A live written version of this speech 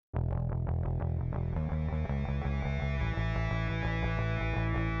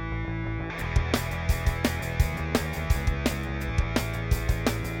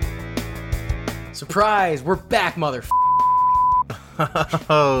Surprise! We're back, mother.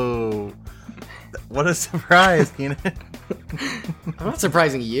 Oh, what a surprise, Keenan. I'm not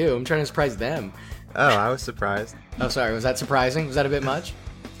surprising you. I'm trying to surprise them. Oh, I was surprised. Oh, sorry. Was that surprising? Was that a bit much?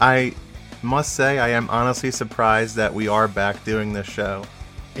 I must say, I am honestly surprised that we are back doing this show.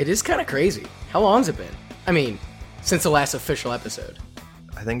 It is kind of crazy. How long's it been? I mean, since the last official episode.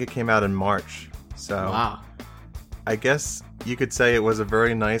 I think it came out in March, so Wow. I guess you could say it was a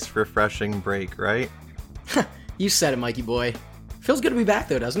very nice, refreshing break, right? You said it, Mikey boy. Feels good to be back,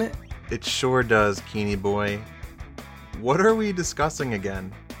 though, doesn't it? It sure does, Keeny boy. What are we discussing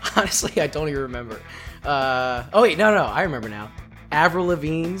again? Honestly, I don't even remember. Oh, wait, no, I remember now. Avril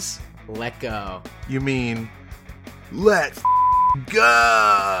Lavigne's Let Go. You mean, let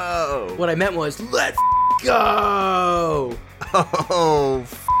go! What I meant was, let go! Oh,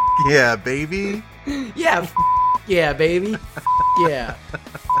 yeah, baby. Yeah, yeah, baby. Yeah.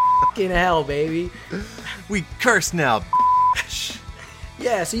 In hell, baby. We curse now,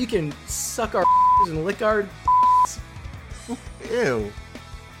 Yeah, so you can suck our and lick our. Ew.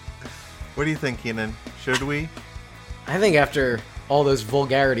 What do you think, Keenan? Should we? I think after all those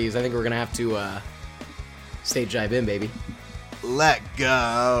vulgarities, I think we're gonna have to stage dive in, baby. Let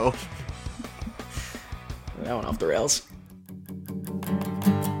go. That one off the rails.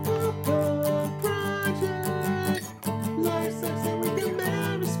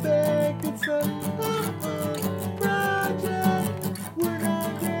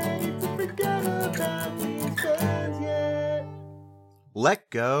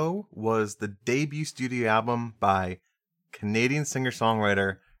 Let Go was the debut studio album by Canadian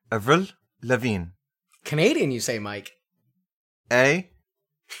singer-songwriter Avril Lavigne. Canadian, you say, Mike? I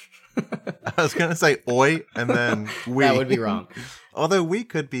was going to say oi, and then we. That would be wrong. Although we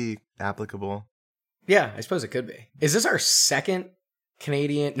could be applicable. Yeah, I suppose it could be. Is this our second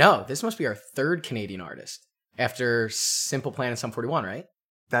Canadian? No, this must be our third Canadian artist after Simple Plan and Sum 41, right?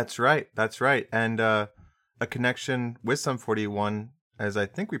 That's right. And a connection with Sum 41, as I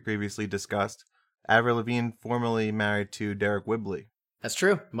think we previously discussed. Avril Lavigne formerly married to Derek Whibley. That's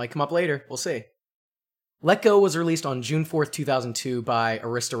true. Might come up later. We'll see. Let Go was released on June 4th, 2002 by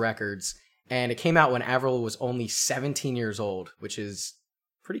Arista Records, and it came out when Avril was only 17 years old, which is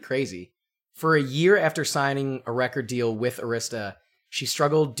pretty crazy. For a year after signing a record deal with Arista, she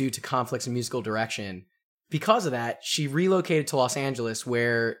struggled due to conflicts in musical direction. Because of that, she relocated to Los Angeles,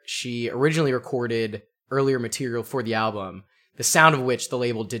 where she originally recorded earlier material for the album, the sound of which the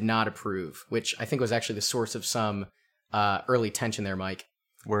label did not approve, which I think was actually the source of some early tension there, Mike.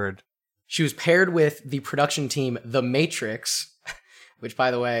 Word. She was paired with the production team The Matrix, which,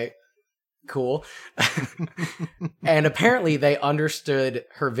 by the way, cool. And apparently they understood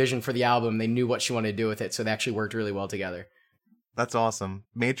her vision for the album. They knew what she wanted to do with it, so they actually worked really well together. That's awesome.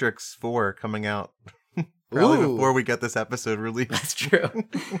 Matrix 4 coming out probably before we get this episode released. That's true.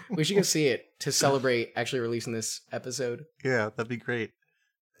 We should go see it to celebrate actually releasing this episode. Yeah, that'd be great.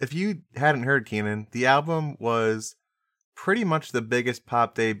 If you hadn't heard, Keenan, the album was pretty much the biggest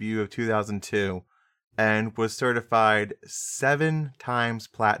pop debut of 2002 and was certified 7 times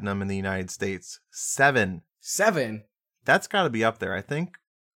platinum in the United States. 7. That's got to be up there. I think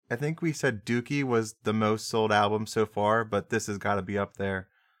we said Dookie was the most sold album so far, but this has got to be up there.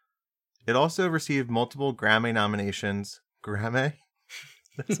 It also received multiple Grammy nominations. Grammy?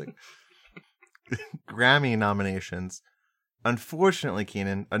 That's like Grammy nominations. Unfortunately,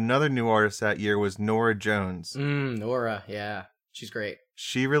 Keenan, another new artist that year was Norah Jones. Norah, yeah. She's great.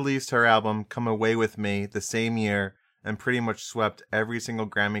 She released her album Come Away With Me the same year and pretty much swept every single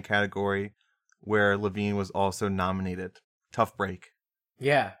Grammy category where Lavigne was also nominated. Tough break.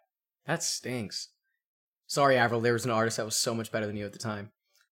 Yeah, that stinks. Sorry, Avril, there was an artist that was so much better than you at the time.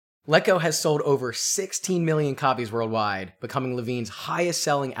 Let Go has sold over 16 million copies worldwide, becoming Lavigne's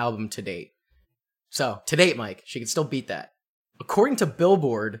highest-selling album to date. So, to date, Mike, she could still beat that. According to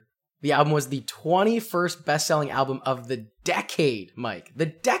Billboard, the album was the 21st best-selling album of the decade, Mike. The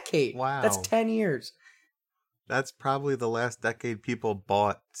decade! Wow. That's 10 years. That's probably the last decade people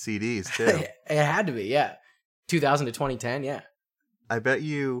bought CDs, too. It had to be, yeah. 2000 to 2010, yeah. I bet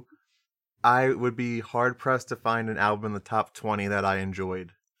you I would be hard-pressed to find an album in the top 20 that I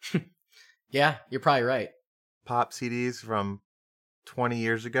enjoyed. Yeah, you're probably right. Pop CDs from 20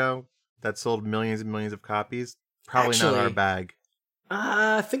 years ago that sold millions and millions of copies. Probably not our bag.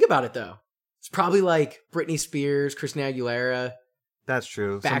 Think about it, though. It's probably like Britney Spears, Christina Aguilera. That's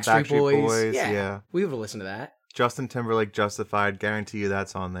true. Backstreet Boys. Yeah. We would have listened to that. Justin Timberlake, Justified. Guarantee you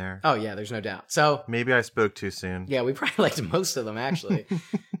that's on there. Oh, yeah, there's no doubt. So maybe I spoke too soon. Yeah, we probably liked most of them, actually.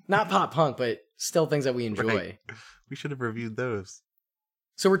 Not pop punk, but still things that we enjoy. Right. We should have reviewed those.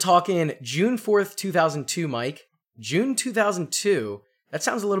 So we're talking June 4th, 2002, Mike. June 2002. That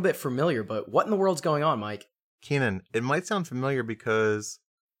sounds a little bit familiar, but what in the world's going on, Mike? Keenan, it might sound familiar because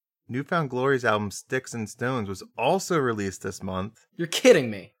Newfound Glory's album Sticks and Stones was also released this month. You're kidding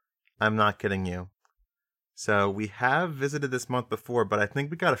me. I'm not kidding you. So we have visited this month before, but I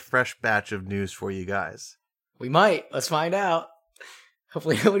think we got a fresh batch of news for you guys. We might. Let's find out.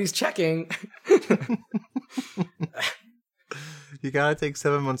 Hopefully nobody's checking. You gotta take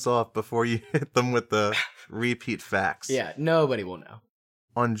 7 months off before you hit them with the repeat facts. Yeah, nobody will know.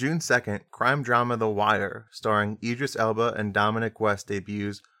 On June 2nd, crime drama The Wire, starring Idris Elba and Dominic West,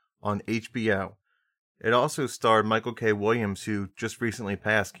 debuts on HBO. It also starred Michael K. Williams, who just recently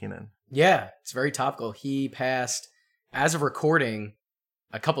passed, Keenan. Yeah, it's very topical. He passed, as of recording,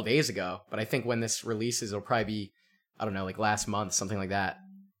 a couple days ago, but I think when this releases, it'll probably be, I don't know, like last month, something like that.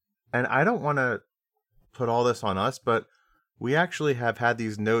 And I don't want to put all this on us, but we actually have had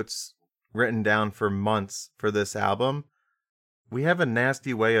these notes written down for months for this album. We have a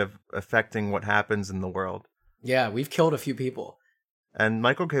nasty way of affecting what happens in the world. Yeah, we've killed a few people. And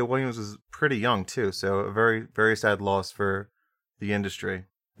Michael K. Williams was pretty young, too, so a very, very sad loss for the industry.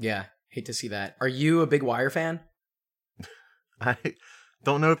 Yeah, hate to see that. Are you a big Wire fan? I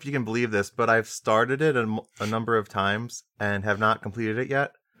don't know if you can believe this, but I've started it a number of times and have not completed it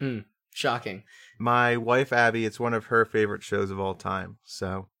yet. Shocking. My wife, Abby, it's one of her favorite shows of all time.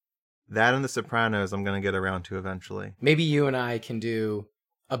 So that and The Sopranos I'm going to get around to eventually. Maybe you and I can do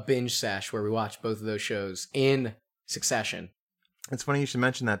a binge sesh where we watch both of those shows in succession. It's funny you should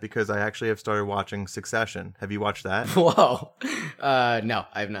mention that because I actually have started watching Succession. Have you watched that? Whoa. No,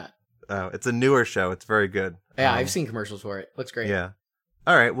 I have not. Oh, it's a newer show. It's very good. Yeah, I've seen commercials for it. Looks great. Yeah.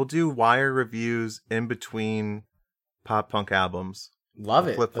 All right, we'll do Wire reviews in between pop punk albums. Love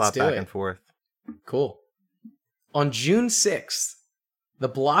it. Flip-flop back and forth. Cool. On June 6th, the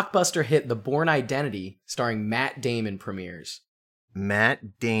blockbuster hit The Bourne Identity, starring Matt Damon, premieres.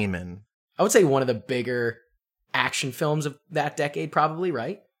 Matt Damon. I would say one of the bigger action films of that decade, probably,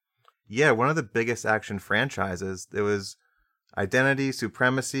 right? Yeah, one of the biggest action franchises. There was Identity,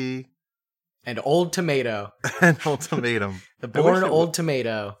 Supremacy. And Old Tomato. And Ultimatum. The Bourne Old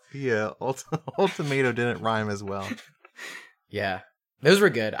Tomato. Yeah, Old Tomato didn't rhyme as well. Yeah. Those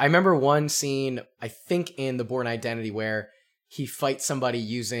were good. I remember one scene, I think in The Bourne Identity, where he fights somebody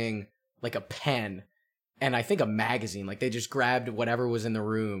using like a pen and I think a magazine. Like they just grabbed whatever was in the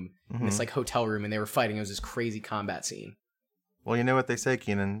room, in this like hotel room, and they were fighting. It was this crazy combat scene. Well, you know what they say,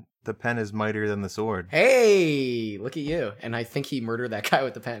 Keenan? The pen is mightier than the sword. Hey, look at you. And I think he murdered that guy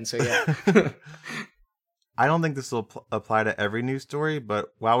with the pen, so yeah. I don't think this will apply to every news story, but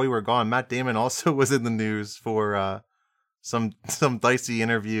while we were gone, Matt Damon also was in the news for some dicey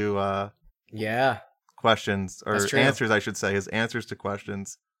interview questions, or answers, I should say, his answers to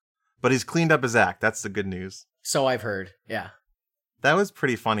questions. But he's cleaned up his act. That's the good news. So I've heard, yeah. That was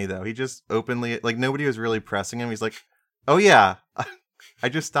pretty funny, though. He just openly, like, nobody was really pressing him. He's like, oh, yeah, I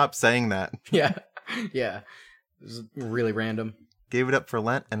just stopped saying that. Yeah. It was really random. Gave it up for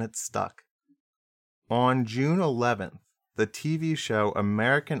Lent, and it stuck. On June 11th, the TV show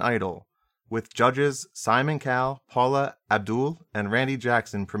American Idol, with judges Simon Cowell, Paula Abdul, and Randy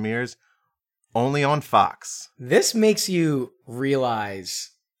Jackson, premieres only on Fox. This makes you realize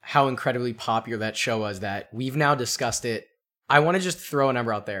how incredibly popular that show was, that we've now discussed it. I want to just throw a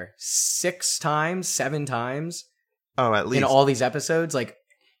number out there. 6 times, 7 times. Oh, at least. In all these episodes. Like,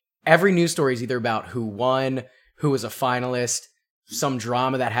 every news story is either about who won, who was a finalist, some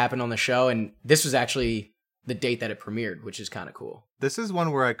drama that happened on the show, and this was actually the date that it premiered, which is kind of cool. This is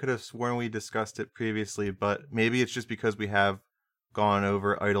one where I could have sworn we discussed it previously, but maybe it's just because we have gone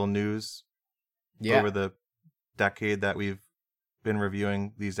over Idol news over the decade that we've been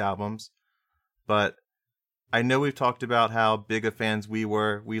reviewing these albums. But I know we've talked about how big of fans we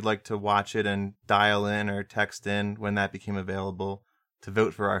were. We'd like to watch it and dial in or text in when that became available to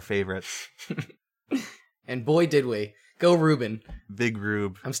vote for our favorites. And boy, did we. Go Ruben. Big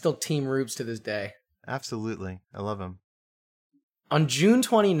Rube. I'm still Team Rubes to this day. Absolutely. I love him. On June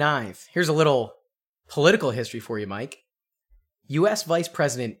 29th, here's a little political history for you, Mike. U.S. Vice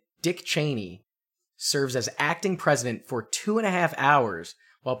President Dick Cheney serves as acting president for 2.5 hours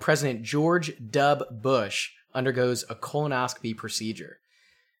while President George W. Bush undergoes a colonoscopy procedure.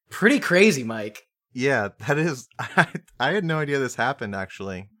 Pretty crazy, Mike. Yeah, that is... I had no idea this happened,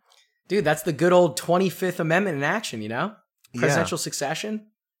 actually. Dude, that's the good old 25th Amendment in action, you know? Presidential succession.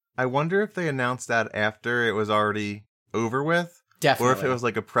 I wonder if they announced that after it was already over with. Definitely. Or if it was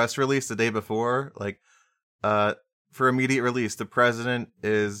like a press release the day before. Like, for immediate release, the president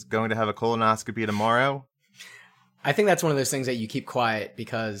is going to have a colonoscopy tomorrow. I think that's one of those things that you keep quiet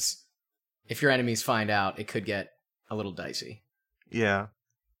because if your enemies find out, it could get a little dicey. Yeah.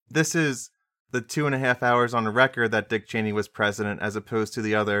 This is the 2.5 hours on the record that Dick Cheney was president, as opposed to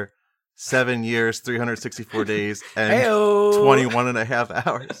the other 7 years, 364 days, and Heyo! 21.5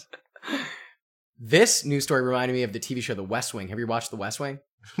 hours. This news story reminded me of the TV show The West Wing. Have you watched The West Wing?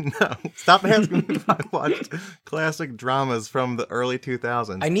 No. Stop asking me if I watched classic dramas from the early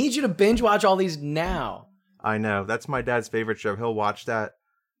 2000s. I need you to binge watch all these now. I know. That's my dad's favorite show. He'll watch that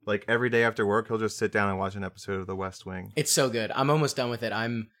like every day after work. He'll just sit down and watch an episode of The West Wing. It's so good. I'm almost done with it. I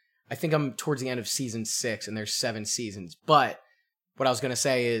think I'm towards the end of season 6, and there's 7 seasons. But what I was going to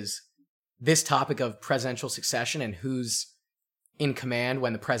say is this topic of presidential succession and who's in command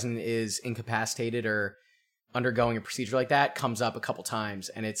when the president is incapacitated or undergoing a procedure like that comes up a couple times,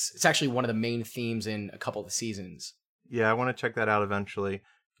 and it's actually one of the main themes in a couple of the seasons. Yeah, I want to check that out eventually.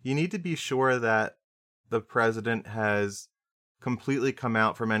 You need to be sure that the president has completely come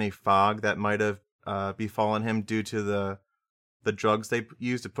out from any fog that might have befallen him due to the drugs they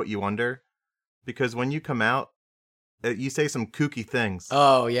use to put you under, because when you come out, you say some kooky things.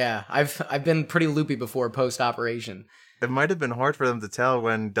 Oh yeah, I've been pretty loopy before post-operation. It might have been hard for them to tell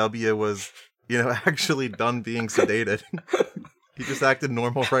when W was, actually done being sedated. He just acted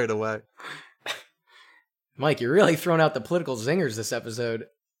normal right away. Mike, you're really throwing out the political zingers this episode.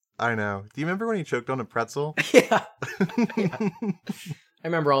 I know. Do you remember when he choked on a pretzel? Yeah. I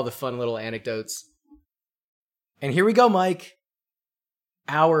remember all the fun little anecdotes. And here we go, Mike.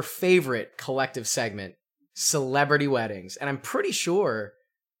 Our favorite collective segment, Celebrity Weddings. And I'm pretty sure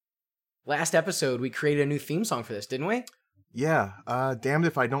last episode we created a new theme song for this, didn't we? Yeah. Damned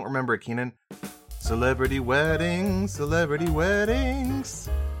if I don't remember it, Keenan. Celebrity weddings, celebrity weddings,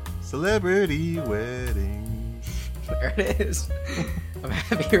 celebrity weddings. There it is. I'm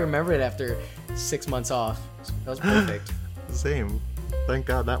happy you remember it after 6 months off. That was perfect. Same. Thank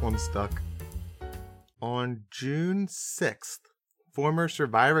God that one stuck. On June 6th, former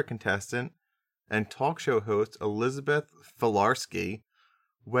Survivor contestant and talk show host Elizabeth Filarski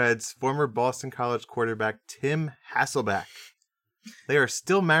weds former Boston College quarterback Tim Hasselbeck. They are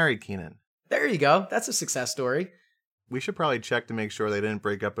still married, Keenan. There you go. That's a success story. We should probably check to make sure they didn't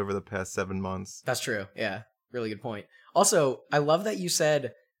break up over the past 7 months. That's true. Yeah. Really good point. Also, I love that you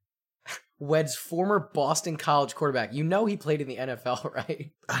said weds former Boston College quarterback. You know he played in the NFL,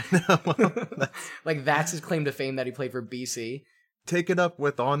 right? I know. Like, that's his claim to fame, that he played for BC. Take it up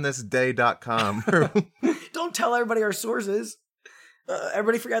with onthisday.com. Don't tell everybody our sources.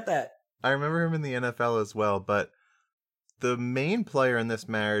 Everybody forget that. I remember him in the NFL as well, but the main player in this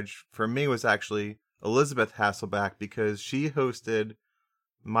marriage for me was actually Elizabeth Hasselbeck, because she hosted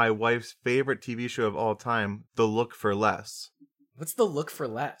my wife's favorite TV show of all time, The Look for Less. What's The Look for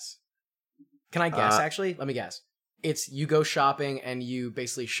Less? Can I guess, actually? Let me guess. It's you go shopping and you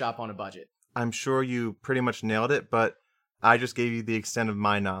basically shop on a budget. I'm sure you pretty much nailed it, but I just gave you the extent of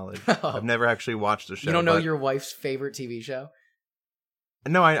my knowledge. I've never actually watched the show. You don't know your wife's favorite TV show?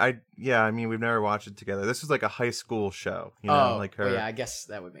 No, I mean, we've never watched it together. This was like a high school show, like her yeah, I guess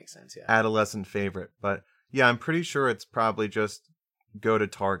that would make sense, yeah. adolescent favorite. But yeah, I'm pretty sure it's probably just go to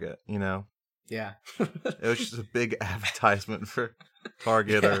Target, Yeah. It was just a big advertisement for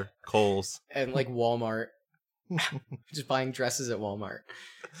Target or Kohl's. And like Walmart. Just buying dresses at Walmart.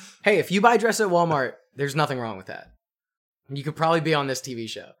 Hey, if you buy dresses at Walmart, there's nothing wrong with that. You could probably be on this TV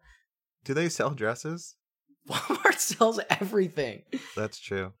show. Do they sell dresses? Walmart sells everything. That's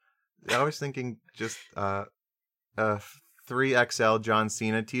true. I was thinking just a 3XL John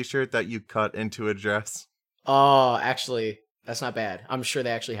Cena t-shirt that you cut into a dress. Oh, actually, that's not bad. I'm sure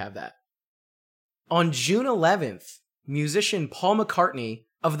they actually have that. On June 11th, musician Paul McCartney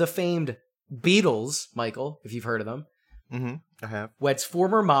of the famed Beatles, Michael, if you've heard of them, I have, weds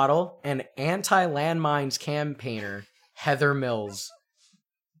former model and anti-landmines campaigner Heather Mills.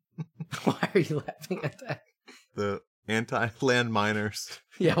 Why are you laughing at that? The anti-landminers.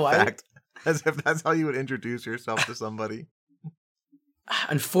 Yeah, why? Fact. As if that's how you would introduce yourself to somebody.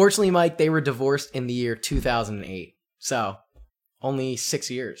 Unfortunately, Mike, they were divorced in the year 2008. So, only 6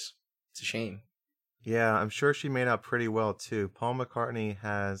 years. It's a shame. Yeah, I'm sure she made out pretty well, too. Paul McCartney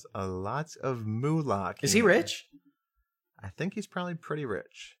has a lot of moolah. Is he rich? I think he's probably pretty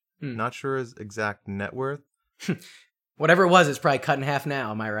rich. Not sure his exact net worth. Whatever it was, it's probably cut in half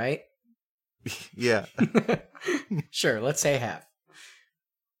now. Am I right? Yeah. Sure, let's say half.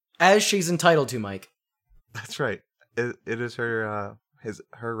 As she's entitled to, Mike. That's right. It is her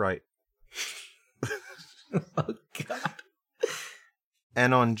right. Oh, God.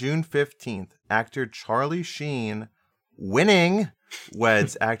 And on June 15th, actor Charlie Sheen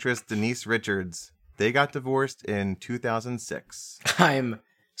weds actress Denise Richards. They got divorced in 2006. I'm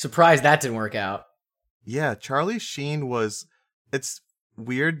surprised that didn't work out. Yeah, Charlie Sheen was... It's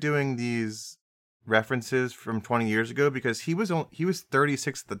weird doing these references from 20 years ago because he was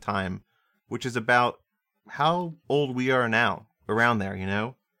 36 at the time, which is about how old we are now, around there, you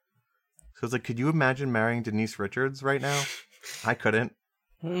know? So it's like, could you imagine marrying Denise Richards right now? I couldn't.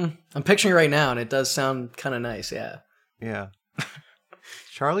 I'm picturing it right now, and it does sound kind of nice, yeah. Yeah.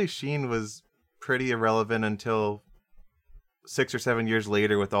 Charlie Sheen was pretty irrelevant until 6 or 7 years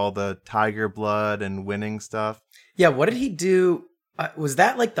later with all the Tiger Blood and Winning stuff. Yeah, what did he do? Was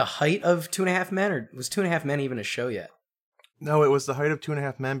that like the height of 2.5 Men, or was 2.5 Men even a show yet? No, it was the height of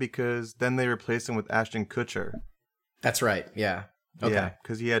 2.5 Men because then they replaced him with Ashton Kutcher. That's right, yeah. Okay. Yeah,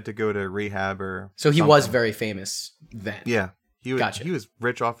 because he had to go to rehab or So he something. was very famous then. Yeah. He was, Gotcha. He was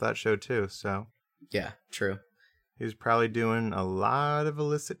rich off that show too, so... Yeah, true. He was probably doing a lot of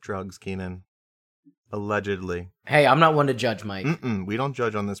illicit drugs, Keenan. Allegedly. Hey, I'm not one to judge, Mike. We don't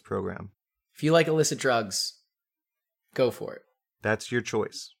judge on this program. If you like illicit drugs, go for it. That's your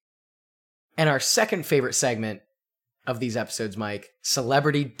choice. And our second favorite segment of these episodes, Mike,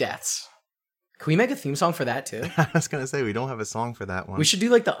 Celebrity Deaths. Can we make a theme song for that too? I was going to say, we don't have a song for that one. We should do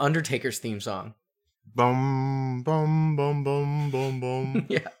like the Undertaker's theme song. Bum, bum, bum, bum, bum, bum.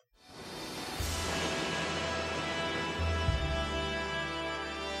 Yeah.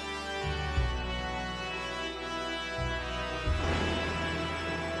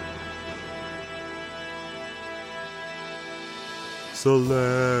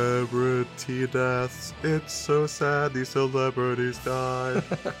 Celebrity deaths. It's so sad these celebrities die.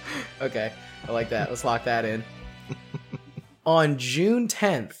 Okay, I like that. Let's lock that in. On June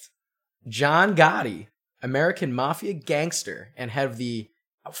 10th, John Gotti, American mafia gangster and head of the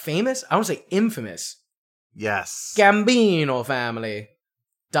famous, I want to say infamous, Yes. Gambino family,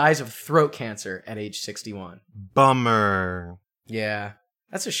 dies of throat cancer at age 61. Bummer. Yeah,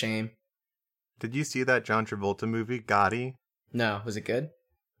 that's a shame. Did you see that John Travolta movie, Gotti? No, was it good?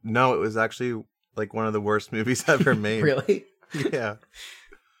 No, it was actually like one of the worst movies ever made. Really? Yeah.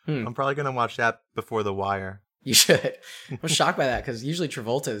 I'm probably going to watch that before The Wire. You should. I'm shocked by that because usually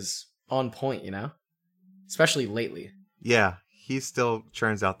Travolta's on point, you know? Especially lately. Yeah, he still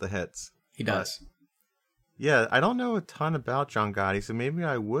churns out the hits. He does. Yeah, I don't know a ton about John Gotti, so maybe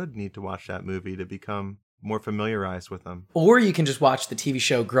I would need to watch that movie to become more familiarized with him. Or you can just watch the TV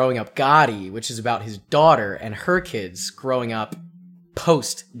show Growing Up Gotti, which is about his daughter and her kids growing up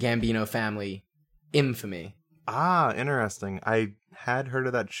post Gambino family infamy. Ah, interesting. I had heard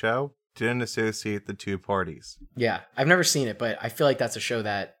of that show, didn't associate the two parties. Yeah, I've never seen it, but I feel like that's a show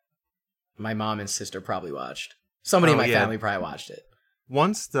that my mom and sister probably watched. Somebody in my family probably watched it.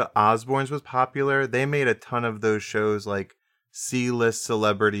 Once the Osbournes was popular, they made a ton of those shows like C-list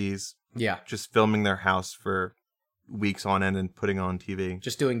celebrities. Yeah. Just filming their house for weeks on end and putting on TV.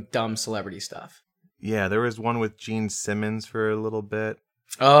 Just doing dumb celebrity stuff. Yeah, there was one with Gene Simmons for a little bit.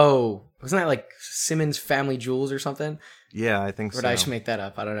 Oh, wasn't that like Simmons Family Jewels or something? Yeah, I think so. Or did I just make that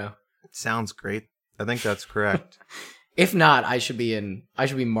up? I don't know. Sounds great. I think that's correct. If not, I should be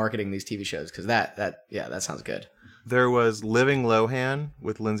marketing these TV shows because that sounds good. There was Living Lohan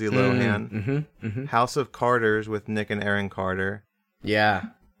with Lindsay Lohan. House of Carters with Nick and Aaron Carter. Yeah.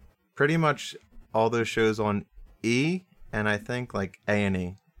 Pretty much all those shows on E and I think like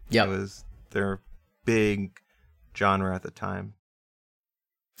A&E. Yeah. It was their big genre at the time.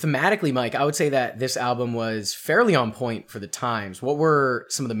 Thematically, Mike, I would say that this album was fairly on point for the times. What were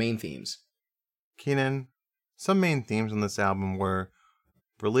some of the main themes? Keenan, some main themes on this album were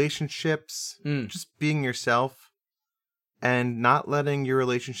relationships, just being yourself, and not letting your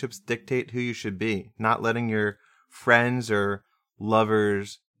relationships dictate who you should be. Not letting your friends or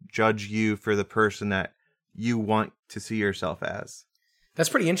lovers judge you for the person that you want to see yourself as. That's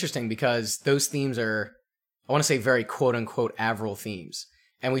pretty interesting because those themes are, I want to say, very quote-unquote Avril themes.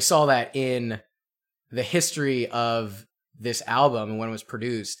 And we saw that in the history of this album and when it was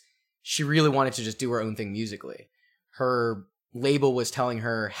produced. She really wanted to just do her own thing musically. Her label was telling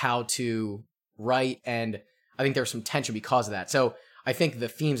her how to write, and I think there was some tension because of that. So I think the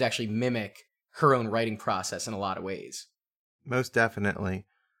themes actually mimic her own writing process in a lot of ways. Most definitely.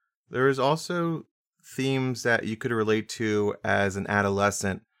 There was also themes that you could relate to as an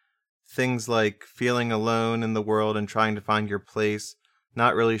adolescent. Things like feeling alone in the world and trying to find your place,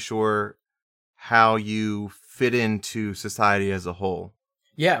 not really sure how you fit into society as a whole.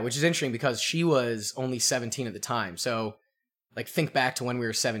 Yeah, which is interesting because she was only 17 at the time. So, like, think back to when we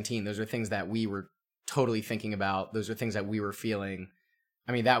were 17. Those are things that we were totally thinking about. Those are things that we were feeling.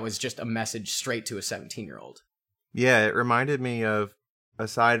 I mean, that was just a message straight to a 17-year-old. Yeah, it reminded me of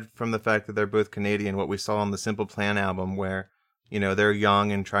aside from the fact that they're both Canadian, what we saw on the Simple Plan album where, they're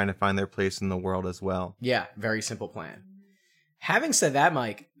young and trying to find their place in the world as well. Yeah, very Simple Plan. Having said that,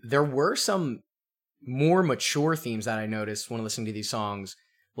 Mike, there were some more mature themes that I noticed when listening to these songs.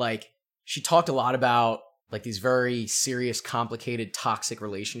 Like, she talked a lot about like these very serious, complicated, toxic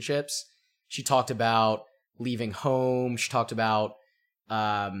relationships. She talked about leaving home. She talked about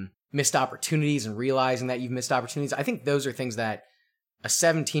missed opportunities and realizing that you've missed opportunities. I think those are things that a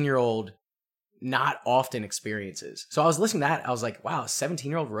 17-year-old not often experiences. So I was listening to that. I was like, wow, a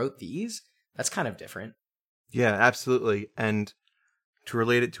 17-year-old wrote these? That's kind of different. Yeah, absolutely. And to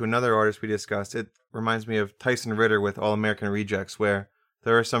relate it to another artist we discussed, it reminds me of Tyson Ritter with All American Rejects, where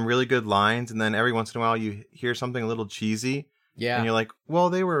there are some really good lines, and then every once in a while you hear something a little cheesy. Yeah. And you're like, well,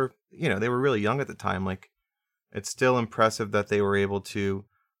 they were really young at the time. Like, it's still impressive that they were able to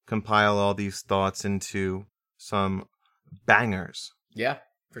compile all these thoughts into some bangers. Yeah,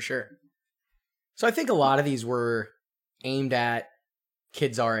 for sure. So I think a lot of these were aimed at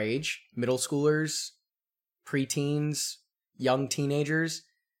kids our age, middle schoolers, preteens, young teenagers.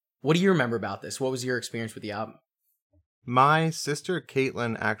 What do you remember about this? What was your experience with the album? My sister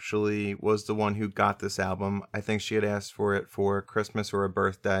Caitlin actually was the one who got this album. I think she had asked for it for Christmas or a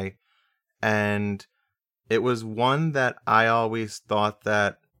birthday. And it was one that I always thought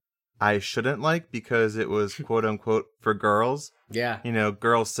that I shouldn't like because it was quote unquote for girls. Yeah.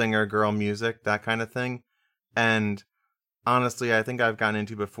 Girl singer, girl music, that kind of thing. And honestly, I think I've gotten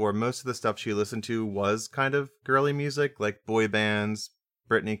into before. Most of the stuff she listened to was kind of girly music, like boy bands,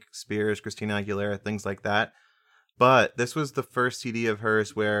 Britney Spears, Christina Aguilera, things like that. But this was the first CD of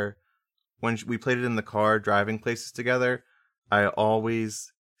hers where when we played it in the car driving places together, I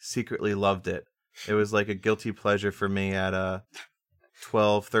always secretly loved it. It was like a guilty pleasure for me at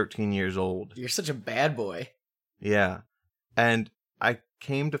 12, 13 years old. You're such a bad boy. Yeah. And I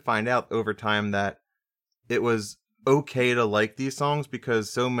came to find out over time that it was okay to like these songs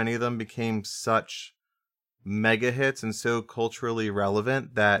because so many of them became such mega hits and so culturally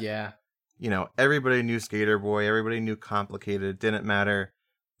relevant that yeah. Everybody knew Skater Boy, everybody knew Complicated. It didn't matter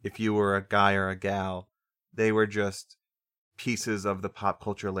if you were a guy or a gal. They were just pieces of the pop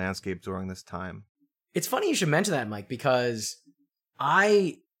culture landscape during this time. It's funny you should mention that, Mike, because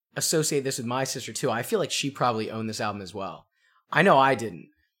I associate this with my sister too. I feel like she probably owned this album as well. I know I didn't.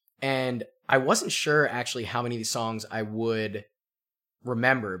 And I wasn't sure actually how many of these songs I would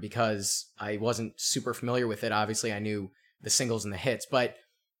remember because I wasn't super familiar with it. Obviously, I knew the singles and the hits, but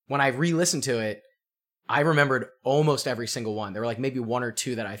when I re-listened to it, I remembered almost every single one. There were like maybe one or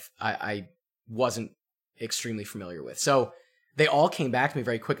two that I wasn't extremely familiar with. So they all came back to me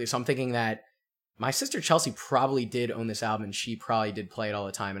very quickly. So I'm thinking that my sister Chelsea probably did own this album and she probably did play it all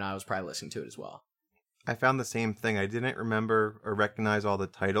the time and I was probably listening to it as well. I found the same thing. I didn't remember or recognize all the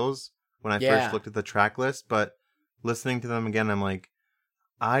titles when I first looked at the track list, but listening to them again, I'm like,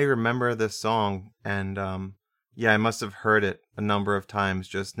 I remember this song and I must have heard it a number of times,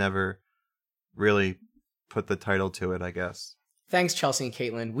 just never really put the title to it, I guess. Thanks, Chelsea and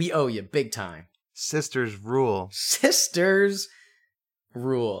Caitlin. We owe you big time. Sisters rule. Sisters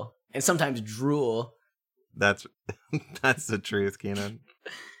rule. And sometimes drool. That's the truth, Keenan.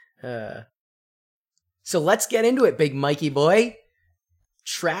 So let's get into it, big Mikey boy.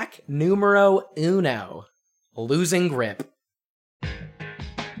 Track numero uno. Losing Grip.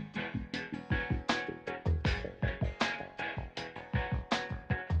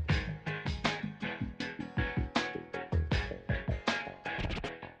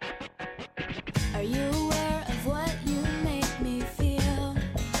 Are you aware of what you make me feel,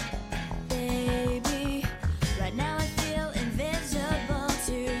 baby? Right now I feel invisible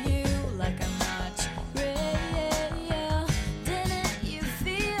to you, like I'm not real. Didn't you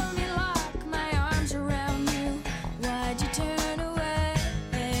feel me lock my arms around you? Why'd you turn away?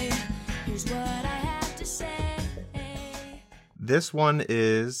 Here's what I have to say. This one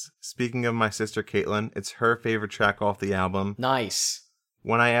is, speaking of my sister Caitlin, it's her favorite track off the album. Nice.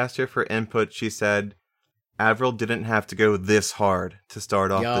 When I asked her for input, she said Avril didn't have to go this hard to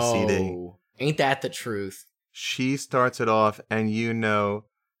start off the CD. Ain't that the truth? She starts it off, and you know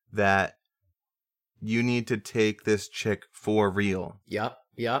that you need to take this chick for real. Yep.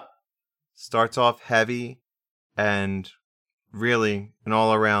 Starts off heavy, and really an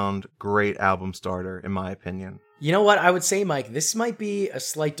all-around great album starter, in my opinion. You know what I would say, Mike? This might be a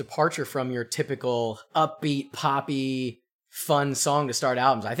slight departure from your typical upbeat, poppy, fun song to start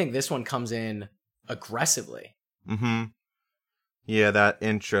albums. I think this one comes in aggressively. Mm-hmm. Yeah, that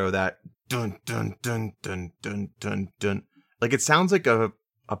intro, that dun dun dun dun dun dun dun. Like, it sounds like a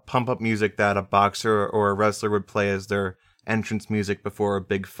pump up music that a boxer or a wrestler would play as they're entrance music before a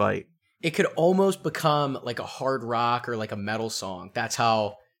big fight. It could almost become like a hard rock or like a metal song. That's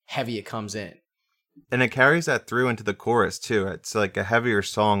how heavy it comes in. And it carries that through into the chorus, too. It's like a heavier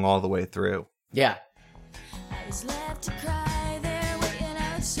song all the way through. Yeah. I was left to cry there, waiting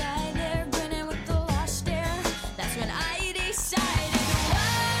outside there, grinning with the lost stare. That's when I decided,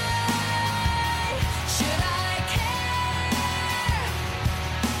 why should I care?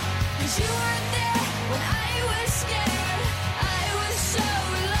 'Cause you weren't there when I was scared. I was so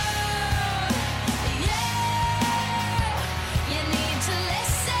alone. Yeah, you need to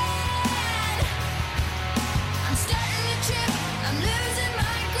listen. I'm starting to trip, I'm losing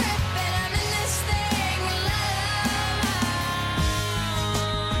my grip, and I'm in this thing alone.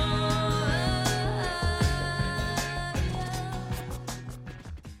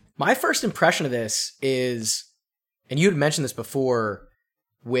 My first impression of this is, and you had mentioned this before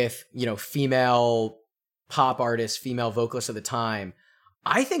with, female pop artists, female vocalists at the time.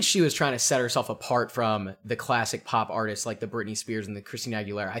 I think she was trying to set herself apart from the classic pop artists like the Britney Spears and the Christina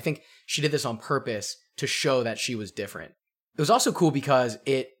Aguilera. I think she did this on purpose to show that she was different. It was also cool because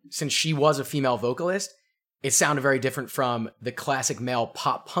since she was a female vocalist, it sounded very different from the classic male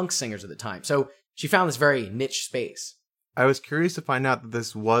pop punk singers at the time. So she found this very niche space. I was curious to find out that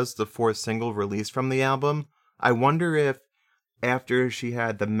this was the 4th single released from the album. I wonder if, after she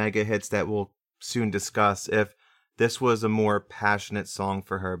had the mega hits that we'll soon discuss, if this was a more passionate song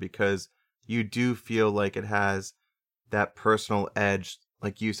for her, because you do feel like it has that personal edge,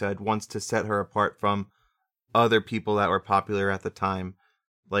 like you said, wants to set her apart from other people that were popular at the time.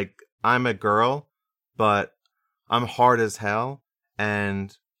 Like, I'm a girl, but I'm hard as hell,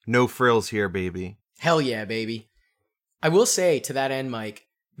 and no frills here, baby. Hell yeah, baby. I will say to that end, Mike,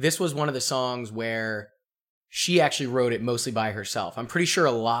 this was one of the songs where she actually wrote it mostly by herself. I'm pretty sure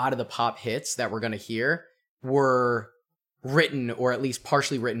a lot of the pop hits that we're going to hear were written, or at least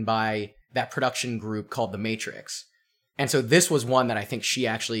partially written, by that production group called The Matrix. And so this was one that I think she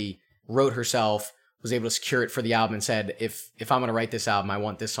actually wrote herself, was able to secure it for the album, and said, if I'm going to write this album, I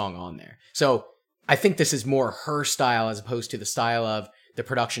want this song on there. So I think this is more her style as opposed to the style of the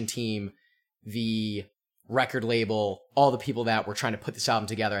production team, the record label, all the people that were trying to put this album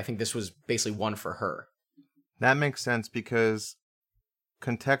together. I think this was basically one for her. That makes sense because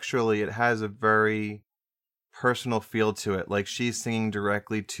contextually it has a very personal feel to it. Like, she's singing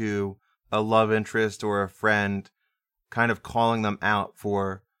directly to a love interest or a friend, kind of calling them out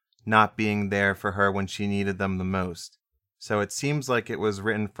for not being there for her when she needed them the most. So it seems like it was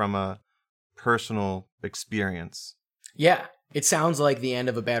written from a personal experience. Yeah, it sounds like the end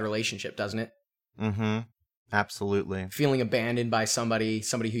of a bad relationship, doesn't it? Mm-hmm. Absolutely. Feeling abandoned by somebody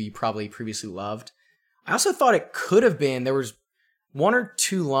who you probably previously loved. I also thought it could have been, there was 1 or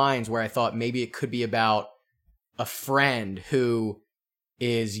 2 lines where I thought maybe it could be about a friend who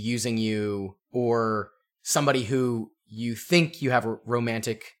is using you, or somebody who you think you have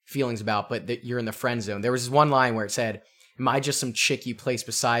romantic feelings about, but that you're in the friend zone. There was this one line where it said, "Am I just some chick you place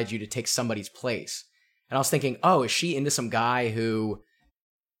beside you to take somebody's place?" And I was thinking, oh, is she into some guy who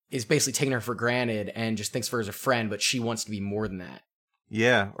is basically taking her for granted and just thinks of her as a friend, but she wants to be more than that?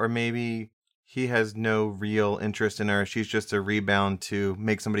 Yeah, or maybe he has no real interest in her. She's just a rebound to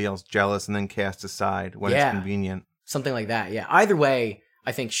make somebody else jealous and then cast aside when it's convenient. Something like that, yeah. Either way,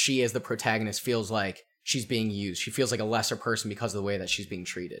 I think she, as the protagonist, feels like she's being used. She feels like a lesser person because of the way that she's being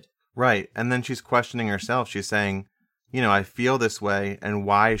treated. Right, and then she's questioning herself. She's saying, I feel this way, and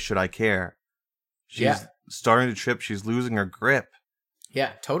why should I care? She's starting to trip. She's losing her grip.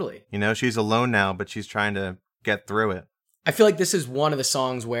 Yeah, totally. She's alone now, but she's trying to get through it. I feel like this is one of the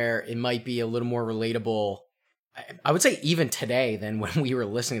songs where it might be a little more relatable, I would say even today, than when we were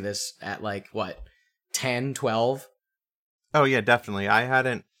listening to this at 10, 12? Oh yeah, definitely. I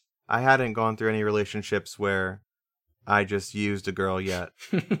hadn't gone through any relationships where I just used a girl yet.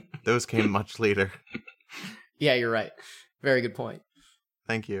 Those came much later. Yeah, you're right. Very good point.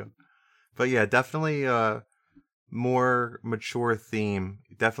 Thank you. But yeah, definitely a more mature theme.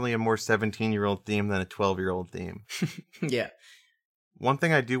 Definitely a more 17-year-old theme than a 12-year-old theme. Yeah. One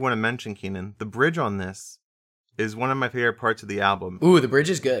thing I do want to mention, Keenan, the bridge on this is one of my favorite parts of the album. Ooh, the bridge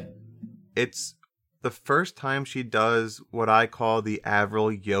is good. It's the first time she does what I call the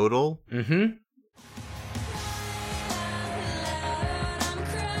Avril yodel. Mm-hmm.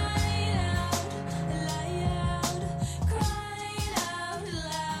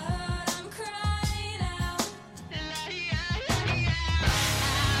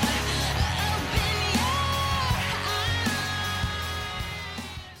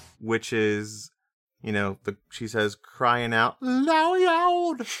 Which is, she says, crying out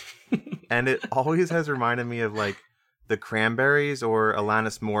loud. And it always has reminded me of the Cranberries or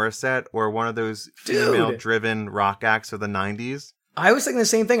Alanis Morissette or one of those Dude. female-driven rock acts of the 90s. I was thinking the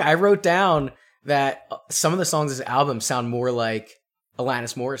same thing. I wrote down that some of the songs of this album sound more like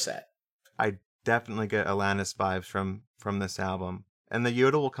Alanis Morissette. I definitely get Alanis vibes from this album. And the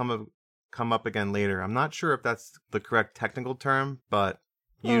yodel will come up again later. I'm not sure if that's the correct technical term, but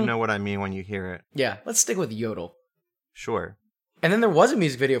you know what I mean when you hear it. Yeah, let's stick with yodel. Sure. And then there was a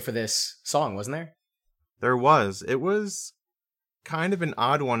music video for this song, wasn't there? There was. It was kind of an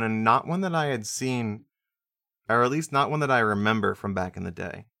odd one and not one that I had seen, or at least not one that I remember from back in the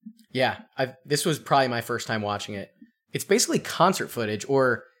day. Yeah, this was probably my first time watching it. It's basically concert footage,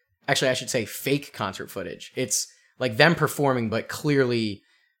 or actually I should say fake concert footage. It's like them performing, but clearly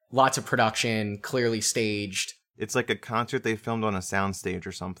lots of production, clearly staged. It's like a concert they filmed on a soundstage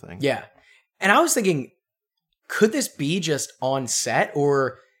or something. Yeah. And I was thinking, could this be just on set,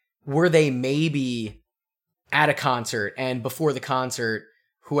 or were they maybe at a concert and before the concert,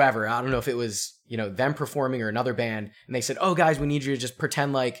 whoever, I don't know if it was, them performing or another band, and they said, oh guys, we need you to just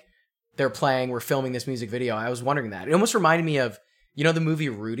pretend like they're playing, we're filming this music video. I was wondering that. It almost reminded me of, the movie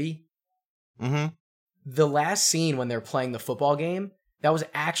Rudy? Mm-hmm. The last scene when they're playing the football game, that was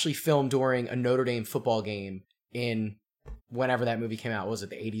actually filmed during a Notre Dame football game in whenever that movie came out. Was it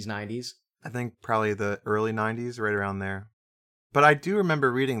the 80s, 90s? I think probably the early 90s, right around there. But I do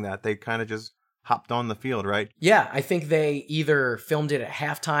remember reading that. They kind of just hopped on the field, right? Yeah, I think they either filmed it at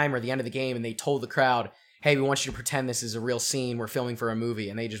halftime or the end of the game, and they told the crowd, hey, we want you to pretend this is a real scene. We're filming for a movie.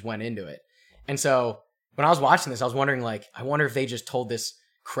 And they just went into it. And so when I was watching this, I was wondering, I wonder if they just told this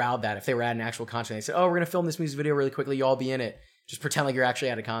crowd that if they were at an actual concert, they said, oh, we're going to film this music video really quickly. You all be in it. Just pretend like you're actually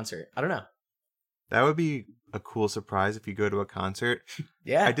at a concert. I don't know. That would be a cool surprise if you go to a concert.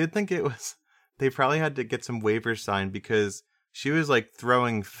 Yeah. I did think they probably had to get some waivers signed because she was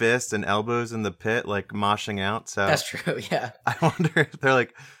throwing fists and elbows in the pit, moshing out. So that's true. Yeah. I wonder if they're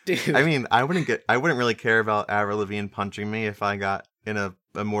like, dude. I mean, I wouldn't really care about Avril Lavigne punching me if I got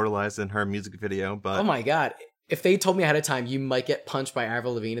immortalized in her music video. But oh my God, if they told me ahead of time you might get punched by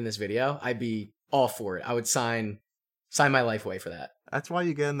Avril Lavigne in this video, I'd be all for it. I would sign my life away for that. That's why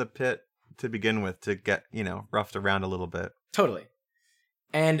you get in the pit to begin with, to get roughed around a little bit. Totally.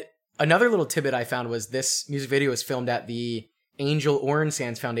 And another little tidbit I found was this music video was filmed at the Angel Orange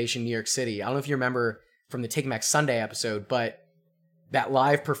Sands Foundation, New York City. I don't know if you remember from the Take Back Sunday episode, but that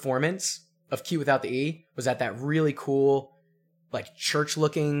live performance of Q Without the E was at that really cool,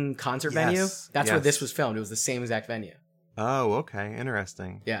 church-looking concert venue. That's where this was filmed. It was the same exact venue. Oh, okay.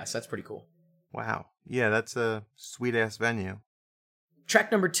 Interesting. Yeah, so that's pretty cool. Wow. Yeah, that's a sweet-ass venue.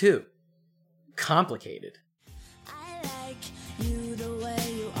 Track number 2, Complicated. I like you the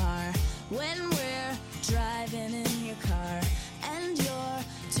way you are when we're driving in your car and you're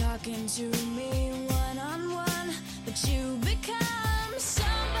talking to me one-on-one, but you become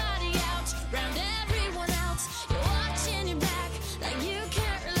somebody else round everyone else. You're watching your back like you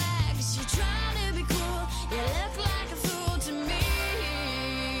can't relax. You're trying to be cool. You look like a fool to me.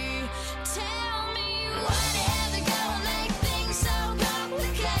 Tell me why do you have to go and make things so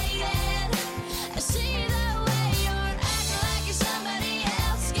complicated? I see the way you're acting like you're somebody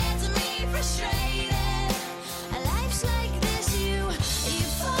else, gets me frustrated. Life's like this, you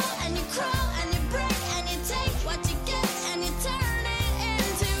fall and you crawl and you break and you take what you get and you turn it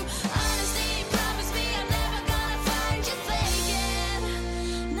into honesty. Promise me I'm never gonna find you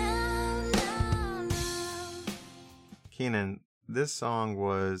faking. No, no, no. Keenan, this song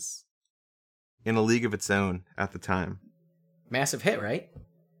was in a league of its own at the time. Massive hit, right?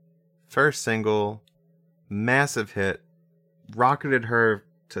 First single, massive hit, rocketed her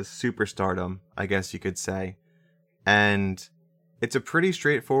to superstardom, I guess you could say. And it's a pretty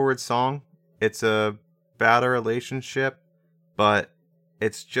straightforward song. It's about a relationship, but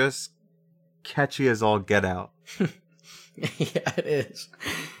it's just catchy as all get out. Yeah, it is.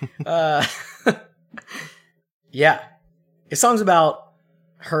 Yeah. This song's about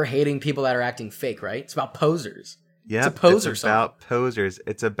her hating people that are acting fake, right? It's about posers. Yeah, it's a poser it's song. about posers.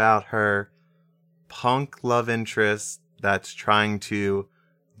 It's about her punk love interest that's trying to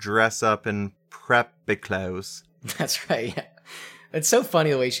dress up in preppy clothes. That's right, yeah. It's so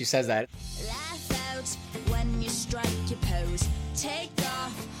funny the way she says that. Laugh out when you strike your pose. Take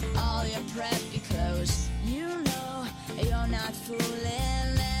off all your preppy clothes. You know you're not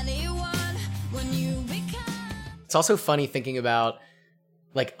fooling anyone when you become. It's also funny thinking about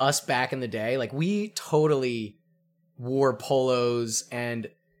us back in the day. We totally wore polos and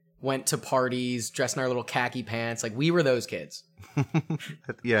went to parties dressed in our little khaki pants. We were those kids.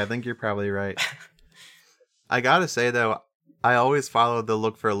 Yeah, I think you're probably right. I gotta say, though, I always followed the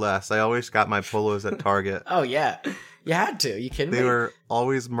look for less. I always got my polos at Target. Oh, yeah. You had to. You kidding They me? were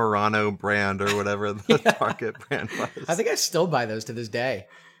always Murano brand or whatever the Yeah. Target brand was. I think I still buy those to this day.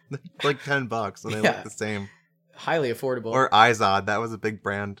 Like $10 and they Yeah. look the same. Highly affordable. Or Izod, that was a big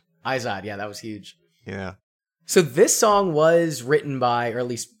brand. Izod, yeah, that was huge. Yeah. So this song was written by, or at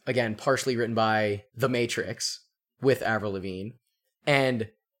least, again, partially written by The Matrix with Avril Lavigne. And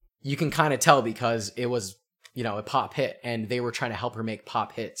you can kind of tell because it was, a pop hit, and they were trying to help her make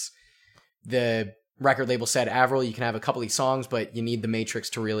pop hits. The record label said, Avril, you can have a couple of these songs, but you need The Matrix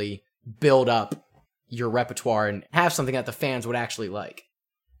to really build up your repertoire and have something that the fans would actually like.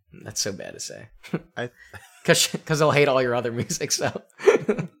 That's so bad to say. Because they'll hate all your other music, so...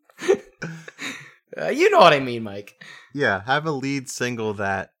 you know what I mean, Mike. Yeah, have a lead single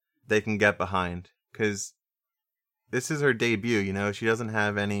that they can get behind. Because this is her debut, she doesn't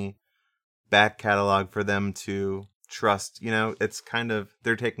have any back catalog for them to trust. It's kind of,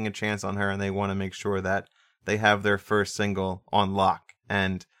 they're taking a chance on her and they want to make sure that they have their first single on lock.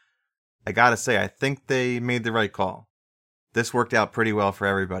 And I gotta say, I think they made the right call. This worked out pretty well for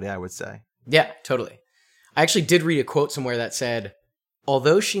everybody, I would say. Yeah, totally. I actually did read a quote somewhere that said,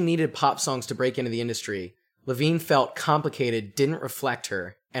 although she needed pop songs to break into the industry, Lavigne felt Complicated didn't reflect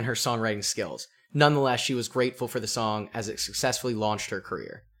her and her songwriting skills. Nonetheless, she was grateful for the song as it successfully launched her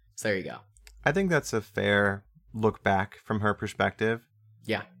career. So there you go. I think that's a fair look back from her perspective.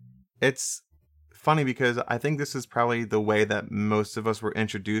 Yeah. It's funny because I think this is probably the way that most of us were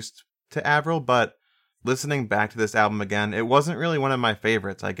introduced to Avril, but listening back to this album again, it wasn't really one of my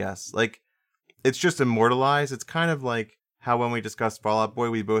favorites, I guess. Like, it's just immortalized. It's kind of like how when we discussed Fall Out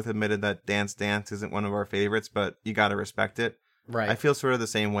Boy, we both admitted that Dance Dance isn't one of our favorites, but you gotta respect it. Right. I feel sort of the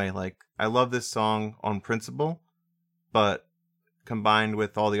same way. Like, I love this song on principle, but combined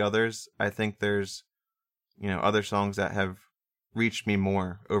with all the others, I think there's, other songs that have reached me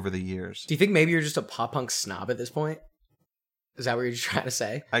more over the years. Do you think maybe you're just a pop punk snob at this point? Is that what you're trying to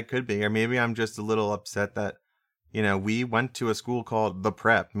say? I could be, or maybe I'm just a little upset that, we went to a school called The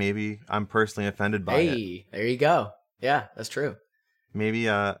Prep. Maybe I'm personally offended by it. Hey, there you go. Yeah, that's true. Maybe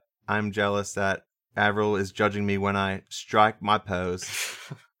I'm jealous that Avril is judging me when I strike my pose.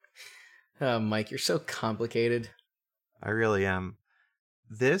 Oh, Mike, you're so complicated. I really am.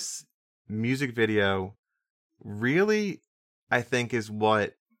 This music video really, I think, is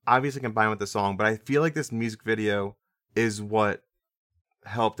what, obviously combined with the song, but I feel like this music video is what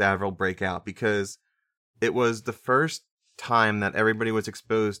helped Avril break out, because it was the first time that everybody was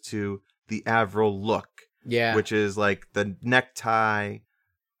exposed to the Avril look. Yeah. Which is like the necktie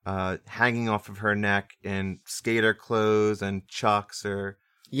hanging off of her neck and skater clothes and chucks or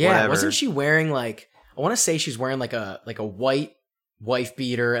whatever. Wasn't she wearing I want to say she's wearing like a white wife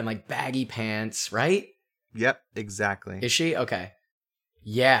beater and like baggy pants, right? Yep, exactly. Is she? Okay.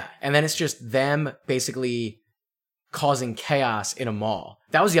 Yeah. And then it's just them basically causing chaos in a mall.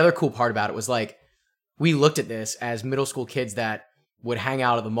 That was the other cool part about it, was like, we looked at this as middle school kids that would hang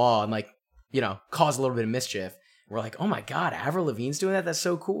out at the mall and cause a little bit of mischief. We're like, oh my God, Avril Lavigne's doing that? That's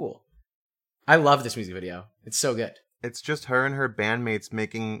so cool. I love this music video. It's so good. It's just her and her bandmates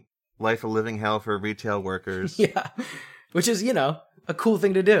making life a living hell for retail workers. Yeah. Which is, a cool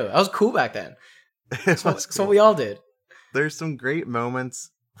thing to do. That was cool back then. That's That's what we all did. There's some great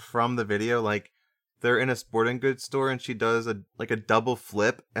moments from the video. Like, they're in a sporting goods store and she does a double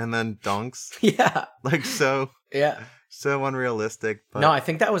flip and then dunks. Yeah. Yeah. So unrealistic. But... No, I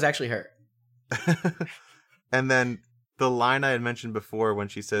think that was actually her. And then the line I had mentioned before when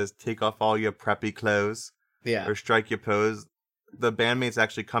she says, take off all your preppy clothes. Yeah. Or strike your pose. The bandmates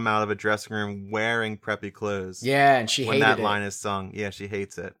actually come out of a dressing room wearing preppy clothes. Yeah, and she hated it. When that line is sung. Yeah, she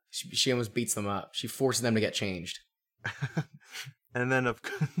hates it. She almost beats them up. She forces them to get changed. And then, of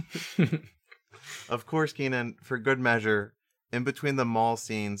course, Keenan, for good measure, in between the mall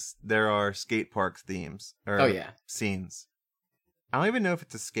scenes, there are skate park themes. Scenes. I don't even know if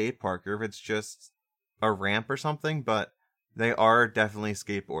it's a skate park or if it's just a ramp or something, but they are definitely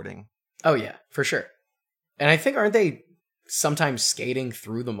skateboarding. Oh, yeah, for sure. And I think, aren't they sometimes skating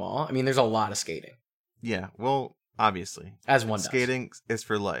through the mall? I mean, there's a lot of skating. Yeah, well, obviously. As one does. Skating is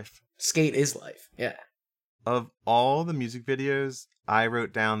for life. Skate is life, yeah. Of all the music videos, I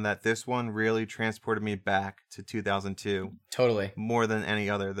wrote down that this one really transported me back to 2002. Totally. More than any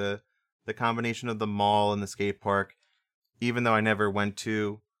other. The combination of the mall and the skate park, even though I never went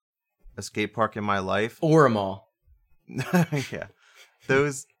to a skate park in my life. Or a mall. Yeah.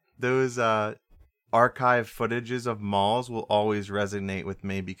 Those archive footages of malls will always resonate with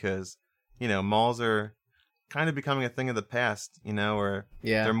me because, malls are kind of becoming a thing of the past, or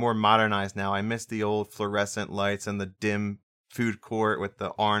they're more modernized now. I miss the old fluorescent lights and the dim food court with the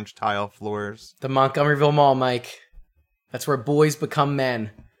orange tile floors. The Montgomeryville Mall, Mike. That's where boys become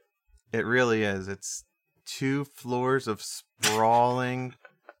men. It really is. It's 2 floors of sprawling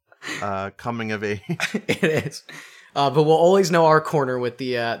coming of age. It is. But we'll always know our corner with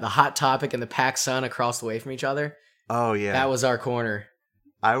the Hot Topic and the Pac Sun across the way from each other. Oh, yeah. That was our corner.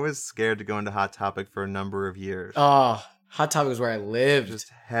 I was scared to go into Hot Topic for a number of years. Oh, Hot Topic was where I lived. Just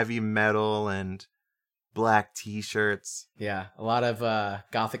heavy metal and black t-shirts. Yeah, a lot of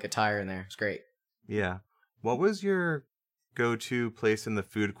gothic attire in there. It's great. Yeah. What was your go-to place in the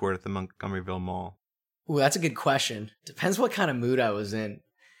food court at the Montgomeryville Mall? Ooh, that's a good question. Depends what kind of mood I was in.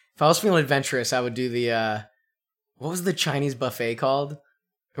 If I was feeling adventurous, I would do the, what was the Chinese buffet called?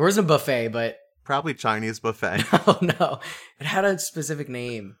 It wasn't a buffet, but... Probably Chinese buffet. Oh, no. It had a specific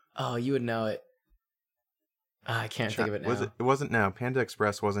name. Oh, you would know it. I can't think of it now. It wasn't now. Panda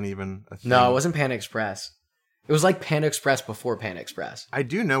Express wasn't even a thing. No, it wasn't Panda Express. It was like Panda Express before Panda Express. I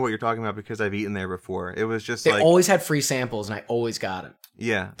do know what you're talking about because I've eaten there before. It was just They like... always had free samples, and I always got them.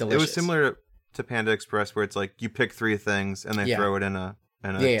 Yeah. Delicious. It was similar to Panda Express where it's like you pick 3 things and they throw it in a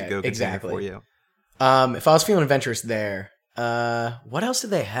to-go container for you. If I was feeling adventurous there, what else did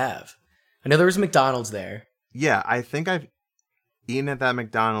they have? I know there was McDonald's there. Yeah, I think I've eaten at that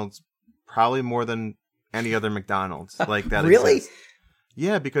McDonald's probably more than any other McDonald's like that. Really? Exists.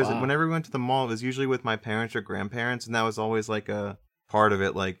 Yeah, because Wow. whenever we went to the mall, it was usually with my parents or grandparents, and that was always like a part of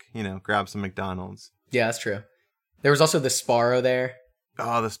it, like, you know, grab some McDonald's. Yeah, that's true. There was also the Sparrow there.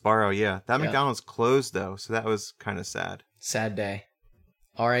 Oh, the Sparrow, yeah. That Yeah. McDonald's closed, though, so that was kind of sad. Sad day.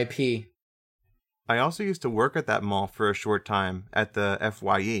 R.I.P. I also used to work at that mall for a short time at the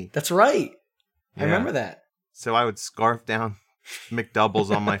FYE. That's right. I Yeah. remember that. So I would scarf down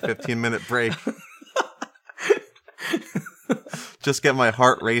McDoubles on my 15-minute break. Just get my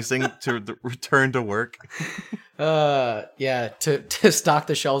heart racing to return to work. Yeah, to stock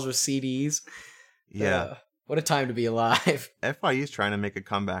the shelves with CDs. Yeah. What a time to be alive. FYE's trying to make a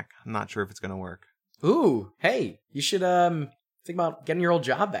comeback. I'm not sure if it's going to work. Ooh, hey, you should think about getting your old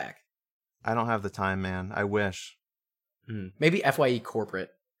job back. I don't have the time, man. I wish. Maybe FYE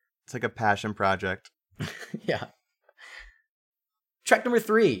corporate. It's like a passion project. Yeah. Track number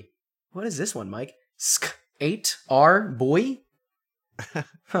 3. What is this one, Mike? Sk8R Boy?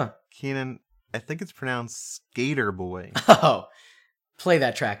 Huh. Keenan, I think it's pronounced Skater Boy. Oh, play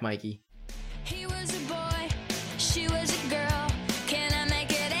that track, Mikey. He was a boy, she was a girl. Can I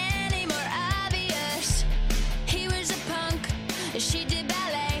make it any more obvious? He was a punk, she did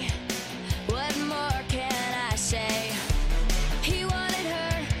ballet. What more can I say? He wanted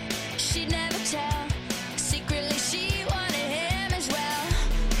her, she'd never tell. Secretly she wanted him as well.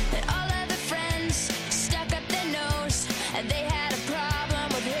 And all of her friends stuck up their nose, and they had a problem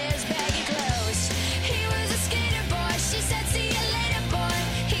with his baggy clothes. He was a skater boy, she said see you later boy.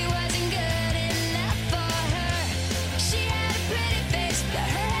 He wasn't good enough for her. She had a pretty face, but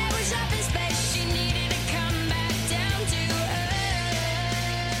her head was up in space. She needed to come back down to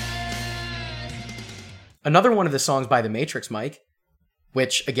earth. Another one of the songs by The Matrix, Mike,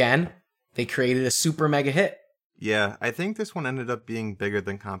 which, again, they created a super mega hit. Yeah, I think this one ended up being bigger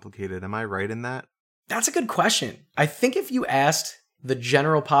than Complicated. Am I right in that? That's a good question. I think if you asked the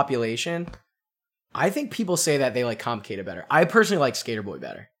general population, I think people say that they like Complicated better. I personally like Skater Boy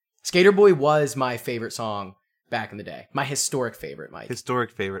better. Skater Boy was my favorite song back in the day. My historic favorite, Mike.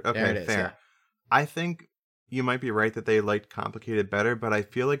 Historic favorite. Okay, There it is, fair. yeah. I think you might be right that they liked Complicated better, but I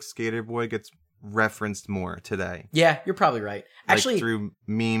feel like Skater Boy gets referenced more today. Yeah, you're probably right. Actually, like through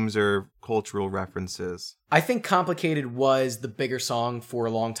memes or cultural references. I think Complicated was the bigger song for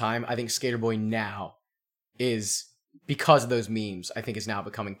a long time. I think Skater Boy now is, because of those memes, I think is now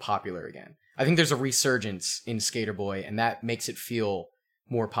becoming popular again. I think there's a resurgence in Skater Boy, and that makes it feel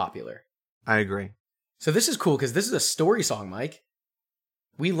more popular. I agree. So this is cool because this is a story song, Mike.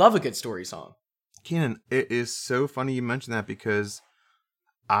 We love a good story song. Keenan, it is so funny you mentioned that because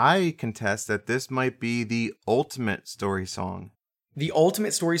I contest that this might be the ultimate story song. The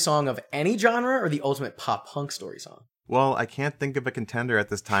ultimate story song of any genre or the ultimate pop punk story song? Well, I can't think of a contender at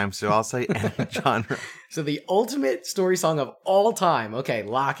this time, so I'll say any genre. So the ultimate story song of all time. Okay,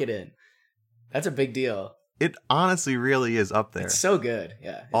 lock it in. That's a big deal. It honestly really is up there. It's so good.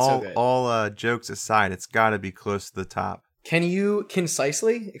 Yeah, it's so good. All jokes aside, it's got to be close to the top. Can you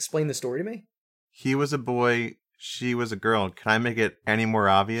concisely explain the story to me? He was a boy, she was a girl. Can I make it any more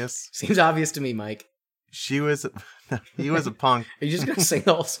obvious? Seems obvious to me, Mike. He was a punk. Are you just going to sing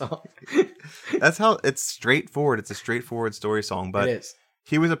the whole song? That's how it's straightforward. It's a straightforward story song, but It is.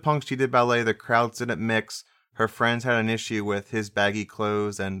 he was a punk. She did ballet. The crowds didn't mix. Her friends had an issue with his baggy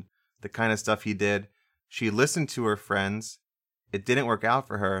clothes and the kind of stuff he did. She listened to her friends it didn't work out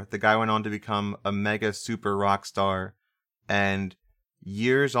for her. The guy went on to become a mega super rock star, and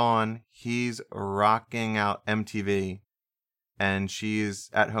years on, he's rocking out MTV, and she's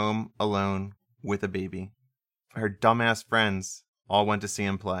at home alone with a baby. Her dumbass friends all went to see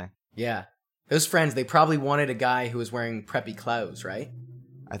him play. Yeah. Those friends, they probably wanted a guy who was wearing preppy clothes, right?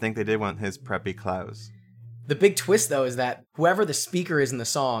 I think they did want his preppy clothes. The big twist, though, is that whoever the speaker is in the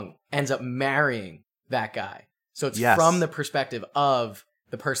song ends up marrying that guy. So it's from the perspective of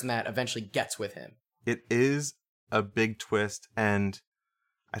the person that eventually gets with him. It is a big twist, and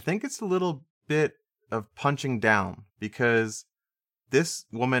I think it's a little bit of punching down, because this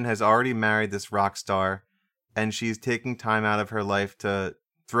woman has already married this rock star, and she's taking time out of her life to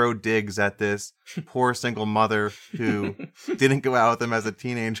throw digs at this poor single mother who didn't go out with him as a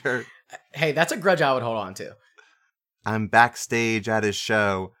teenager. Hey, that's a grudge I would hold on to. I'm backstage at his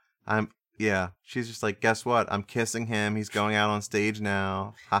show. She's just like, guess what? I'm kissing him. He's going out on stage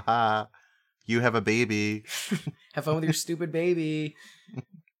now. Haha. You have a baby. Have fun with your stupid baby.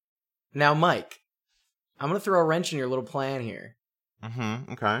 Now, Mike, I'm going to throw a wrench in your little plan here.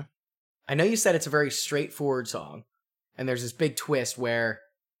 Mm-hmm. Okay. I know you said it's a very straightforward song, and there's this big twist where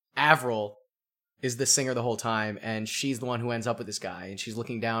Avril is the singer the whole time, and she's the one who ends up with this guy, and she's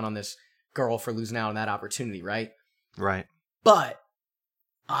looking down on this girl for losing out on that opportunity, right? Right. But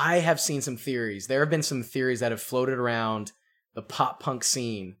I have seen some theories. There have been some theories that have floated around the pop punk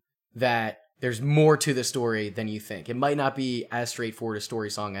scene that there's more to the story than you think. It might not be as straightforward a story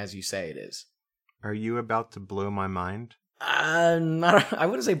song as you say it is. Are you about to blow my mind? I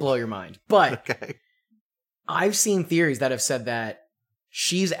wouldn't say blow your mind, but Okay. I've seen theories that have said that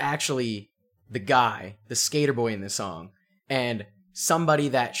she's actually the guy, the skater boy in this song, and somebody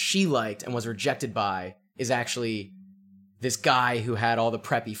that she liked and was rejected by is actually this guy who had all the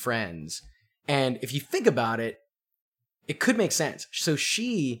preppy friends. And if you think about it, it could make sense. So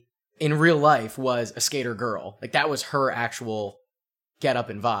she, in real life, was a skater girl. Like, that was her actual get up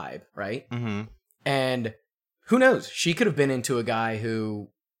and vibe, right? Mm-hmm. And who knows? She could have been into a guy who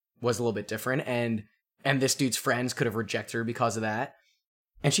was a little bit different, and this dude's friends could have rejected her because of that.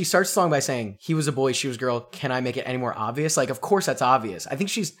 And she starts the song by saying, he was a boy, she was a girl. Can I make it any more obvious? Like, of course that's obvious. I think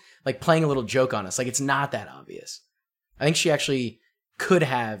she's like playing a little joke on us. Like, it's not that obvious. I think she actually could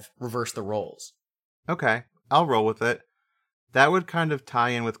have reversed the roles. Okay, I'll roll with it. That would kind of tie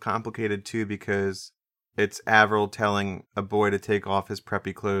in with Complicated too, because it's Avril telling a boy to take off his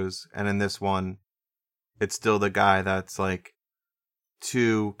preppy clothes, and in this one, it's still the guy that's like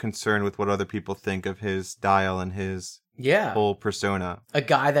too concerned with what other people think of his style and his whole persona. A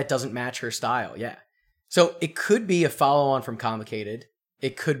guy that doesn't match her style, yeah. So it could be a follow-on from Complicated.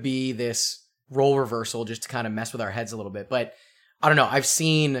 It could be this role reversal just to kind of mess with our heads a little bit. But I don't know. I've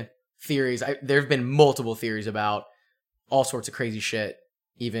seen theories. There have been multiple theories about all sorts of crazy shit,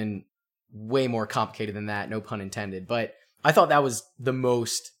 even way more complicated than that, no pun intended. But I thought that was the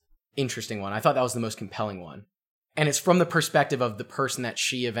most interesting one. I thought that was the most compelling one. And it's from the perspective of the person that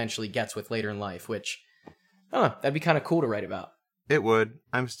she eventually gets with later in life, which, I don't know, that'd be kind of cool to write about. It would.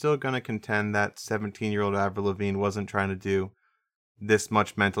 I'm still going to contend that 17-year-old Avril Lavigne wasn't trying to do this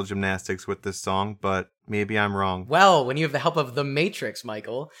much mental gymnastics with this song, but maybe I'm wrong. Well, when you have the help of The Matrix,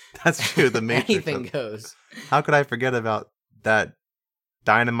 Michael. That's true, The Matrix. Anything goes. How could I forget about that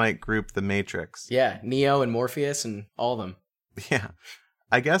dynamite group, The Matrix? Yeah, Neo and Morpheus and all of them. Yeah.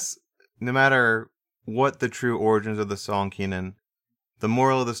 I guess no matter what the true origins of the song, Keenan, the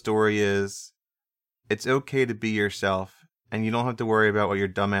moral of the story is it's okay to be yourself, and you don't have to worry about what your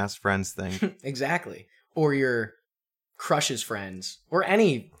dumbass friends think. Exactly. Or your crush's friends. Or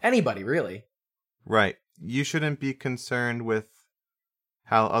anybody, really. Right. You shouldn't be concerned with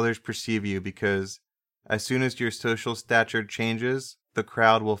how others perceive you, because as soon as your social stature changes, the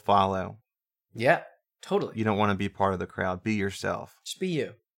crowd will follow. Yeah, totally. You don't want to be part of the crowd. Be yourself. Just be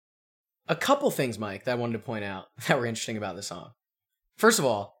you. A couple things, Mike, that I wanted to point out that were interesting about this song. First of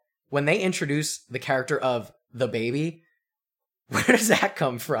all, when they introduce the character of the baby, where does that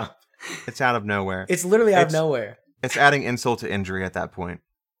come from? It's out of nowhere. It's literally out of nowhere. It's adding insult to injury at that point.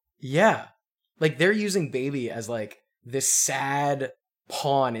 Yeah. Like, they're using baby as like this sad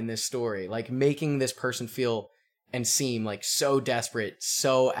pawn in this story, like making this person feel and seem like so desperate,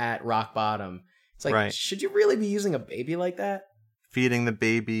 so at rock bottom. It's like, right. Should you really be using a baby like that? Feeding the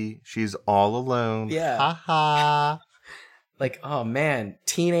baby, she's all alone. Yeah. Ha ha. Like, oh man,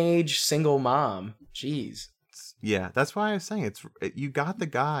 teenage single mom. Jeez. Yeah, that's why I was saying you got the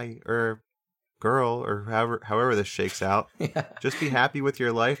guy or girl or however this shakes out. Yeah. Just be happy with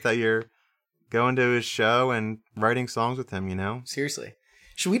your life that you're going to his show and writing songs with him, you know? Seriously.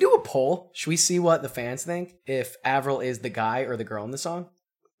 Should we do a poll? Should we see what the fans think? If Avril is the guy or the girl in the song?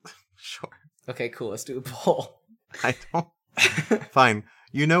 Sure. Okay, cool. Let's do a poll. I don't. Fine.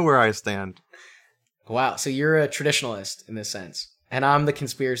 You know where I stand. Wow. So you're a traditionalist in this sense. And I'm the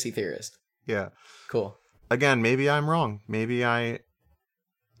conspiracy theorist. Yeah. Cool. Again, maybe I'm wrong. Maybe I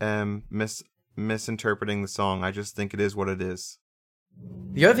am misinterpreting the song. I just think it is what it is.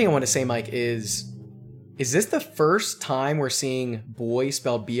 The other thing I want to say, Mike, is this the first time we're seeing boy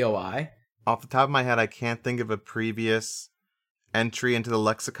spelled B-O-I? Off the top of my head, I can't think of a previous entry into the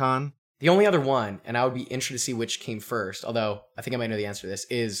lexicon. The only other one, and I would be interested to see which came first, although I think I might know the answer to this,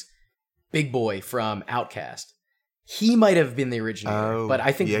 is Big Boy from Outkast. He might have been the originator, but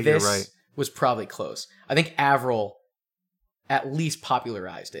I think this was probably close. I think Avril at least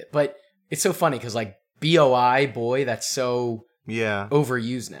popularized it. But it's so funny because like B-O-I, boy, that's so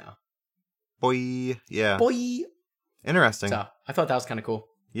overused now. Boy, yeah. Boy. Interesting. So I thought that was kind of cool.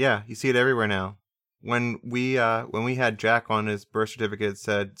 Yeah, you see it everywhere now. When we had Jack on, his birth certificate, it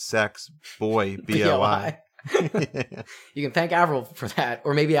said sex, boy, B-O-I. You can thank Avril for that,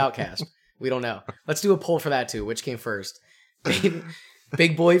 or maybe Outkast. We don't know. Let's do a poll for that too. Which came first?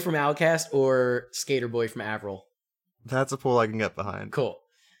 Big Boy from Outkast or Skater Boy from Avril? That's a poll I can get behind. Cool.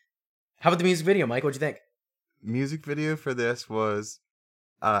 How about the music video, Mike? What'd you think? Music video for this was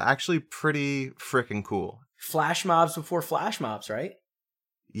actually pretty freaking cool. Flash mobs before flash mobs, right?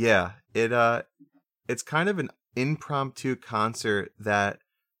 Yeah. It's kind of an impromptu concert that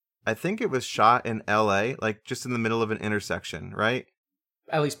I think it was shot in LA, like just in the middle of an intersection, right?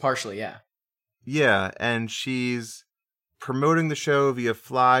 At least partially, yeah. Yeah, and she's promoting the show via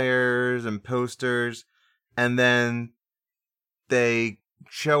flyers and posters, and then they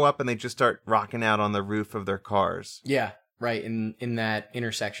show up and they just start rocking out on the roof of their cars. Yeah, right, in that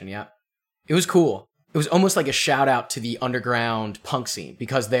intersection, yeah. It was cool. It was almost like a shout out to the underground punk scene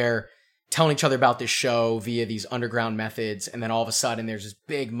because they're telling each other about this show via these underground methods, and then all of a sudden there's this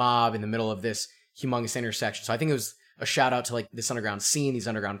big mob in the middle of this humongous intersection. So I think it was a shout out to like this underground scene, these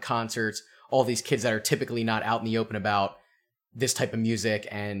underground concerts, all these kids that are typically not out in the open about this type of music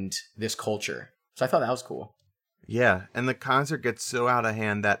and this culture. So I thought that was cool. Yeah, and the concert gets so out of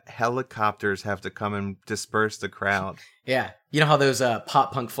hand that helicopters have to come and disperse the crowd. Yeah. You know how those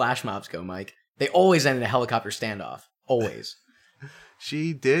pop punk flash mobs go, Mike? They always end in a helicopter standoff. Always.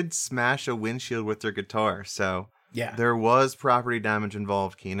 She did smash a windshield with her guitar, so yeah, there was property damage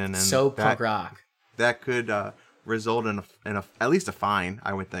involved, Keenan. And so punk rock. That could result in at least a fine,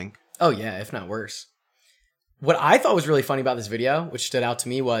 I would think. Oh yeah, if not worse. What I thought was really funny about this video, which stood out to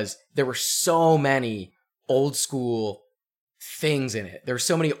me, was there were so many old school things in it. There were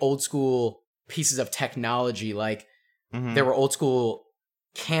so many old school pieces of technology, like there were old school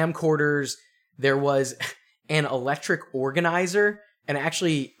camcorders. There was an electric organizer. And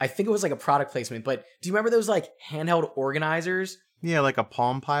actually, I think it was like a product placement, but do you remember those like handheld organizers? Yeah, like a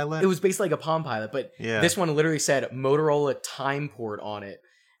Palm Pilot? It was basically like a Palm Pilot, but this one literally said Motorola Time Port on it.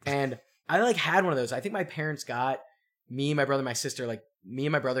 And I like had one of those. I think my parents got me, my brother, my sister, like me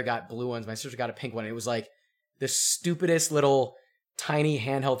and my brother got blue ones. My sister got a pink one. It was like the stupidest little tiny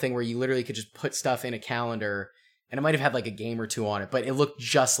handheld thing where you literally could just put stuff in a calendar, and it might have had like a game or two on it, but it looked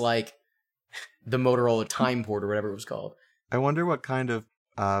just like the Motorola Time Port or whatever it was called. I wonder what kind of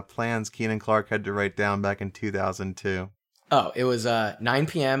plans Keenan Clark had to write down back in 2002. Oh, it was 9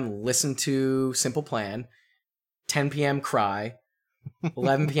 p.m. listen to Simple Plan, 10 p.m. cry,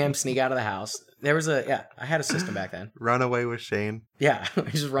 11 p.m. sneak out of the house. There was I had a system back then. Run away with Shane. Yeah,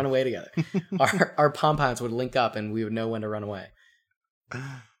 we just run away together. Our Palm Pilots would link up and we would know when to run away.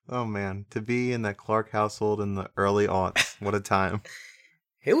 Oh man, to be in that Clark household in the early aughts. What a time.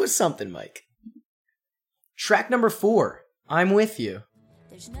 It was something, Mike. Track number 4. I'm With You.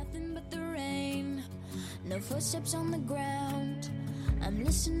 There's nothing but the rain, no footsteps on the ground. I'm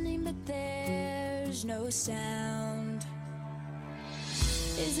listening, but there's no sound.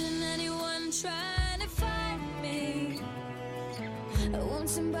 Isn't anyone trying to find me? Won't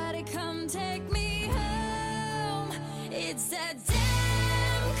somebody come take me home? It's that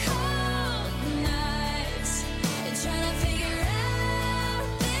damn cold night, and trying to figure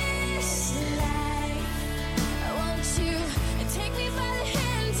out this life. Won't you take me by the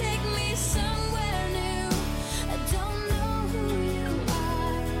hand, take me somewhere new? I don't know who you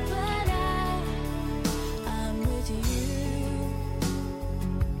are, but I'm with you.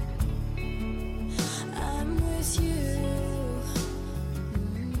 I'm with you.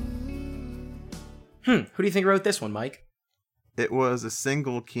 Who do you think wrote this one, Mike? It was a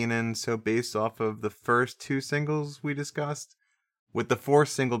single, Keenan, so based off of the first 2 singles we discussed, with the 4th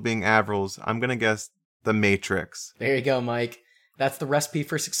single being Avril's, I'm going to guess The Matrix. There you go, Mike. That's the recipe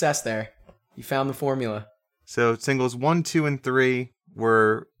for success there. You found the formula. So singles 1, 2, and 3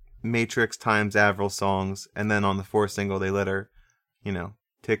 were Matrix times Avril songs, and then on the fourth single, they let her,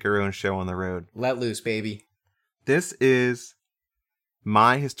 take her own show on the road. Let loose, baby. This is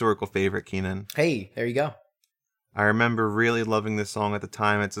my historical favorite, Keenan. Hey, there you go. I remember really loving this song at the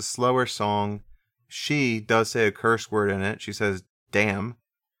time. It's a slower song. She does say a curse word in it. She says, damn.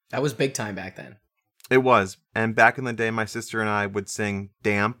 That was big time back then. It was. And back in the day, my sister and I would sing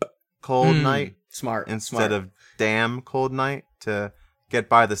damp cold night. Smart. Instead of damn cold night to get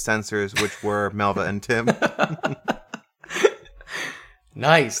by the censors, which were Melva and Tim.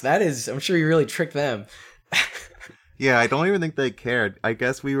 Nice. I'm sure you really tricked them. Yeah, I don't even think they cared. I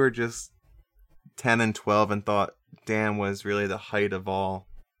guess we were just 10 and 12 and thought damn was really the height of all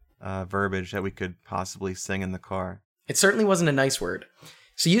verbiage that we could possibly sing in the car. It certainly wasn't a nice word.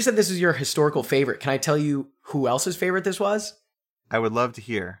 So you said this is your historical favorite. Can I tell you who else's favorite this was? I would love to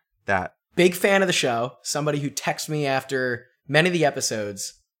hear that. Big fan of the show. Somebody who texts me after many of the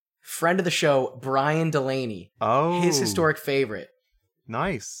episodes. Friend of the show, Brian Delaney. Oh. His historic favorite.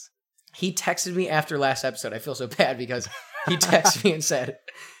 Nice. He texted me after last episode. I feel so bad because he texted me and said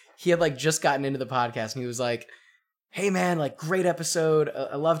he had just gotten into the podcast and he was like, hey man, great episode.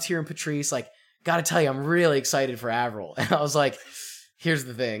 I loved hearing Patrice. Gotta tell you, I'm really excited for Avril. And I was like, here's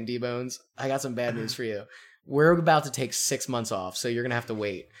the thing, D-Bones. I got some bad news for you. We're about to take 6 months off, so you're going to have to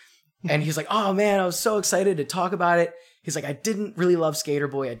wait. And he's like, oh man, I was so excited to talk about it. He's like, I didn't really love Skater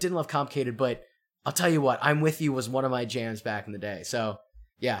Boy. I didn't love Complicated, but I'll tell you what, I'm With You was one of my jams back in the day. So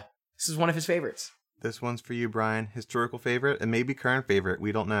yeah, this is one of his favorites. This one's for you, Brian. Historical favorite and maybe current favorite.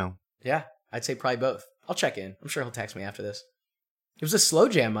 We don't know. Yeah, I'd say probably both. I'll check in. I'm sure he'll text me after this. It was a slow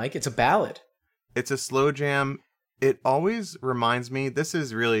jam, Mike. It's a ballad. It's a slow jam. It always reminds me, this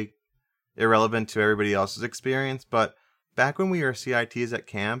is really irrelevant to everybody else's experience, but back when we were CITs at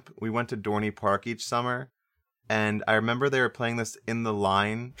camp, we went to Dorney Park each summer, and I remember they were playing this in the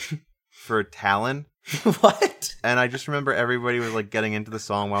line for Talon. What? And I just remember everybody was getting into the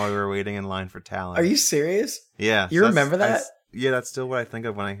song while we were waiting in line for Talon. Are you serious? Yeah. You remember that? Yeah, that's still what I think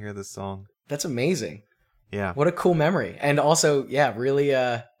of when I hear this song. That's amazing. Yeah. What a cool memory. And also, yeah,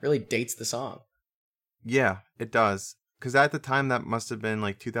 really dates the song. Yeah, it does. Because at the time, that must have been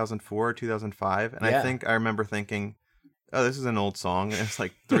 2004 or 2005. And I think I remember thinking, oh, this is an old song. And it's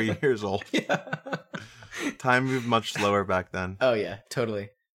 3 years old. Yeah. Time moved much slower back then. Oh, yeah, totally.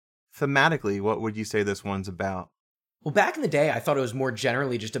 Thematically, what would you say this one's about? Well, back in the day, I thought it was more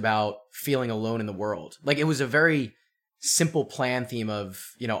generally just about feeling alone in the world. It was a very simple plan theme of,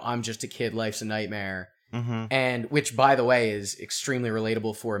 I'm just a kid, life's a nightmare. Mm-hmm. And which, by the way, is extremely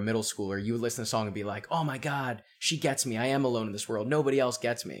relatable for a middle schooler. You would listen to the song and be like, oh my God, she gets me. I am alone in this world. Nobody else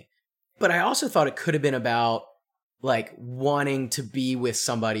gets me. But I also thought it could have been about wanting to be with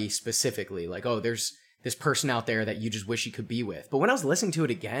somebody specifically. Oh, there's this person out there that you just wish you could be with. But when I was listening to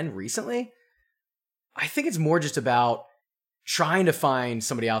it again recently, I think it's more just about trying to find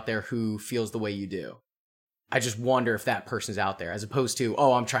somebody out there who feels the way you do. I just wonder if that person's out there as opposed to,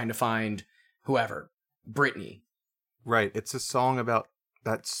 oh, I'm trying to find whoever. Britney. Right. It's a song about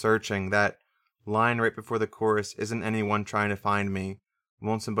that searching, that line right before the chorus, isn't anyone trying to find me?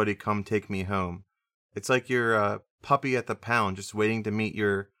 Won't somebody come take me home? It's like you're a puppy at the pound just waiting to meet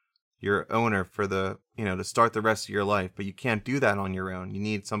your owner for the, to start the rest of your life. But you can't do that on your own. You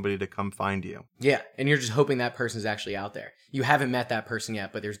need somebody to come find you. Yeah. And you're just hoping that person's actually out there. You haven't met that person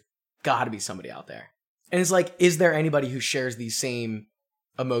yet, but there's got to be somebody out there. And it's is there anybody who shares these same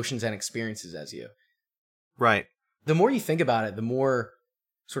emotions and experiences as you? Right. The more you think about it, the more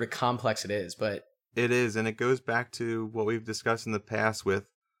sort of complex it is, but... It is, and it goes back to what we've discussed in the past with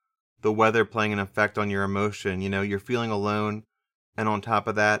the weather playing an effect on your emotion. You're feeling alone, and on top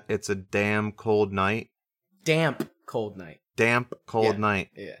of that, it's a damn cold night. Damp cold night. Damp cold night.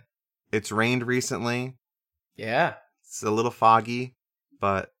 Yeah. It's rained recently. Yeah. It's a little foggy,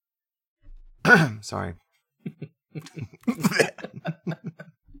 but... Sorry.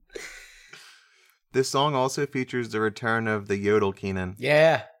 This song also features the return of the yodel, Keenan.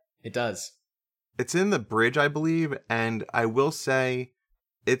 Yeah, it does. It's in the bridge, I believe, and I will say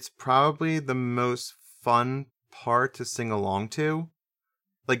it's probably the most fun part to sing along to.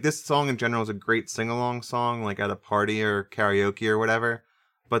 This song in general is a great sing-along song, at a party or karaoke or whatever,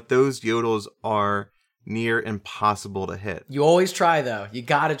 but those yodels are near impossible to hit. You always try, though. You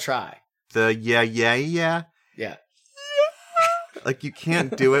gotta try. The yeah. Yeah. You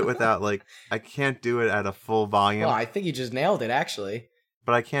can't do it without, I can't do it at a full volume. Well, I think you just nailed it, actually.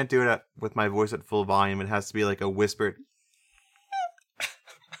 But I can't do it with my voice at full volume. It has to be a whispered,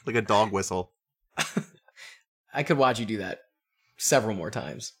 like a dog whistle. I could watch you do that several more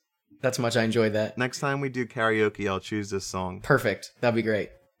times. That's how much I enjoyed that. Next time we do karaoke, I'll choose this song. Perfect. That'd be great.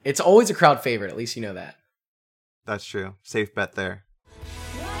 It's always a crowd favorite. At least you know that. That's true. Safe bet there.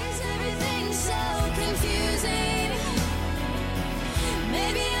 Why is everything so confusing?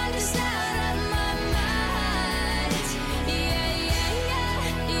 Maybe I'm just out of my mind. Yeah, yeah, yeah,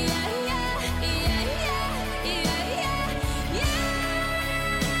 yeah, yeah, yeah, yeah, yeah, yeah.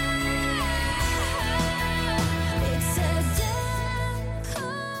 It's a damn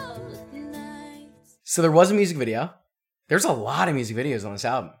cold night. So there was a music video. There's a lot of music videos on this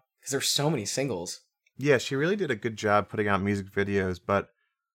album because there's so many singles. Yeah, she really did a good job putting out music videos, but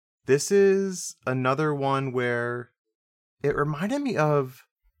this is another one where it reminded me of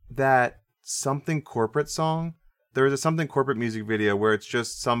that Something Corporate song. There was a Something Corporate music video where it's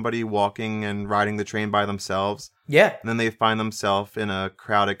just somebody walking and riding the train by themselves, Yeah, and then they find themselves in a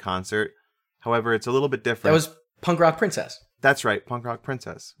crowded concert. However, it's a little bit different. that was Punk Rock Princess. That's right, Punk Rock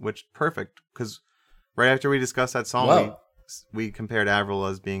Princess, which perfect, because right after we discussed that song, Whoa. we compared Avril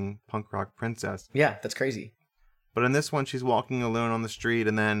as being Punk Rock Princess. Yeah, that's crazy. But in this one, she's walking alone on the street,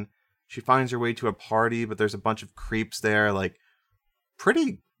 and then she finds her way to a party, but there's a bunch of creeps there, like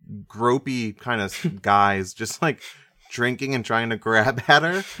pretty gropey kind of guys, just like drinking and trying to grab at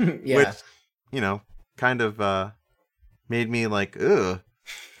her, Yeah. which, you know, kind of made me like, ugh,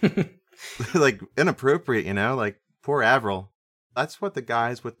 like inappropriate, you know, like poor Avril. That's what the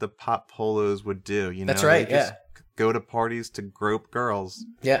guys with the pop polos would do, you know? That's right, They just go to parties to grope girls.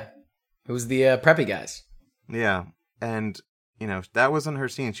 Yeah. It was the preppy guys. Yeah. And, you know, that wasn't her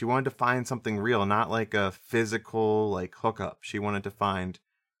scene. She wanted to find something real, not like a physical, like, hookup. She wanted to find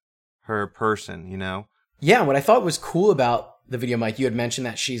her person, you know? Yeah, what I thought was cool about the video, Mike, you had mentioned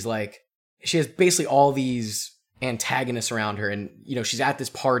that she has basically all these antagonists around her, and, you know, she's at this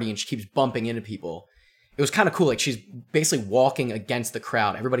party and she keeps bumping into people. It was kind of cool. Like, she's basically walking against the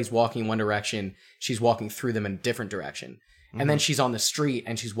crowd. Everybody's walking in one direction. She's walking through them in a different direction. And then she's on the street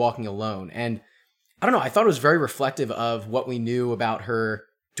and she's walking alone. And I don't know, I thought it was very reflective of what we knew about her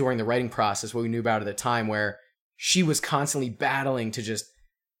during the writing process, what we knew about her at the time, where she was constantly battling to just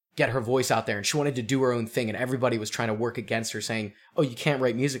get her voice out there, and she wanted to do her own thing, and everybody was trying to work against her, saying, oh, you can't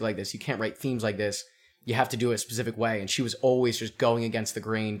write music like this, you can't write themes like this, you have to do it a specific way. And she was always just going against the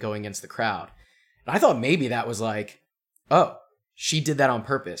grain, going against the crowd. And I thought maybe that was like, oh, she did that on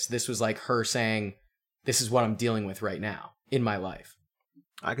purpose. This was like her saying, this is what I'm dealing with right now in my life.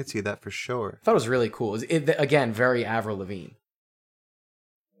 I could see that for sure. I thought it was really cool. Again, very Avril Lavigne.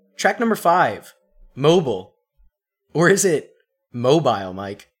 Track number 5, Mobile. Or is it Mobile,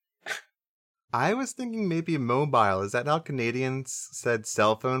 Mike? I was thinking maybe mobile. Is that how Canadians said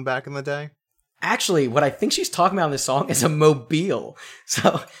cell phone back in the day? Actually, what I think she's talking about in this song is a mobile.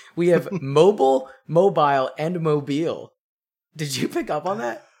 So we have mobile, mobile, and mobile. Did you pick up on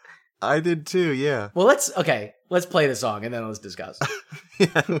that? I did too, yeah. Well, let's play the song and then let's discuss.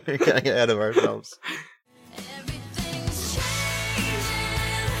 Yeah, we're getting ahead of ourselves. Everything's changing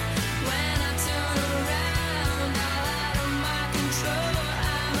when I turn around. All out of my control,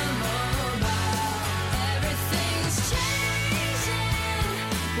 I'm immobile. Everything's changing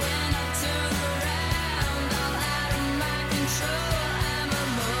when I turn around. All out of my control, I'm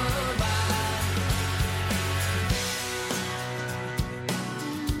immobile.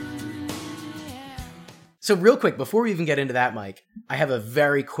 So real quick, before we even get into that, Mike, I have a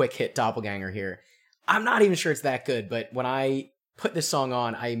very quick hit doppelganger here. I'm not even sure it's that good, but when I put this song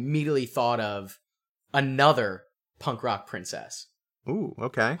on, I immediately thought of another punk rock princess. Ooh,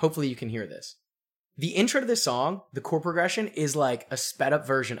 okay. Hopefully you can hear this. The intro to this song, the chord progression, is like a sped up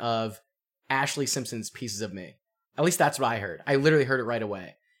version of Ashley Simpson's Pieces of Me. At least that's what I heard. I literally heard it right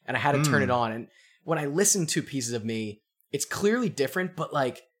away, and I had to turn it on. And when I listened to Pieces of Me, it's clearly different, but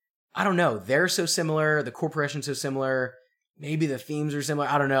like, I don't know. They're so similar. The chord progression's so similar. Maybe the themes are similar.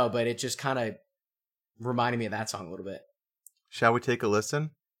 I don't know, but it just kind of reminded me of that song a little bit. Shall we take a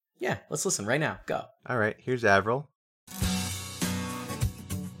listen? Yeah, let's listen right now. Go. All right, here's Avril.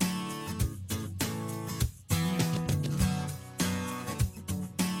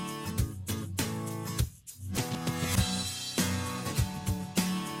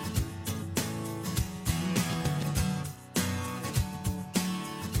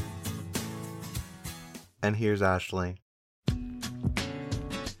 And here's Ashley.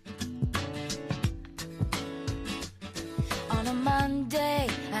 On a Monday,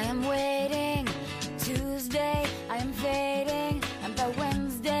 I am waiting. Tuesday, I am fading. And by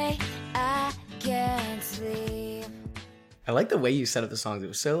Wednesday, I can't sleep. I like the way you set up the songs. It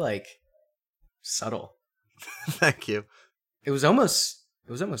was so like subtle. Thank you. It was almost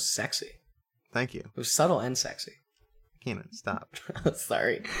sexy. Thank you. It was subtle and sexy. Keenan, stop.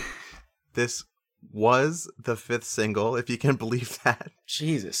 Sorry. This was the 5th single, if you can believe that.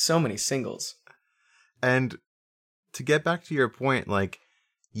 Jesus, so many singles. And to get back to your point, like,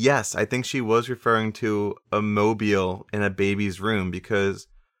 yes, I think she was referring to a mobile in a baby's room, because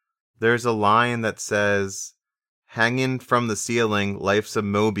there's a line that says, hanging from the ceiling, life's a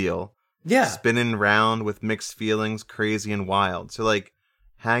mobile. Yeah. Spinning round with mixed feelings, crazy and wild. So, like,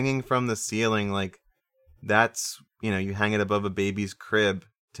 hanging from the ceiling, like, that's, you hang it above a baby's crib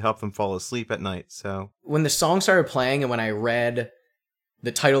to help them fall asleep at night. So when the song started playing and when I read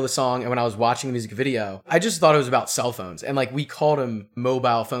the title of the song and when I was watching the music video, I just thought it was about cell phones. And like, we called them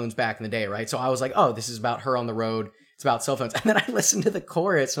mobile phones back in the day, right? So I was like, oh, this is about her on the road. It's about cell phones. And then I listened to the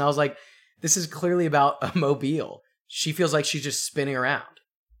chorus and I was like, this is clearly about a mobile. She feels like she's just spinning around.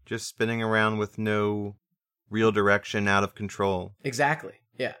 Just spinning around with no real direction, out of control. Exactly.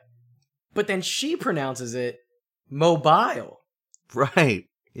 Yeah. But then she pronounces it mobile. Right.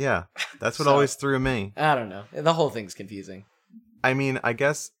 Yeah. That's what always threw me. I don't know. The whole thing's confusing. I mean, I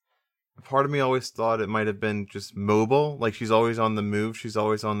guess part of me always thought it might have been just mobile. Like, she's always on the move. She's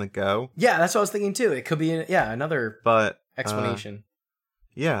always on the go. Yeah, that's what I was thinking too. It could be, another explanation.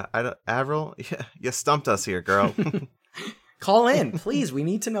 Avril, you stumped us here, girl. Call in, please. We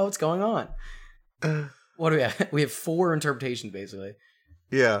need to know what's going on. What do we have? We have 4 interpretations, basically.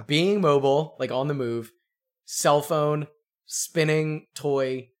 Yeah. Being mobile, like on the move, cell phone, spinning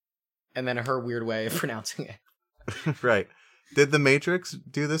toy, and then her weird way of pronouncing it. Right. Did The Matrix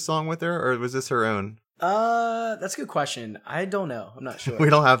do this song with her, or was this her own? That's a good question. I don't know. I'm not sure. We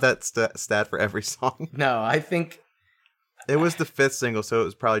don't have that stat for every song. No, I think it was the 5th single, so it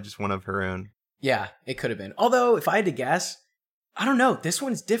was probably just one of her own. Yeah, it could have been. Although, if I had to guess, I don't know. This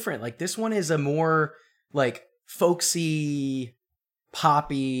one's different. Like, this one is a more, like, folksy,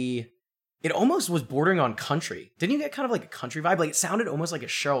 poppy. It almost was bordering on country. Didn't you get kind of like a country vibe? Like, it sounded almost like a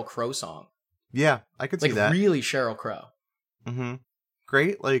Sheryl Crow song. Yeah, I could see that. Like, really Sheryl Crow. Mm-hmm.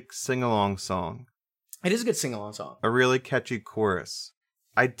 Great, like, sing-along song. It is a good sing-along song. A really catchy chorus.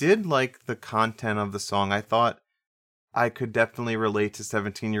 I did like the content of the song. I thought I could definitely relate to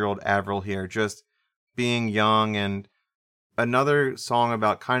 17-year-old Avril here, just being young, and another song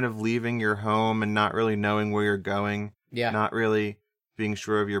about kind of leaving your home and not really knowing where you're going. Yeah. Not really being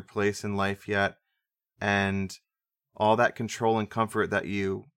sure of your place in life yet. And all that control and comfort that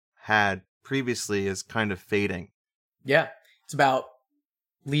you had previously is kind of fading. Yeah. It's about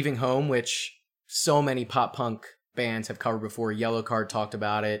leaving home, which so many pop punk bands have covered before. Yellow Card talked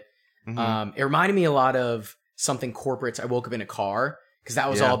about it. Mm-hmm. It reminded me a lot of Something Corporate's I Woke Up in a Car, because that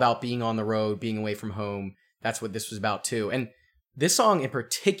was all about being on the road, being away from home. That's what this was about too. And this song in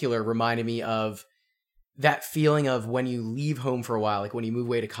particular reminded me of that feeling of when you leave home for a while, like when you move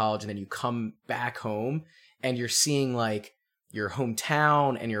away to college and then you come back home and you're seeing like your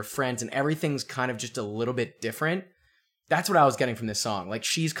hometown and your friends and everything's kind of just a little bit different. That's what I was getting from this song. Like,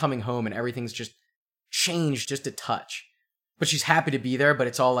 she's coming home and everything's just changed just a touch. But she's happy to be there, but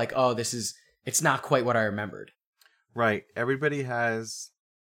it's all like, oh, it's not quite what I remembered. Right. Everybody has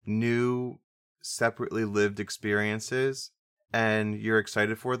new, separately lived experiences, and you're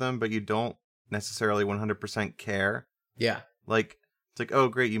excited for them, but you don't necessarily 100% care. Yeah. Like, it's like, oh,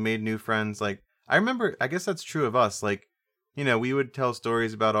 great, you made new friends. Like, I remember, I guess that's true of us. Like, we would tell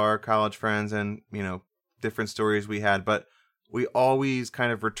stories about our college friends and, different stories we had, but we always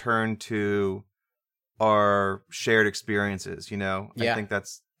kind of return to our shared experiences, Yeah. I think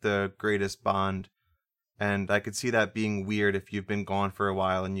that's the greatest bond. And I could see that being weird if you've been gone for a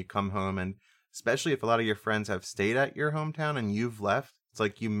while and you come home, and especially if a lot of your friends have stayed at your hometown and you've left, it's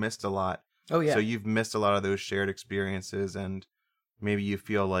like you missed a lot. Oh, yeah. So you've missed a lot of those shared experiences, and maybe you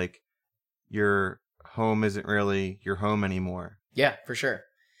feel like your home isn't really your home anymore. Yeah, for sure.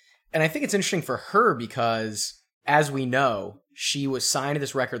 And I think it's interesting for her because, as we know, she was signed to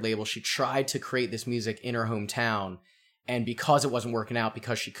this record label. She tried to create this music in her hometown. And because it wasn't working out,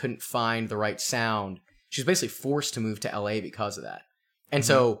 because she couldn't find the right sound, she was basically forced to move to LA because of that. And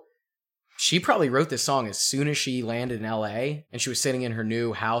so she probably wrote this song as soon as she landed in LA and she was sitting in her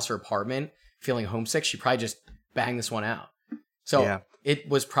new house or apartment feeling homesick. She probably just banged this one out. So it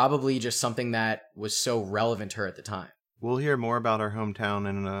was probably just something that was so relevant to her at the time. We'll hear more about our hometown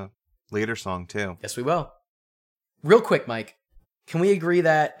in a later song too. Yes, we will. Real quick, Mike, can we agree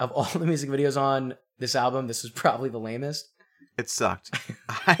that of all the music videos on this album, this was probably the lamest? It sucked.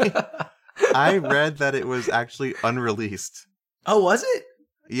 I read that it was actually unreleased. Oh, was it?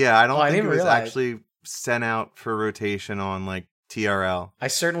 Yeah, I don't think it was actually sent out for rotation on like TRL. I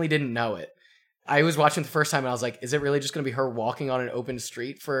certainly didn't know it. I was watching the first time and I was like, is it really just going to be her walking on an open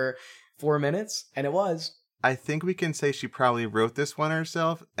street for 4 minutes? And it was. I think we can say she probably wrote this one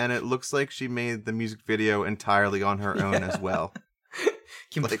herself, and it looks like she made the music video entirely on her own as well.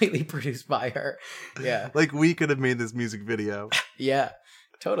 Completely produced by her. Yeah. Like, we could have made this music video. Yeah,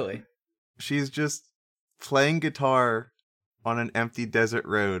 totally. She's just playing guitar on an empty desert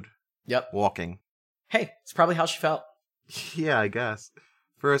road, Yep. walking. Hey, it's probably how she felt. Yeah, I guess.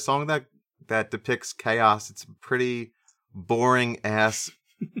 For a song that depicts chaos, it's a pretty boring ass,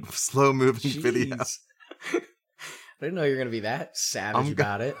 slow moving video. Jeez. I didn't know you were going to be that savage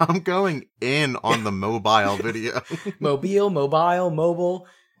about it. I'm going in on the mobile video. Mobile.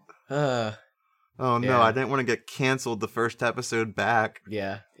 Oh no, Yeah. I didn't want to get canceled the first episode back.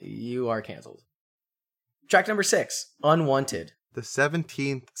 Yeah, you are canceled. Track number 6, Unwanted. The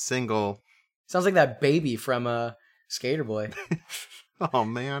 17th single. Sounds like that baby from Skater Boy. Oh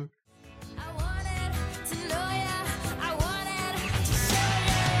man. I wanted to know ya, I wanted to show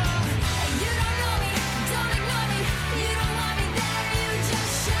you. You don't know me, don't ignore me. You don't want me there, you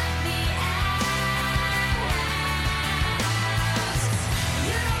just shut me out.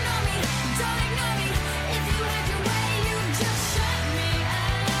 You don't know me, don't ignore me. If you had your way, you just shut me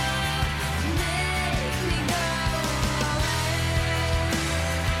out. Make me go away.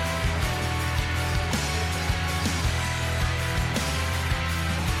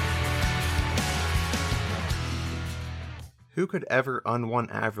 Who could ever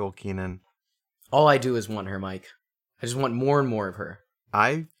unwant Avril, Keenan? All I do is want her, Mike. I just want more and more of her.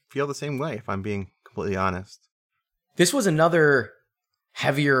 I feel the same way, if I'm being completely honest. This was another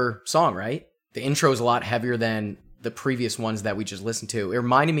heavier song, right? The intro is a lot heavier than the previous ones that we just listened to. It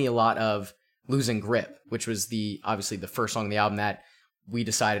reminded me a lot of Losing Grip, which was obviously the first song on the album that we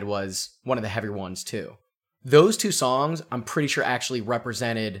decided was one of the heavier ones too. Those two songs, I'm pretty sure actually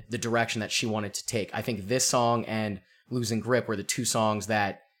represented the direction that she wanted to take. I think this song and Losing Grip were the two songs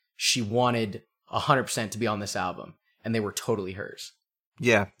that she wanted 100% to be on this album, and they were totally hers.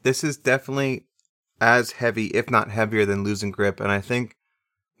 Yeah, this is definitely as heavy, if not heavier, than Losing Grip, and I think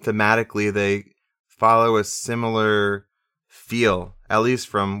thematically they follow a similar feel, at least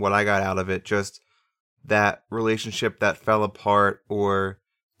from what I got out of it. Just that relationship that fell apart or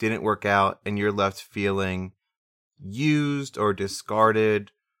didn't work out, and you're left feeling used or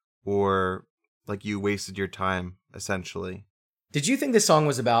discarded, or like you wasted your time, essentially. Did you think this song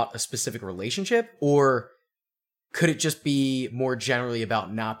was about a specific relationship, or could it just be more generally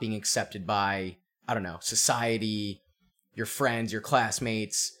about not being accepted by, I don't know, society, your friends, your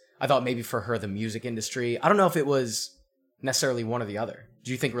classmates? I thought maybe for her, the music industry. I don't know if it was necessarily one or the other.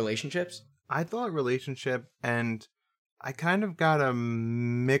 Do you think relationships? I thought relationship, and I kind of got a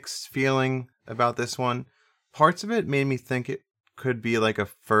mixed feeling about this one. Parts of it made me think it could be like a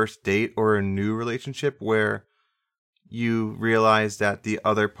first date or a new relationship where you realize that the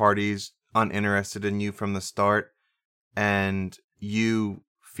other party's uninterested in you from the start, and you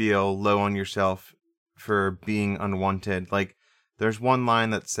feel low on yourself for being unwanted. Like, there's one line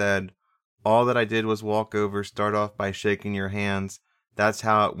that said, "All that I did was walk over, start off by shaking your hands. That's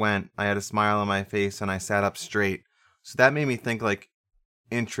how it went. I had a smile on my face and I sat up straight." So that made me think like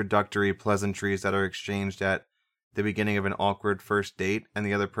introductory pleasantries that are exchanged at the beginning of an awkward first date, and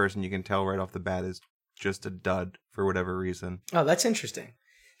the other person, you can tell right off the bat, is just a dud for whatever reason. Oh, that's interesting.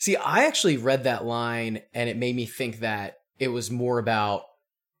 See, I actually read that line and it made me think that it was more about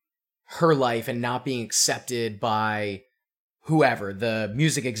her life and not being accepted by whoever, the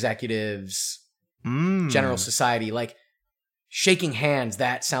music executives, general society. Like, shaking hands,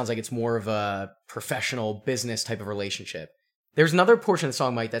 that sounds like it's more of a professional business type of relationship. There's another portion of the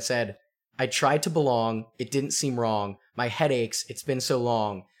song, Mike, that said, "I tried to belong. It didn't seem wrong. My head aches. It's been so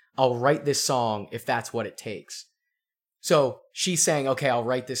long. I'll write this song if that's what it takes." So she's saying, okay, I'll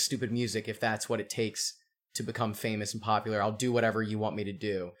write this stupid music if that's what it takes to become famous and popular. I'll do whatever you want me to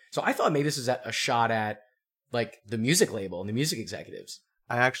do. So I thought maybe this was a shot at like the music label and the music executives.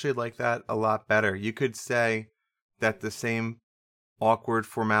 I actually like that a lot better. You could say that the same awkward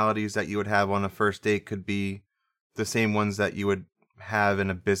formalities that you would have on a first date could be the same ones that you would have in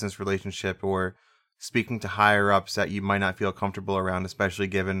a business relationship, or speaking to higher ups that you might not feel comfortable around, especially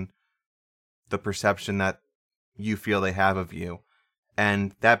given the perception that you feel they have of you.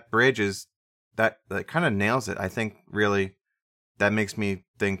 And that bridge is that kind of nails it. I think really that makes me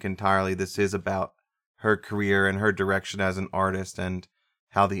think entirely this is about her career and her direction as an artist and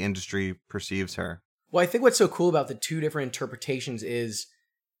how the industry perceives her. Well, I think what's so cool about the two different interpretations is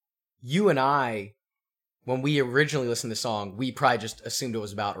you and I, when we originally listened to the song, we probably just assumed it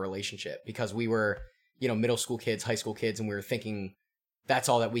was about a relationship because we were, middle school kids, high school kids, and we were thinking that's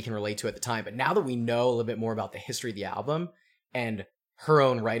all that we can relate to at the time. But now that we know a little bit more about the history of the album and her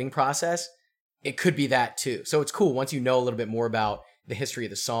own writing process, it could be that too. So it's cool. Once you know a little bit more about the history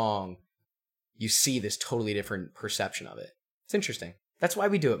of the song, you see this totally different perception of it. It's interesting. That's why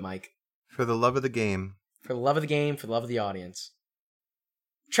we do it, Mike. For the love of the game. For the love of the game, for the love of the audience.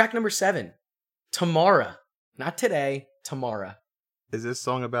 Track number 7, Tamara. Not today, Tamara. Is this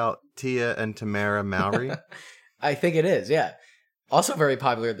song about Tia and Tamara Mowry? I think it is, yeah. Also very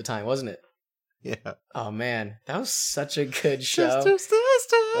popular at the time, wasn't it? Yeah. Oh, man. That was such a good show. Sister.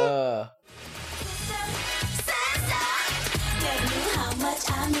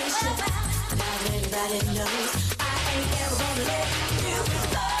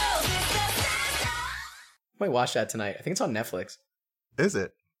 Might watch that tonight. I think it's on Netflix. Is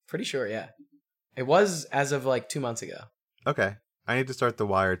it? Pretty sure, yeah. It was as of like 2 months ago. Okay. I need to start The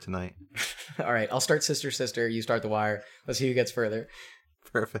Wire tonight. All right, I'll start Sister. You start The Wire. Let's see who gets further.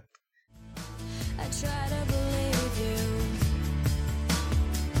 Perfect. I try to believe you.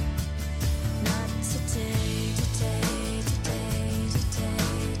 Not today, today, today,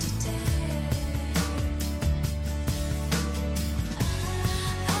 today, today.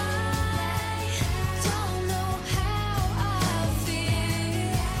 I don't know how I'll feel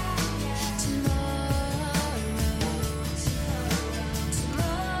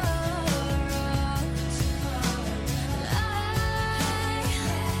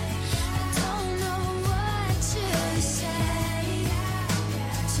I don't know what to say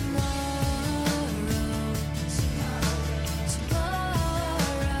tomorrow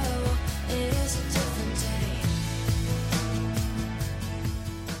is a different day.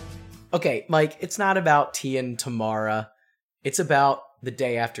 Okay, Mike, it's not about Tia and Tamara. It's about the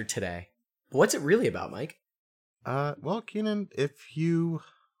day after today. What's it really about, Mike? Well, Keenan, if you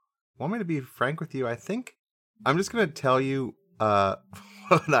want me to be frank with you, I think I'm just going to tell you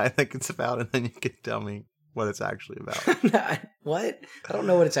what I think it's about, and then you can tell me what it's actually about. What? I don't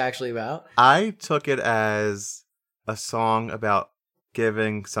know what it's actually about. I took it as a song about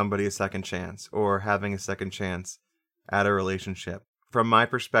giving somebody a second chance or having a second chance at a relationship. From my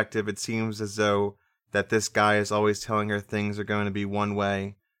perspective, it seems as though that this guy is always telling her things are going to be one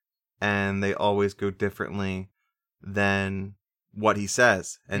way and they always go differently than what he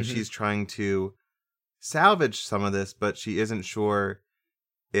says. And she's trying to salvage some of this, but she isn't sure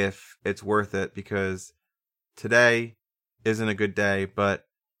if it's worth it because today isn't a good day, but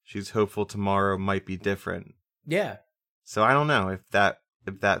she's hopeful tomorrow might be different. Yeah. So I don't know if that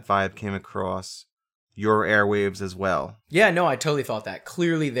vibe came across your airwaves as well. Yeah, no, I totally thought that.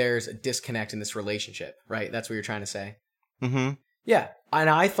 Clearly there's a disconnect in this relationship, right? That's what you're trying to say. Mm-hmm. Yeah. And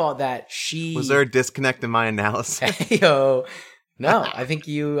I thought that she... Was there a disconnect in my analysis? Heyo. No, I think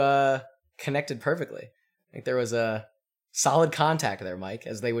you connected perfectly. I think there was a solid contact there, Mike,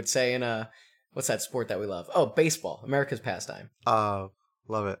 as they would say in what's that sport that we love? Oh, baseball, America's pastime. Oh,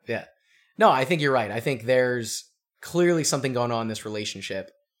 love it. Yeah. No, I think you're right. I think there's clearly something going on in this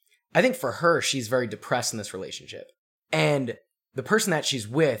relationship. I think for her, she's very depressed in this relationship. And the person that she's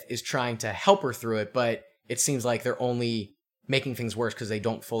with is trying to help her through it, but it seems like they're only making things worse because they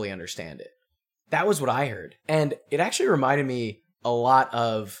don't fully understand it. That was what I heard. And it actually reminded me a lot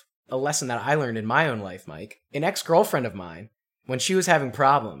of a lesson that I learned in my own life, Mike. An ex-girlfriend of mine, when she was having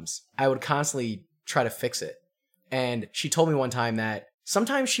problems, I would constantly try to fix it. And she told me one time that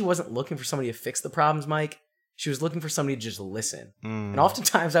sometimes she wasn't looking for somebody to fix the problems, Mike. She was looking for somebody to just listen. And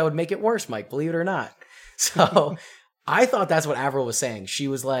oftentimes I would make it worse, Mike, believe it or not. So I thought that's what Avril was saying. She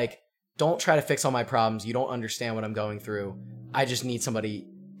was like, don't try to fix all my problems. You don't understand what I'm going through. I just need somebody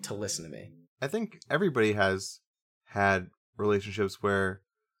to listen to me. I think everybody has had relationships where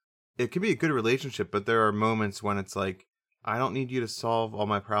it could be a good relationship, but there are moments when it's like, I don't need you to solve all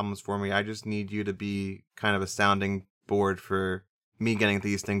my problems for me. I just need you to be kind of a sounding board for me getting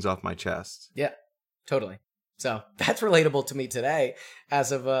these things off my chest. Yeah, totally. So that's relatable to me today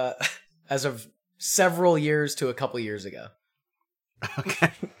as of several years to a couple years ago.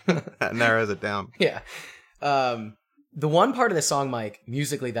 Okay. That narrows it down. Yeah. The one part of the song, Mike,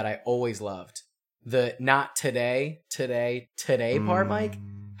 musically that I always loved, the not today part, Mike.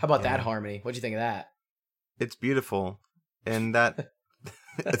 How about that harmony? What'd you think of that? It's beautiful. And that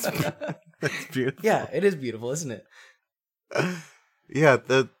it's beautiful. Yeah, it is beautiful, isn't it? Yeah,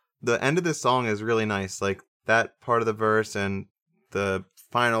 the end of this song is really nice. Like that part of the verse and the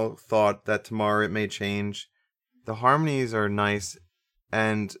final thought that tomorrow it may change. The harmonies are nice,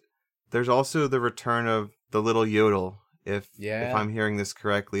 and there's also the return of the little yodel. If I'm hearing this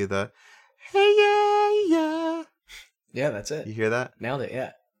correctly, the hey yeah. Yeah, that's it. You hear that? Nailed it.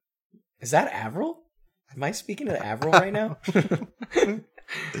 Yeah. Is that Avril? Am I speaking to Avril right now?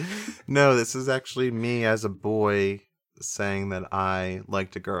 No, this is actually me as a boy saying that I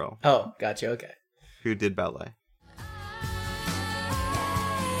liked a girl Oh, gotcha. Okay. who did ballet.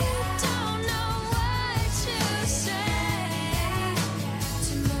 Don't know what to say.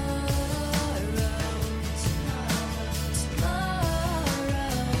 Tomorrow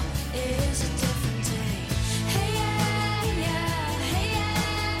is a different day. Hey yeah,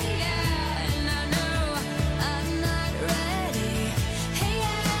 and I know I'm not ready. Hey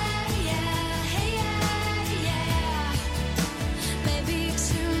yeah, maybe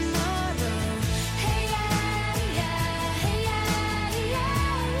tomorrow. Hey yeah,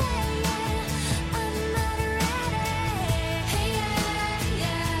 I'm not ready.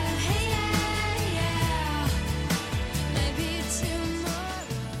 Hey yeah, maybe tomorrow.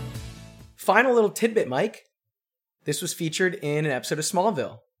 Final little tidbit, Mike. This was featured in an episode of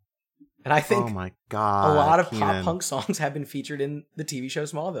Smallville. And I think Oh my god. a lot of Keenan. pop punk songs have been featured in the TV show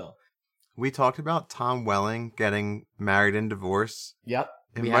Smallville. We talked about Tom Welling getting married and divorced. Yep.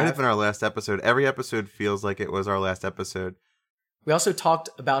 It we might have have. been our last episode. Every episode feels like it was our last episode. We also talked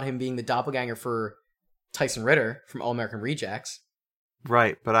about him being the doppelganger for Tyson Ritter from All American Rejects.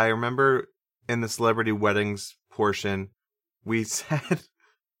 Right, but I remember in the celebrity weddings portion, we said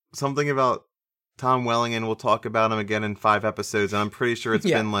something about Tom Welling, and we'll talk about him again in 5 episodes, and I'm pretty sure it's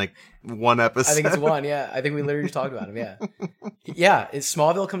Yeah. been like 1 episode. I think it's one, yeah. I think we literally just talked about him, yeah. Yeah,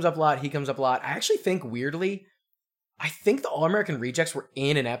 Smallville comes up a lot. He comes up a lot. I actually think, weirdly, I think the All American Rejects were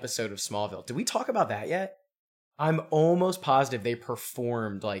in an episode of Smallville. Did we talk about that yet? I'm almost positive they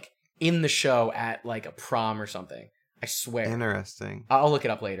performed, like, in the show at, like, a prom or something. I swear. Interesting. I'll look it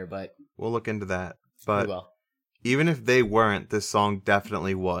up later, but We'll look into that. we But will. even if they weren't, this song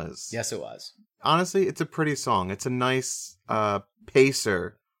definitely was. Yes, it was. Honestly, it's a pretty song. It's a nice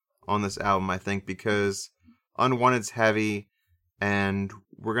pacer on this album, I think, because Unwanted's heavy, and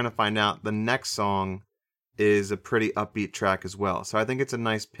we're going to find out the next song is a pretty upbeat track as well. So I think it's a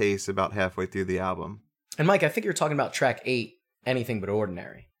nice pace about halfway through the album. And Mike, I think you're talking about track 8, Anything But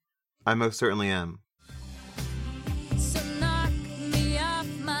Ordinary. I most certainly am. So knock me off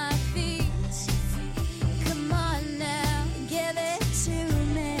my feet. Come on now, give it to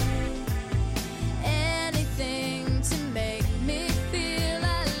me. Anything to make me feel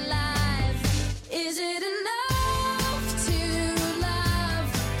alive. Is it enough to love?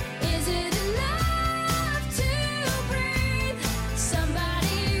 Is it enough to breathe?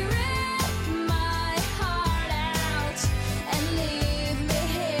 Somebody rip my heart out and leave me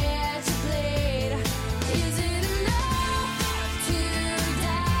here to bleed. Is it enough to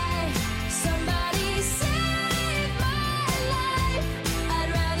die? Somebody save my life. I'd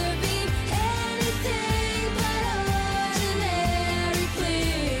rather be anything but ordinary,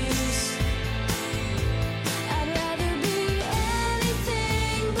 please. I'd rather be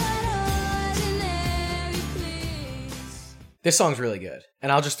anything but ordinary, please. This song's really good,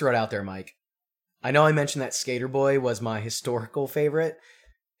 and I'll just throw it out there, Mike. I know I mentioned that Skater Boy was my historical favorite,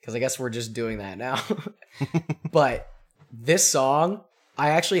 because I guess we're just doing that now. But this song, I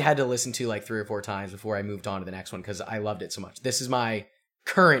actually had to listen to like 3 or 4 times before I moved on to the next one, because I loved it so much. This is my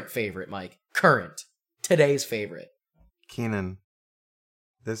current favorite, Mike. Current. Today's favorite. Keenan,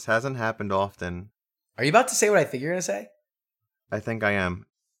 this hasn't happened often. Are you about to say what I think you're going to say? I think I am.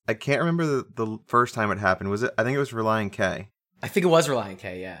 I can't remember the first time it happened. Was it? I think it was Relient K. I think it was Relient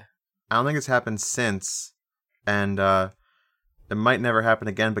K, yeah. I don't think it's happened since, and it might never happen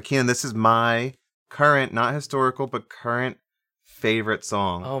again. But Keenan, this is my current, not historical, but current favorite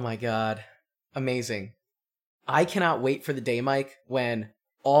song. Oh my God. Amazing. I cannot wait for the day, Mike, when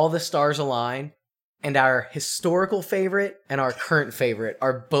all the stars align and our historical favorite and our current favorite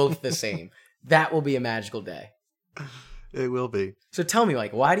are both the same. That will be a magical day. It will be. So tell me,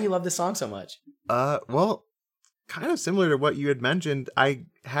 Mike, why do you love this song so much? Well, kind of similar to what you had mentioned. I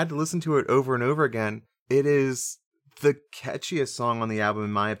had to listen to it over and over again. It is the catchiest song on the album,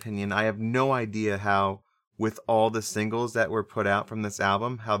 in my opinion. I have no idea how, with all the singles that were put out from this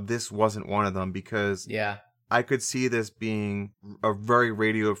album, how this wasn't one of them, because Yeah. I could see this being a very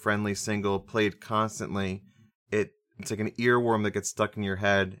radio-friendly single played constantly. It's like an earworm that gets stuck in your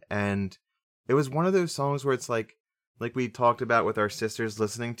head, and it was one of those songs where it's like we talked about with our sisters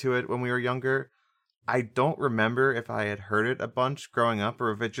listening to it when we were younger. I don't remember if I had heard it a bunch growing up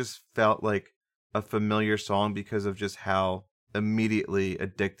or if it just felt like a familiar song because of just how immediately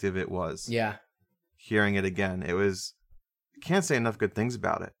addictive it was. Yeah. Hearing it again, it was, I can't say enough good things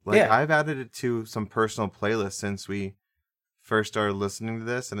about it. Like, Yeah. I've added it to some personal playlists since we first started listening to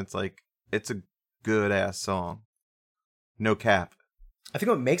this, and it's like, it's a good ass song. No cap. I think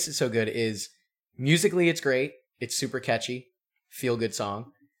what makes it so good is musically it's great. It's super catchy. Feel good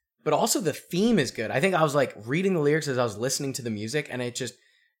song. but also the theme is good. I think I was like reading the lyrics as I was listening to the music, and it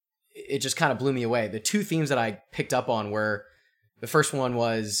just kind of blew me away. The two themes that I picked up on were, the first one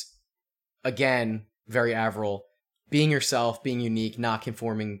was, again, very Avril, being yourself, being unique, not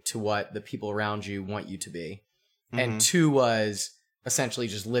conforming to what the people around you want you to be. And two was essentially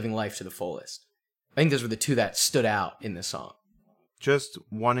just living life to the fullest. I think those were the two that stood out in this song. Just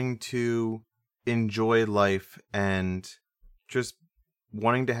wanting to enjoy life and just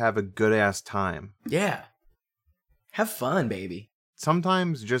wanting to have a good ass time. Yeah. Have fun, baby.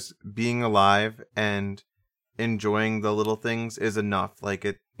 Sometimes just being alive and enjoying the little things is enough. Like,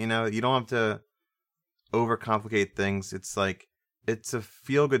 it, you know, you don't have to overcomplicate things. It's like, it's a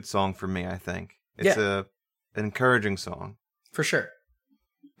feel good song for me, I think. It's an encouraging song. For sure.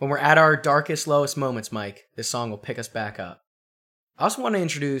 When we're at our darkest, lowest moments, Mike, this song will pick us back up. I also want to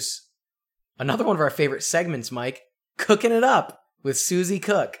introduce another one of our favorite segments, Mike, Cooking It Up with Susie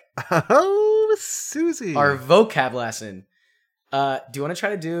Cook. Oh, Susie. Our vocab lesson. Do you want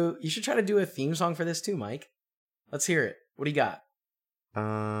to you should try to do a theme song for this too, Mike. Let's hear it. What do you got?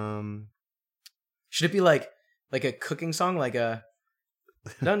 Should it be like a cooking song, like a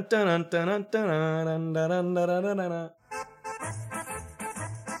dun dun dun dun dun dun dun dun dun dun dun.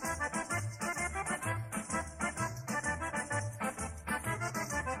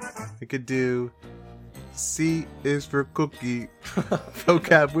 We could do C is for cookie.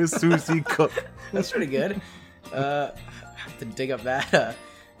 Vocab with Susie Cook. That's pretty good. I have to dig up that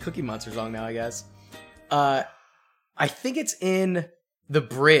Cookie Monster song now, I guess. I think it's in the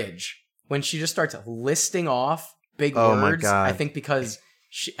bridge when she just starts listing off big words. My God. I think because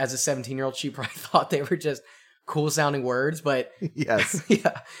she, as a 17-year-old, she probably thought they were just cool sounding words, but yes.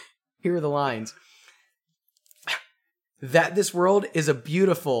 Yeah. Here are the lines. That this world is a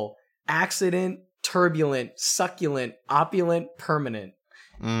beautiful, accident, turbulent, succulent, opulent, permanent.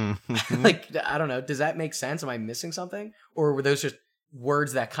 Mm-hmm. Like, I don't know. Does that make sense? Am I missing something? Or were those just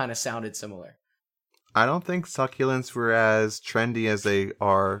words that kind of sounded similar? I don't think succulents were as trendy as they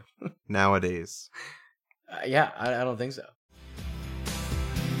are nowadays. Yeah, I don't think so.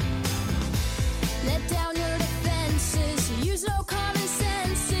 Let down your defenses, use no common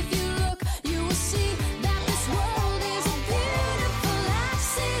sense. If you look, you will see that this world is a beautiful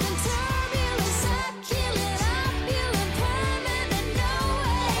accident, turbulent, succulent, opulent, permanent. No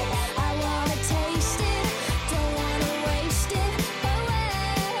way, I wanna taste it, don't wanna waste it away.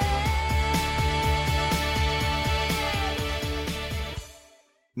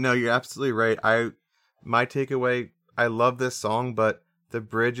 No, you're absolutely right. My takeaway, I love this song, but the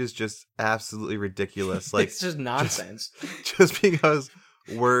bridge is just absolutely ridiculous. Like, it's just nonsense. Just because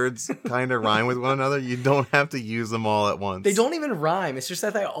words kind of rhyme with one another, you don't have to use them all at once. They don't even rhyme. It's just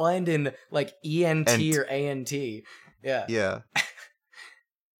that they all end in like ENT or ANT. Yeah. Yeah.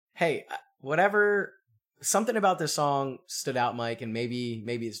 Hey, whatever. Something about this song stood out, Mike, and maybe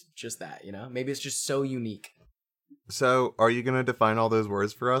it's just that, you know? Maybe it's just so unique. So, are you going to define all those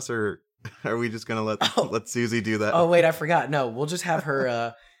words for us, or are we just going to let Susie do that? Oh, wait, I forgot. No, we'll just have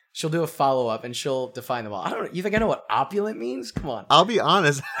her, she'll do a follow-up and she'll define them all. I don't know. You think I know what opulent means? Come on. I'll be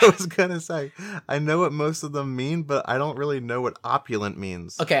honest. I was going to say, I know what most of them mean, but I don't really know what opulent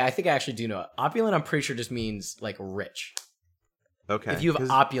means. Okay, I think I actually do know it. Opulent, I'm pretty sure just means like rich. Okay. If you have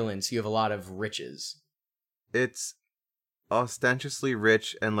opulence, you have a lot of riches. It's ostentatiously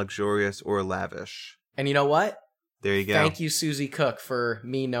rich and luxurious or lavish. And you know what? There you go. Thank you, Susie Cook, for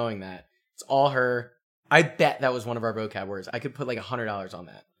me knowing that. It's all her. I bet that was one of our vocab words. I could put like $100 on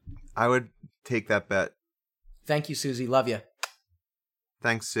that. I would take that bet. Thank you, Susie. Love you.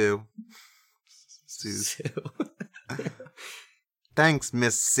 Thanks, Sue. Sue. Thanks,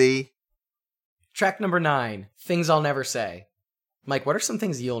 Miss C. Track number 9, Things I'll Never Say. Mike, what are some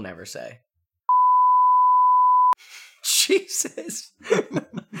things you'll never say? Jesus.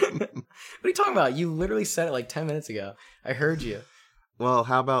 What are you talking about? You literally said it like 10 minutes ago. I heard you. Well,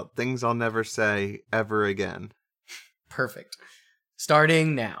 how about things I'll never say ever again? Perfect.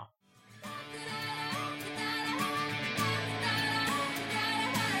 Starting now.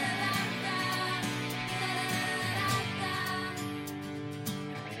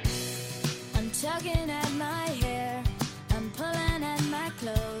 I'm tugging at my hair, I'm pulling at my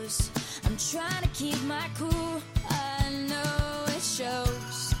clothes, I'm trying to keep my cool, I know it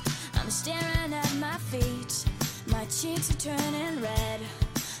shows. I'm staring at my feet, my cheeks are turning red,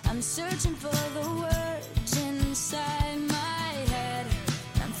 I'm searching for the words inside my head.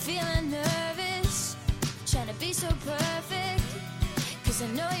 I'm feeling nervous, trying to be so perfect, 'cause I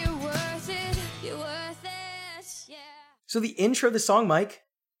know you're worth it, yeah. So the intro of the song, Mike,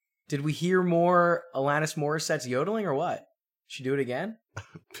 did we hear more Alanis Morissette's yodeling or what? Should she do it again?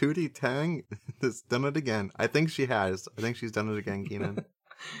 Pootie Tang has done it again. I think she has. I think she's done it again, Keenan.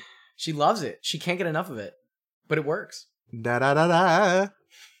 She loves it. She can't get enough of it, but it works. Da da da da.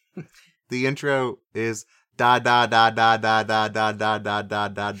 The intro is da da da da da da da da da da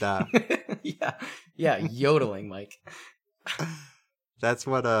da da. Yeah, yodeling, Mike. That's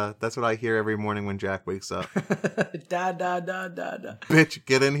what I hear every morning when Jack wakes up. Da da da da da. Bitch,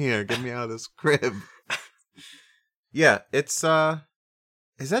 get in here. Get me out of this crib. Yeah, it's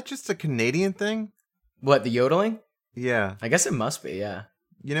is that just a Canadian thing? What, the yodeling? Yeah. I guess it must be, yeah.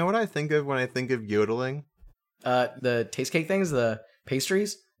 You know what I think of when I think of yodeling? The taste cake things, the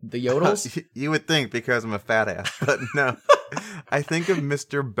pastries, the yodels. You would think because I'm a fat ass, but no. I think of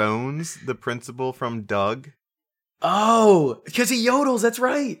Mr. Bones, the principal from Doug. Oh, because he yodels, that's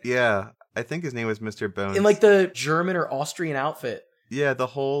right. Yeah, I think his name was Mr. Bones. In like the German or Austrian outfit. Yeah, the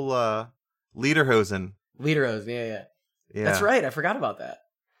whole Lederhosen. Lederhosen, yeah. That's right, I forgot about that.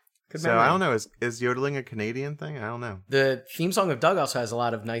 Good memory. So I don't know, is yodeling a Canadian thing? I don't know. The theme song of Doug also has a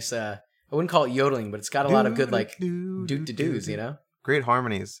lot of nice, I wouldn't call it yodeling, but it's got a lot of good like doot-to-doos, you know? Great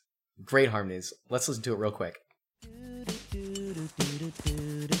harmonies. Great harmonies. Let's listen to it real quick.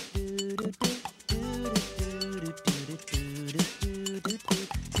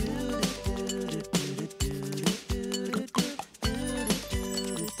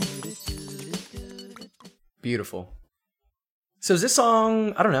 Beautiful. So is this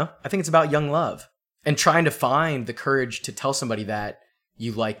song, I don't know, I think it's about young love and trying to find the courage to tell somebody that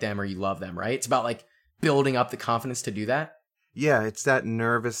you like them or you love them, right? It's about like building up the confidence to do that. Yeah, it's that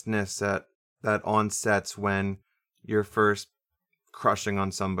nervousness that onsets when you're first crushing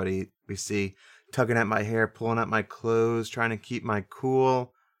on somebody. We see tugging at my hair, pulling at my clothes, trying to keep my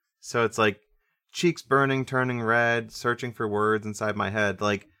cool. So it's like cheeks burning, turning red, searching for words inside my head.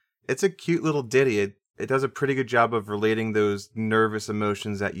 Like, it's a cute little ditty. It does a pretty good job of relating those nervous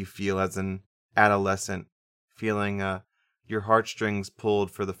emotions that you feel as an adolescent, feeling your heartstrings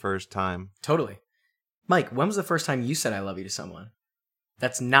pulled for the first time. Totally. Mike, when was the first time you said I love you to someone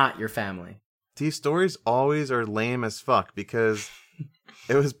that's not your family? These stories always are lame as fuck because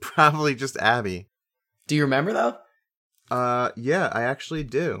it was probably just Abby. Do you remember though? Yeah, I actually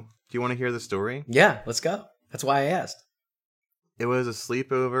do. Do you want to hear the story? Yeah, let's go. That's why I asked. It was a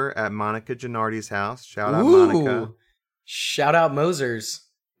sleepover at Monica Gennardi's house. Shout out Monica. Shout out Mosers.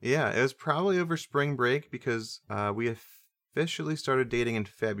 Yeah, it was probably over spring break because we officially started dating in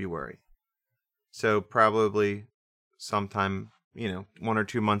February. So probably sometime, 1 or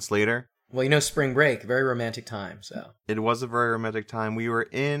 2 months later. Well, spring break, very romantic time, so. It was a very romantic time. We were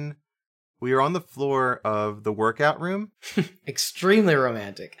on the floor of the workout room. Extremely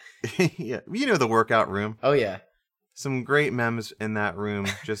romantic. Yeah, the workout room. Oh, yeah. Some great memes in that room,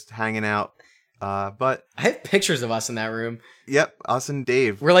 just hanging out. But I have pictures of us in that room. Yep, us and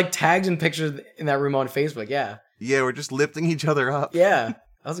Dave. We're like tagged in pictures in that room on Facebook, yeah. Yeah, we're just lifting each other up. Yeah,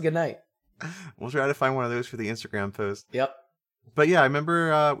 that was a good night. We'll try to find one of those for the Instagram post. Yep. But yeah, I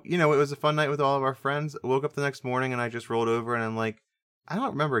remember, it was a fun night with all of our friends. I woke up the next morning and I just rolled over and I'm like, I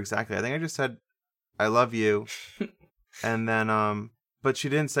don't remember exactly. I think I just said, I love you. And then, but she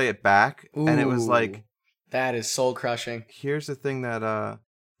didn't say it back. Ooh, and it was like, that is soul crushing. Here's the thing that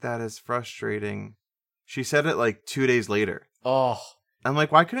is frustrating. She said it like 2 days later. Oh. I'm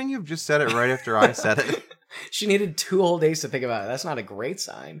like, why couldn't you have just said it right after I said it? She needed 2 whole days to think about it. That's not a great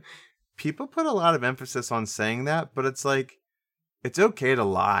sign. People put a lot of emphasis on saying that, but it's like, it's okay to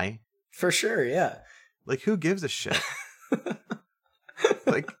lie. For sure, yeah. Like, who gives a shit?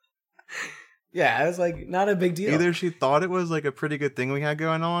 Like, yeah, it was like not a big deal. Either she thought it was like a pretty good thing we had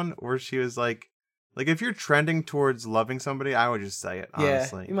going on, or she was like if you're trending towards loving somebody, I would just say it,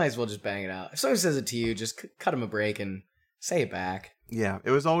 honestly. Yeah, you might as well just bang it out. If someone says it to you, just cut them a break and say it back. Yeah,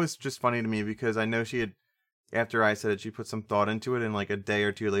 it was always just funny to me because I know she had, after I said it, she put some thought into it, and like a day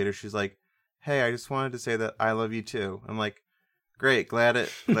or two later, she's like, hey, I just wanted to say that I love you too. I'm like, great, glad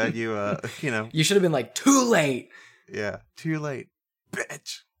you, You should have been like, too late. Yeah, too late,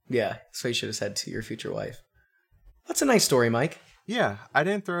 bitch. Yeah, that's what you should have said to your future wife. That's a nice story, Mike. Yeah, I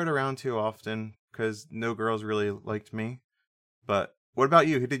didn't throw it around too often because no girls really liked me. But what about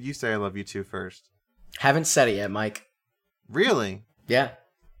you? Who did you say I love you to first? Haven't said it yet, Mike. Really? Yeah.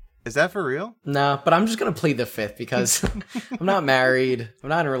 Is that for real? No, but I'm just going to plead the fifth because I'm not married. I'm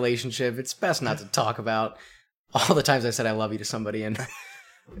not in a relationship. It's best not to talk about all the times I said I love you to somebody and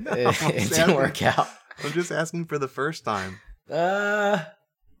it didn't work out. I'm just asking for the first time.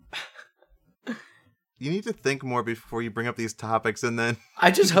 You need to think more before you bring up these topics, and then I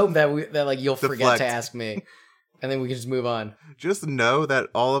just hope that you'll forget deflect. to ask me, and then we can just move on. Just know that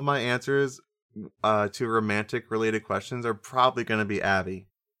all of my answers to romantic related questions are probably going to be Abby.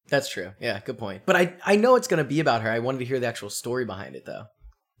 That's true. Yeah, good point. But I know it's going to be about her. I wanted to hear the actual story behind it, though.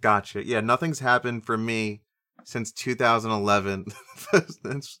 Gotcha. Yeah, nothing's happened for me since 2011.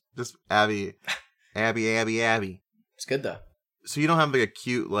 It's just Abby. It's good, though. So you don't have like a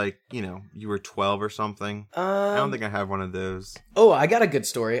cute, like, you know, you were 12 or something? I don't think I have one of those. Oh, I got a good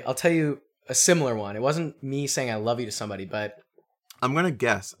story. I'll tell you a similar one. It wasn't me saying I love you to somebody, but... I'm going to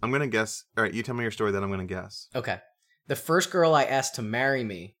guess. All right, you tell me your story, then I'm going to guess. Okay. The first girl I asked to marry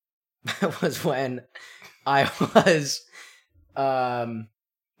me was when I was...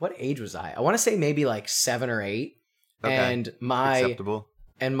 what age was I? I want to say maybe like 7 or 8. Okay. And Acceptable.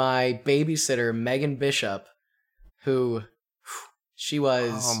 And my babysitter, Megan Bishop, who... She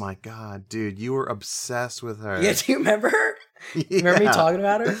was... Oh my god, dude, you were obsessed with her. Yeah, do you remember her? Yeah. Remember me talking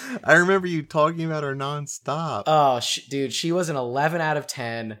about her? I remember you talking about her nonstop. Oh, dude, she was an 11 out of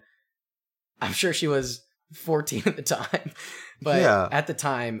 10. I'm sure she was 14 at the time. But yeah. At the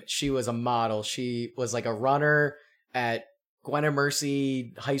time, she was a model. She was like a runner at Gwen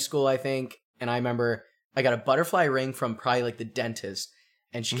Mercy High School, I think. And I remember I got a butterfly ring from probably like the dentist.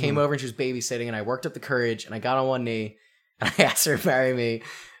 And she came over and she was babysitting. And I worked up the courage and I got on one knee. And I asked her to marry me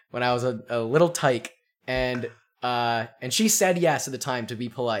when I was a little tyke. And she said yes at the time, to be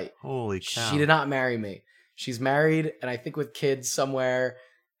polite. Holy cow. She did not marry me. She's married, and I think with kids somewhere,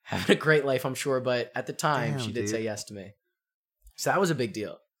 having a great life, I'm sure. But at the time, she did say yes to me. So that was a big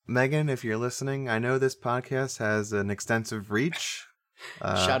deal. Megan, if you're listening, I know this podcast has an extensive reach.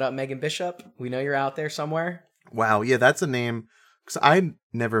 Shout out Megan Bishop. We know you're out there somewhere. Wow, yeah, that's a name. Because I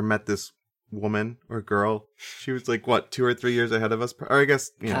never met this woman or girl. She was like, what, 2 or 3 years ahead of us? Or I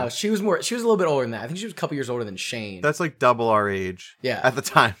guess, you know. She was a little bit older than that. I think she was a couple years older than Shane. That's like double our age. Yeah. At the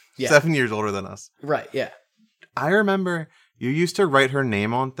time. Yeah. 7 years older than us. Right, yeah. I remember you used to write her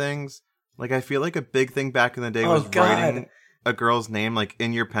name on things. Like, I feel like a big thing back in the day was writing a girl's name, like,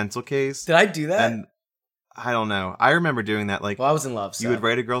 in your pencil case. Did I do that? And I don't know. I remember doing that. Like, well, I was in love, so. You would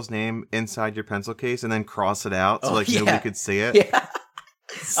write a girl's name inside your pencil case and then cross it out so, yeah. nobody could see it. Yeah.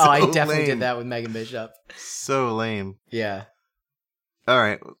 So I definitely lame. did that with Megan Bishop. So lame. Yeah. All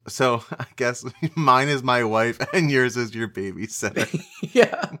right. So I guess mine is my wife and yours is your babysitter.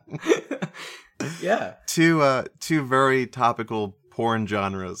 Yeah. Yeah. Two very topical porn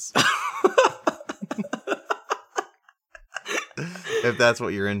genres. If that's what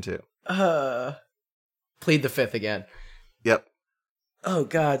you're into. Plead the fifth again. Yep. Oh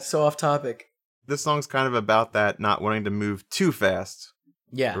God, so off topic. This song's kind of about that, not wanting to move too fast.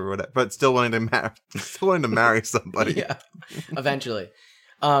 Yeah. Or whatever, but still wanting to marry somebody. Yeah. Eventually.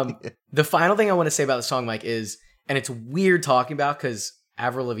 The final thing I want to say about the song, Mike, is, and it's weird talking about because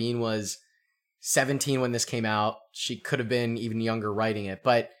Avril Lavigne was 17 when this came out. She could have been even younger writing it.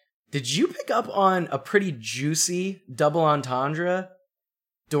 But did you pick up on a pretty juicy double entendre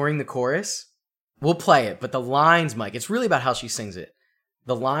during the chorus? We'll play it, but the lines, Mike, it's really about how she sings it.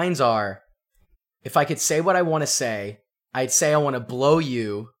 The lines are, if I could say what I want to say, I'd say I want to blow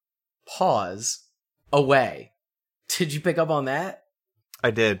you, pause, away. Did you pick up on that?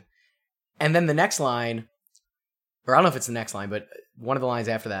 I did. And then the next line, or I don't know if it's the next line, but one of the lines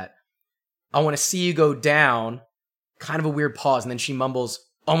after that, I want to see you go down, kind of a weird pause, and then she mumbles,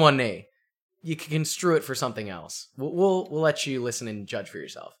 on one knee. You can construe it for something else. We'll let you listen and judge for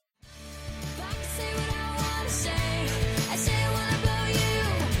yourself.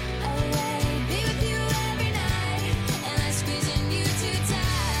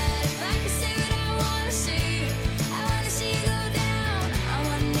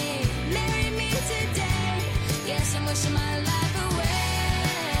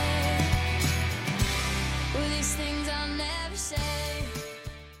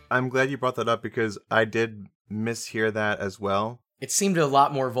 I'm glad you brought that up because I did mishear that as well. It seemed a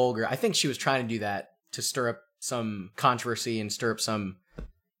lot more vulgar. I think she was trying to do that to stir up some controversy and stir up some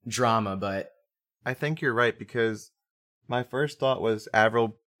drama, but... I think you're right because my first thought was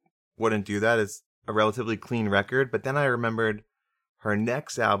Avril wouldn't do that. It's a relatively clean record, but then I remembered her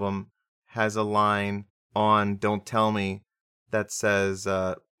next album has a line on Don't Tell Me that says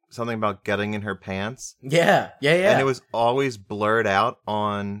something about getting in her pants. Yeah. And it was always blurred out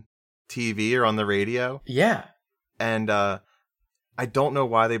on TV or on the radio. Yeah. And I don't know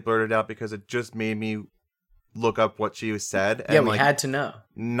why they blurred it out because it just made me look up what she said. And, yeah, we had to know.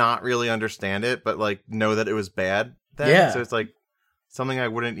 Not really understand it, but like know that it was bad then. Yeah. So it's like something I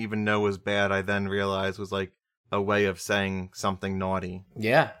wouldn't even know was bad, I then realized was like a way of saying something naughty.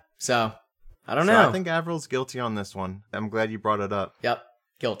 Yeah. So, I don't know. I think Avril's guilty on this one. I'm glad you brought it up. Yep.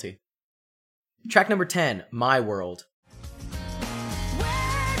 Guilty. Track number 10, My World. Where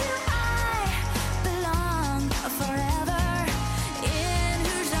do I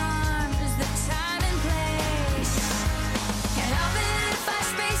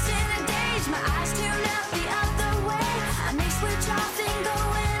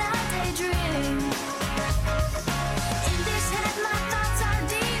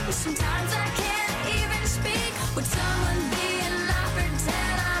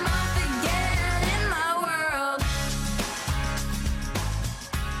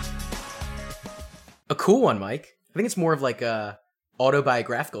cool one, Mike. I think it's more of like a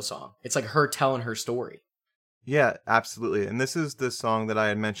autobiographical song. It's like her telling her story. Yeah, absolutely. And this is the song that I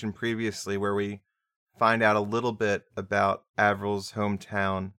had mentioned previously where we find out a little bit about Avril's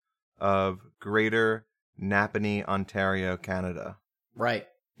hometown of Greater Napanee, Ontario, Canada. Right.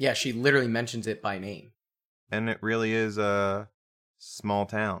 Yeah, she literally mentions it by name. And it really is a small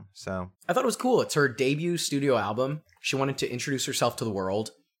town, so. I thought it was cool. It's her debut studio album. She wanted to introduce herself to the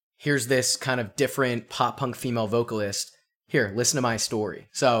world. Here's this kind of different pop-punk female vocalist. Here, listen to my story.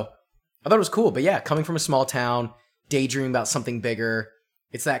 So I thought it was cool. But yeah, coming from a small town, daydreaming about something bigger.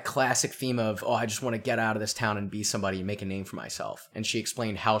 It's that classic theme of, I just want to get out of this town and be somebody and make a name for myself. And she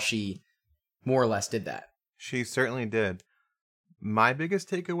explained how she more or less did that. She certainly did. My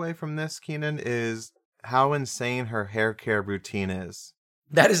biggest takeaway from this, Keenan, is how insane her hair care routine is.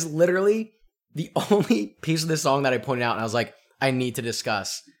 That is literally the only piece of this song that I pointed out. And I was like, I need to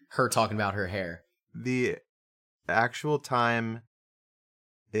discuss her talking about her hair. The actual time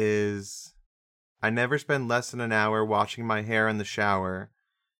is, I never spend less than an hour washing my hair in the shower.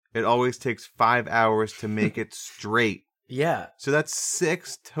 It always takes 5 hours to make it straight. Yeah. So that's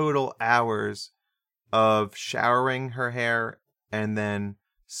 6 total hours of showering her hair and then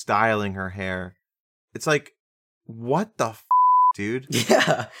styling her hair. It's like, what the dude?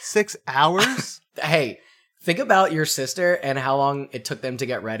 Yeah. 6 hours? Hey, think about your sister and how long it took them to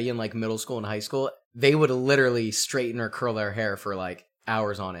get ready in like middle school and high school. They would literally straighten or curl their hair for like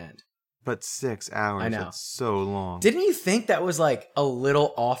hours on end. But 6 hours, I know. that's so long. Didn't you think that was like a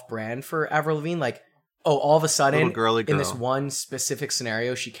little off-brand for Avril Lavigne? Like, all of a sudden, Little girly girl. in this one specific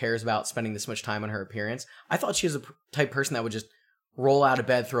scenario, she cares about spending this much time on her appearance. I thought she was the type of person that would just roll out of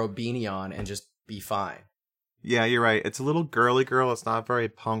bed, throw a beanie on, and just be fine. Yeah, you're right. It's a little girly girl. It's not very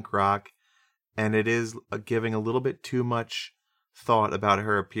punk rock. And it is giving a little bit too much thought about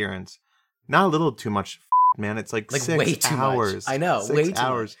her appearance. Not a little too much, man. It's like 6 way too hours. much. I know, 6 way too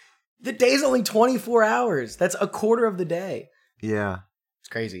hours. much. The day's only 24 hours. That's a quarter of the day. Yeah. It's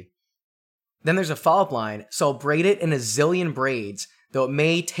crazy. Then there's a follow-up line. So I'll braid it in a zillion braids, though it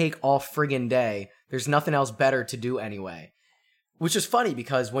may take all friggin' day. There's nothing else better to do anyway. Which is funny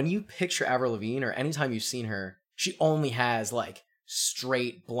because when you picture Avril Lavigne or anytime you've seen her, she only has like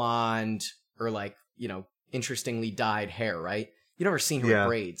straight blonde or like, interestingly dyed hair, right? You've never seen her with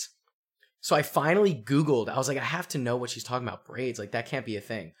braids. So I finally Googled. I was like, I have to know what she's talking about. Braids. Like, that can't be a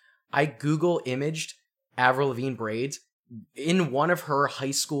thing. I Google imaged Avril Lavigne braids. In one of her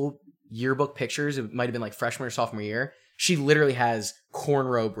high school yearbook pictures, it might have been like freshman or sophomore year, she literally has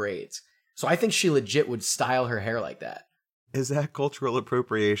cornrow braids. So I think she legit would style her hair like that. Is that cultural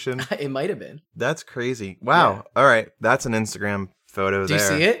appropriation? It might have been. That's crazy. Wow. Yeah. All right. That's an Instagram photo Do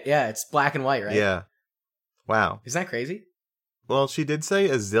there. you see it? Yeah, it's black and white, right? Yeah. Wow. Isn't that crazy? Well, she did say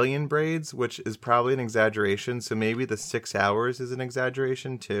a zillion braids, which is probably an exaggeration. So maybe the 6 hours is an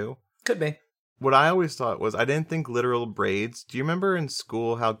exaggeration too. Could be. What I always thought was, I didn't think literal braids. Do you remember in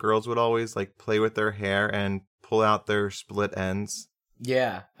school how girls would always like play with their hair and pull out their split ends?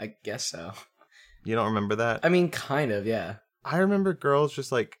 Yeah, I guess so. You don't remember that? I mean, kind of, yeah. I remember girls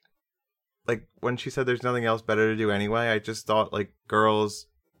just like when she said there's nothing else better to do anyway, I just thought like girls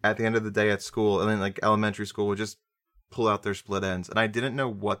at the end of the day at school and then like elementary school would just pull out their split ends. And I didn't know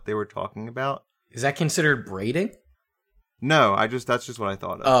what they were talking about. Is that considered braiding? No, that's just what I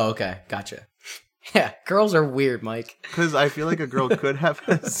thought of. Oh, okay. Gotcha. Yeah, girls are weird, Mike. Because I feel like a girl could have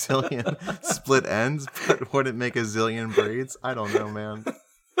a zillion split ends, but wouldn't make a zillion braids. I don't know, man.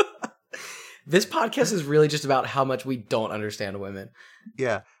 This podcast is really just about how much we don't understand women.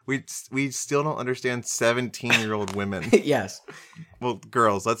 Yeah, we still don't understand 17-year-old women. Yes. Well,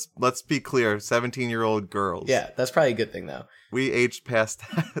 girls. Let's be clear. 17-year-old girls. Yeah, that's probably a good thing, though. We aged past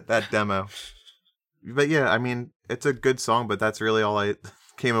that demo. But yeah, I mean, it's a good song, but that's really all I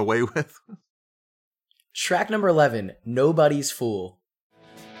came away with. Track number 11, Nobody's Fool.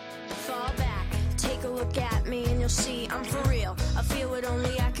 Fall back, take a look at me and you'll see I'm for real. I feel what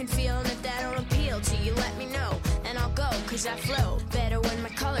only I can feel, and if that don't appeal to you, let me know and I'll go, cause I flow better when my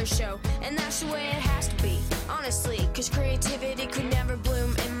colors show, and that's the way it has to be, honestly, cause creativity could never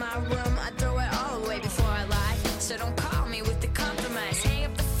bloom in my room. I throw it all away before I lie, so don't call me with the compromise. Hang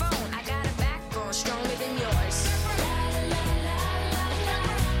up the phone, I got a backbone stronger than yours.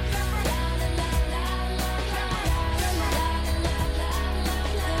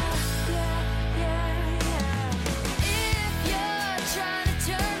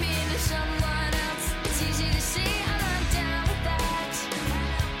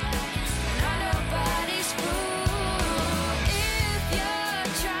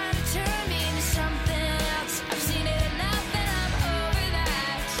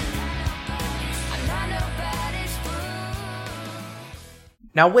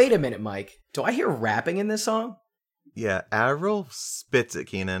 Now, wait a minute, Mike. Do I hear rapping in this song? Yeah, Avril spits it,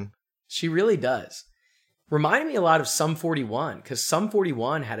 Keenan. She really does. Reminded me a lot of Sum 41, because Sum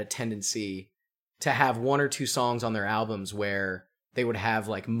 41 had a tendency to have one or two songs on their albums where they would have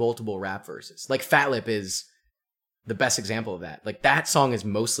like multiple rap verses. Like Fat Lip is the best example of that. Like that song is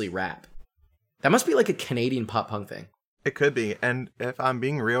mostly rap. That must be like a Canadian pop punk thing. It could be, and if I'm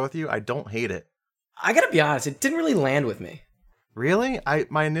being real with you, I don't hate it. I gotta be honest, it didn't really land with me. Really?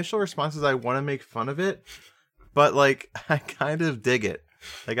 My initial response is I want to make fun of it, but like I kind of dig it.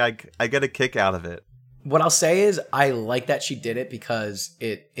 Like I get a kick out of it. What I'll say is I like that she did it because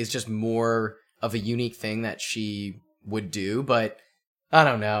it is just more of a unique thing that she would do, but I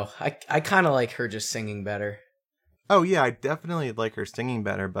don't know. I kind of like her just singing better. Oh yeah, I definitely like her singing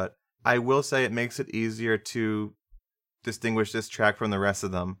better, but I will say it makes it easier to distinguish this track from the rest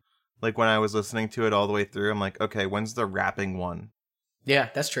of them. Like when I was listening to it all the way through, I'm like, okay, when's the rapping one? Yeah,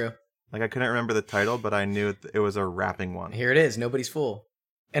 that's true. Like I couldn't remember the title, but I knew it was a rapping one. Here it is, Nobody's Fool.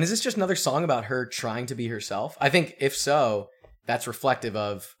 And is this just another song about her trying to be herself? I think if so, that's reflective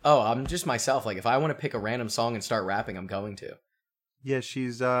of, oh, I'm just myself. Like if I want to pick a random song and start rapping, I'm going to. Yeah,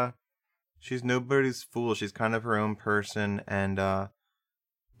 she's nobody's fool. She's kind of her own person, and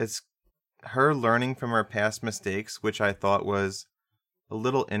it's her learning from her past mistakes, which I thought was a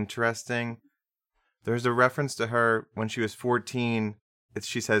little interesting. There's a reference to her when she was 14.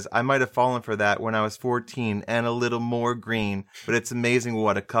 She says, I might have fallen for that when I was 14 and a little more green, but it's amazing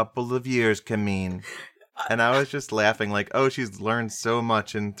what a couple of years can mean. And I was just laughing like, oh, she's learned so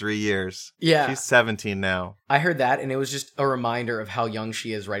much in 3 years. Yeah. She's 17 now. I heard that, and it was just a reminder of how young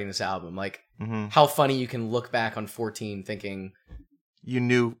she is writing this album. Like, how funny you can look back on 14 thinking... You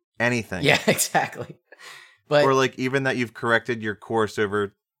knew anything. Yeah, exactly. But or like even that you've corrected your course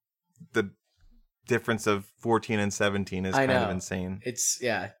over the difference of 14 and 17 is kind of insane. It's,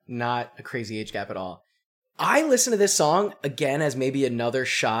 yeah, not a crazy age gap at all. I listen to this song, again, as maybe another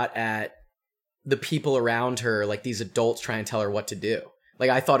shot at the people around her, like these adults trying to tell her what to do. Like,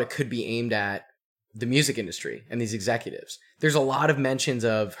 I thought it could be aimed at the music industry and these executives. There's a lot of mentions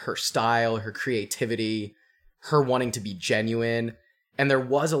of her style, her creativity, her wanting to be genuine. And there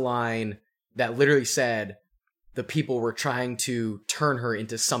was a line that literally said the people were trying to turn her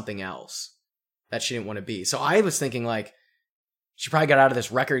into something else that she didn't want to be. So I was thinking, like, she probably got out of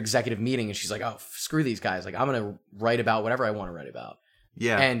this record executive meeting and she's like, oh, screw these guys. Like, I'm going to write about whatever I want to write about.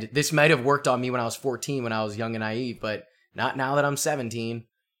 Yeah. And this might have worked on me when I was 14, when I was young and naive, but not now that I'm 17.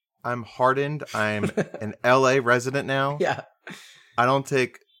 I'm hardened. I'm an LA resident now. Yeah. I don't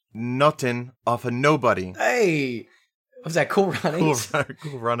take nothing off of nobody. Hey, was that Cool Runnings?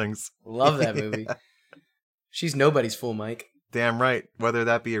 Cool Runnings. Love that movie. She's nobody's fool, Mike. Damn right. Whether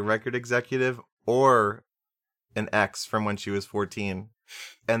that be a record executive or an ex from when she was 14.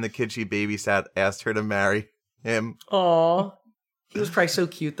 And the kid she babysat asked her to marry him. Aw. He was probably so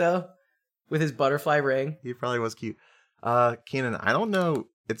cute, though, with his butterfly ring. He probably was cute. Keenan, I don't know.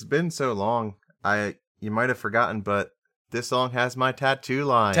 It's been so long. You might have forgotten, but this song has my tattoo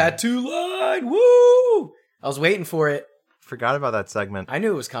line. Tattoo line! Woo! I was waiting for it. Forgot about that segment. I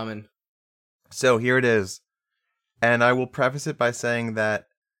knew it was coming. So here it is. And I will preface it by saying that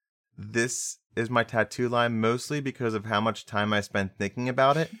this is my tattoo line mostly because of how much time I spent thinking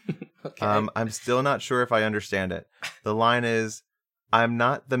about it. Okay. I'm still not sure if I understand it. The line is, I'm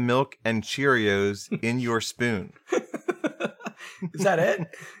not the milk and Cheerios in your spoon. Is that it?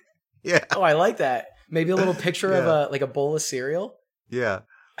 Yeah. Oh, I like that. Maybe a little picture of a bowl of cereal. Yeah.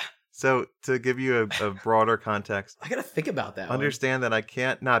 So to give you a broader context, I gotta think about that. Understand that I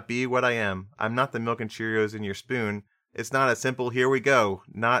can't not be what I am. I'm not the milk and Cheerios in your spoon. It's not a simple here we go.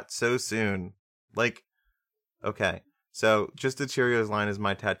 Not so soon. Like, okay. So just the Cheerios line is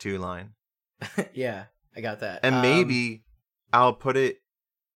my tattoo line. Yeah, I got that. And maybe I'll put it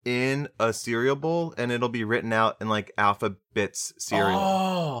in a cereal bowl and it'll be written out in like alphabets cereal.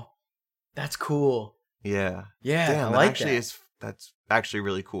 Oh, that's cool. Yeah. Yeah, Damn, I like that. That's actually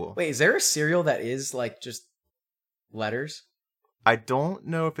really cool. Wait, is there a cereal that is like just letters? I don't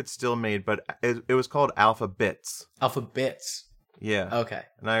know if it's still made, but it was called Alphabets. Alphabets. Yeah. Okay.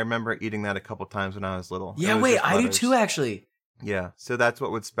 And I remember eating that a couple times when I was little. Yeah, wait, I do too, actually. Yeah. So that's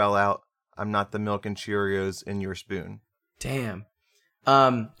what would spell out, I'm not the milk and Cheerios in your spoon. Damn.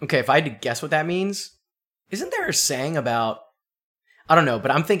 Okay, if I had to guess what that means, isn't there a saying about, I don't know,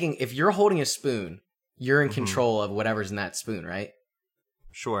 but I'm thinking if you're holding a spoon, you're in control of whatever's in that spoon, right?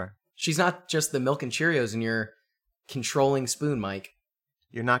 Sure. She's not just the milk and Cheerios in your controlling spoon, Mike.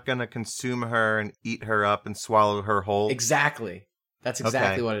 You're not going to consume her and eat her up and swallow her whole? Exactly. That's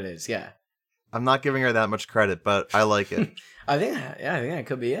exactly what it is, yeah. I'm not giving her that much credit, but I like it. I think that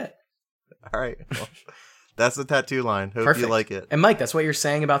could be it. All right. Well, that's the tattoo line. Hope Perfect. you like it. And Mike, that's what you're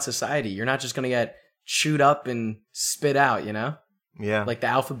saying about society. You're not just going to get chewed up and spit out, you know? Yeah. Like the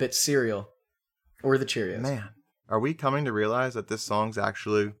alphabet cereal or the Cheerios. Man, are we coming to realize that this song's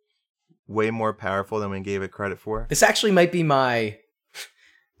actually way more powerful than we gave it credit for? This actually might be my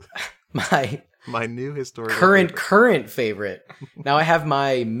My new historical current favorite. Now I have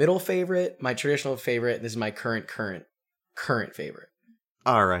my middle favorite, my traditional favorite. This is my current favorite.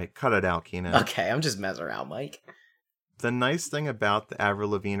 All right, cut it out, Keenan. Okay, I'm just messing around, Mike. The nice thing about the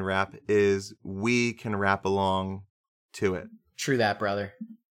Avril Lavigne rap is we can rap along to it. True that, brother.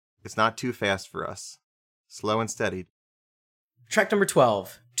 It's not too fast for us. Slow and steady. Track number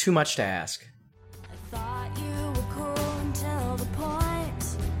 12, Too Much to Ask. I thought you were cool until the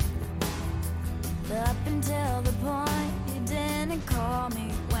point. Up until the point you didn't call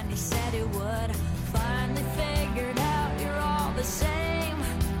me when you said you would. Finally figured out you're all the same.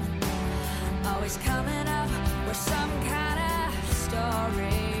 Always coming up with some kind of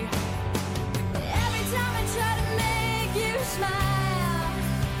story. Every time I try to make you smile,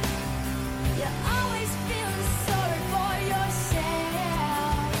 you're always feeling sorry for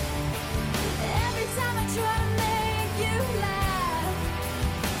yourself. Every time I try to make you laugh,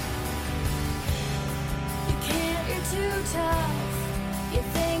 you can't, you're too tough. You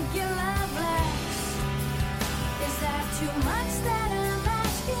think you love less. Is that too much that I'm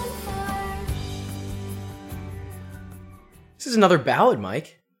asking for? This is another ballad,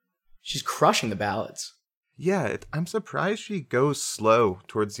 Mike. She's crushing the ballads. Yeah, I'm surprised she goes slow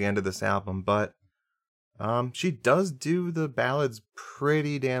towards the end of this album, but she does do the ballads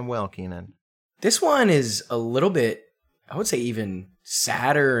pretty damn well, Keenan. This one is a little bit, I would say, even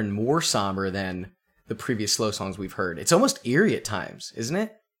sadder and more somber than the previous slow songs we've heard. It's almost eerie at times, isn't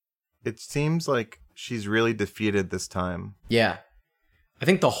it? It seems like she's really defeated this time. Yeah. I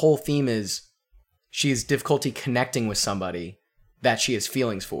think the whole theme is she has difficulty connecting with somebody that she has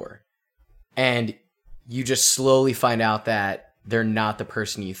feelings for. And you just slowly find out that they're not the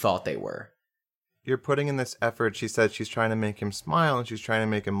person you thought they were. You're putting in this effort. She said she's trying to make him smile and she's trying to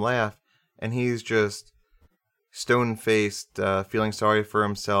make him laugh. And he's just stone-faced, feeling sorry for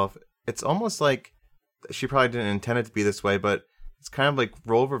himself. It's almost like she probably didn't intend it to be this way, but it's kind of like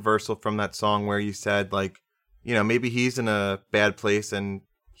role reversal from that song where you said, like, you know, maybe he's in a bad place and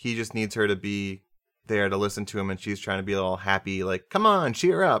he just needs her to be there to listen to him, and she's trying to be all happy, like, come on,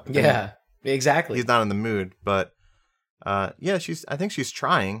 cheer up. Yeah, exactly. He's not in the mood, but yeah, I think she's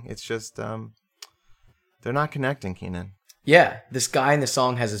trying. It's just they're not connecting, Keenan. Yeah, this guy in the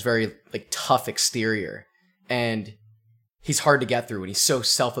song has this very like tough exterior, and he's hard to get through, and he's so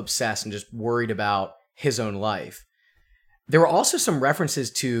self-obsessed and just worried about his own life. There were also some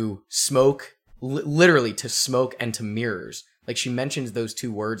references to smoke, literally to smoke and to mirrors. Like she mentions those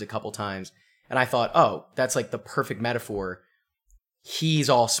two words a couple times, and I thought, oh, that's like the perfect metaphor. He's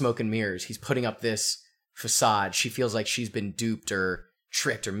all smoke and mirrors. He's putting up this facade. She feels like she's been duped or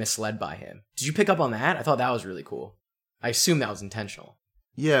tricked or misled by him. Did you pick up on that? I thought that was really cool. I assume that was intentional.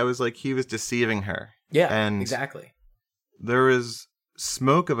 Yeah, it was like he was deceiving her. Yeah, and exactly. There was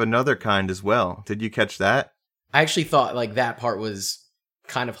smoke of another kind as well. Did you catch that? I actually thought like that part was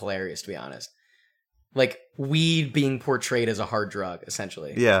kind of hilarious, to be honest. Like weed being portrayed as a hard drug,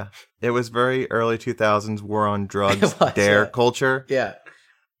 essentially. Yeah, it was very early 2000s war on drugs, was, dare yeah. culture. Yeah.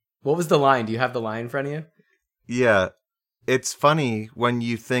 What was the line? Do you have the line in front of you? Yeah. It's funny when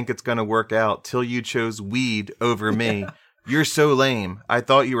you think it's going to work out till you chose weed over me. You're so lame. I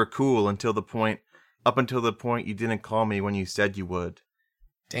thought you were cool up until the point you didn't call me when you said you would.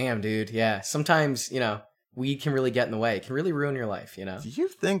 Damn, dude. Yeah. Sometimes, weed can really get in the way. It can really ruin your life, Do you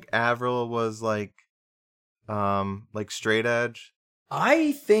think Avril was like straight edge?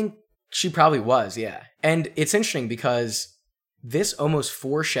 I think she probably was, yeah. And it's interesting because this almost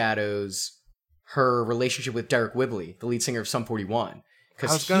foreshadows her relationship with Derek Whibley, the lead singer of Sum 41. I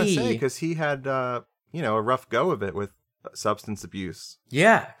was going to say, because he had, a rough go of it with substance abuse.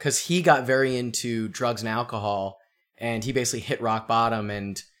 Yeah, because he got very into drugs and alcohol, and he basically hit rock bottom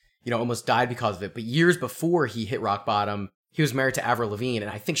and, almost died because of it. But years before he hit rock bottom, he was married to Avril Lavigne, and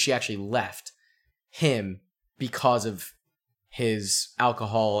I think she actually left him because of his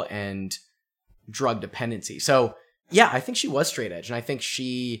alcohol and drug dependency. So, yeah, I think she was straight edge, and I think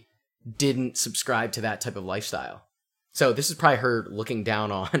she didn't subscribe to that type of lifestyle. So this is probably her looking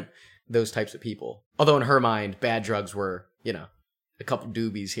down on those types of people. Although in her mind, bad drugs were, a couple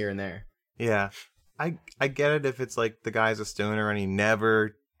doobies here and there. Yeah. I get it if it's like the guy's a stoner and he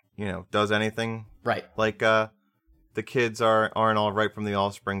never, does anything. Right. Like the kids aren't all right from the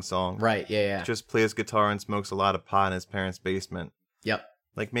Offspring song. Right, yeah. Just plays guitar and smokes a lot of pot in his parents' basement. Yep.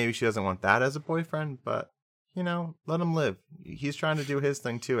 Like, maybe she doesn't want that as a boyfriend, but, let him live. He's trying to do his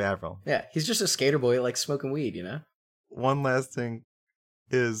thing too, Avril. Yeah, he's just a skater boy that likes smoking weed, One last thing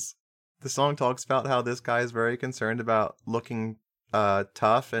is the song talks about how this guy is very concerned about looking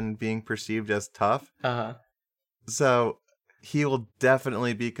tough and being perceived as tough. Uh-huh. So he will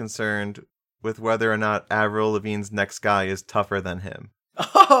definitely be concerned with whether or not Avril Lavigne's next guy is tougher than him.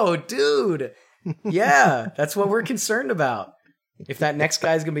 Oh, dude. Yeah, that's what we're concerned about. If that next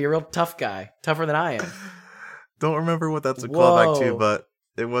guy's going to be a real tough guy, tougher than I am. Don't remember what that's a Whoa. callback to, but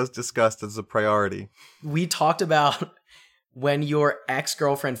it was discussed as a priority. We talked about when your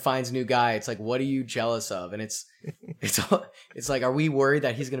ex-girlfriend finds a new guy, it's like, what are you jealous of? And it's like, are we worried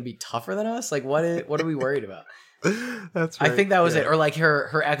that he's going to be tougher than us? Like, what are we worried about? That's right. I think that was it. Or like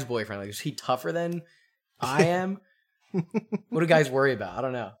her ex-boyfriend, like, is he tougher than I am? What do guys worry about? I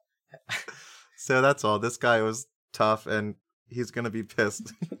don't know. So that's all. This guy was tough and he's going to be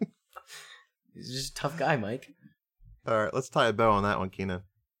pissed. He's just a tough guy, Mike. All right, let's tie a bow on that one, Keenan.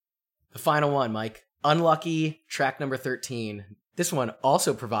 The final one, Mike. Unlucky, track number 13. This one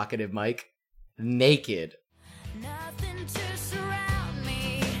also provocative, Mike. Naked. Nothing to surround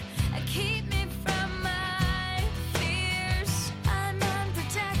me, keep me from my fears. I'm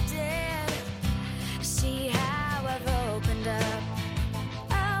unprotected. See how I've opened up.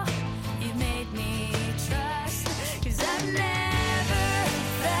 Oh, you made me trust. 'Cause I've never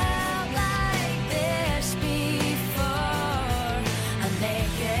felt like this before. I'm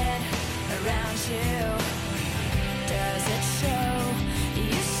naked around you. Does it show?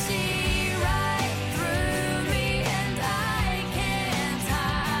 You see right through me and I can't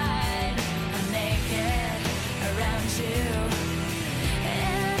hide. I'm naked around you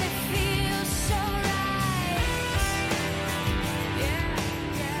and it feels so right. Yeah.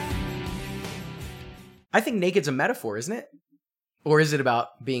 I think naked's a metaphor, isn't it? Or is it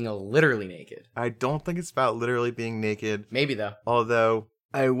about being literally naked? I don't think it's about literally being naked. Maybe, though. Although,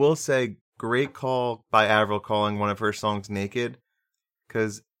 I will say, great call by Avril calling one of her songs naked.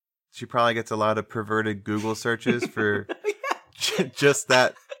 Because she probably gets a lot of perverted Google searches for just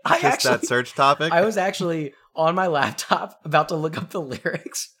that search topic. I was actually on my laptop about to look up the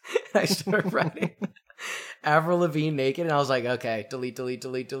lyrics. And I started writing Avril Lavigne naked. And I was like, okay, delete.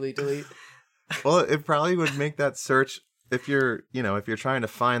 Well, it probably would make that search, if you're trying to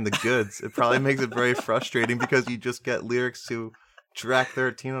find the goods, it probably makes it very frustrating because you just get lyrics to track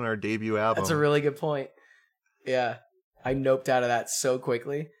 13 on our debut album. That's a really good point. Yeah. I noped out of that so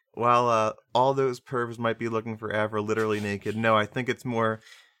quickly. While all those pervs might be looking for Avril literally naked, no, I think it's more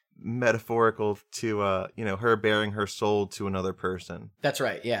metaphorical to, her bearing her soul to another person. That's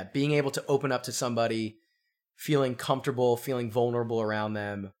right. Yeah. Being able to open up to somebody, feeling comfortable, feeling vulnerable around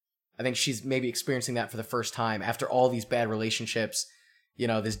them. I think she's maybe experiencing that for the first time after all these bad relationships,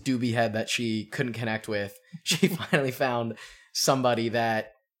 this doobie head that she couldn't connect with. She finally found somebody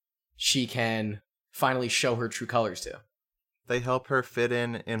that she can finally show her true colors to. They help her fit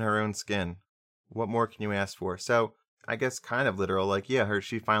in her own skin. What more can you ask for? So I guess kind of literal, like, yeah,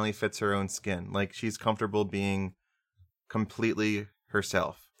 she finally fits her own skin. Like, she's comfortable being completely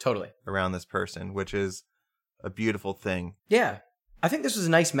herself. Totally. Around this person, which is a beautiful thing. Yeah. I think this was a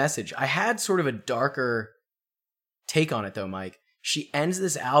nice message. I had sort of a darker take on it, though, Mike. She ends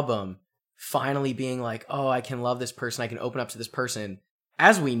this album finally being like, oh, I can love this person. I can open up to this person.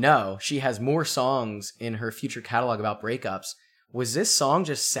 As we know, she has more songs in her future catalog about breakups. Was this song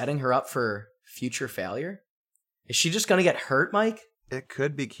just setting her up for future failure? Is she just going to get hurt, Mike? It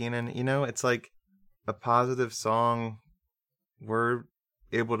could be, Keenan. It's like a positive song. We're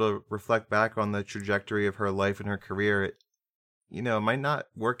able to reflect back on the trajectory of her life and her career. It might not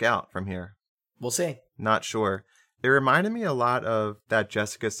work out from here. We'll see. Not sure. It reminded me a lot of that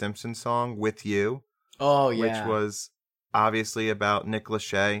Jessica Simpson song, With You. Oh, yeah. Which was obviously about Nick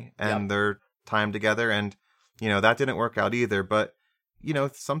Lachey and their time together. And, that didn't work out either. But,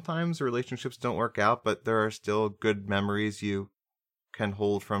 sometimes relationships don't work out, but there are still good memories you can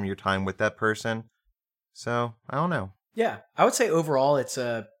hold from your time with that person. So, I don't know. Yeah. I would say overall it's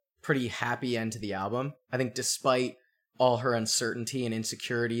a pretty happy end to the album. I think despite all her uncertainty and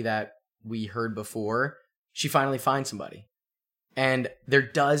insecurity that we heard before, she finally finds somebody. And there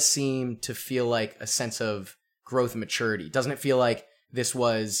does seem to feel like a sense of growth and maturity. Doesn't it feel like this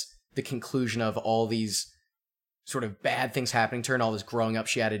was the conclusion of all these sort of bad things happening to her and all this growing up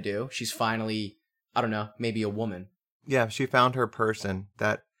she had to do? She's finally, I don't know, maybe a woman. Yeah, she found her person,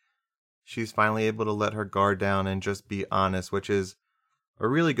 that she's finally able to let her guard down and just be honest, which is a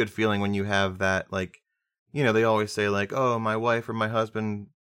really good feeling when you have that, they always say like, oh, my wife or my husband,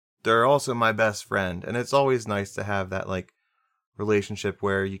 they're also my best friend. And it's always nice to have that like relationship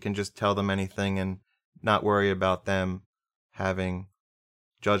where you can just tell them anything and not worry about them having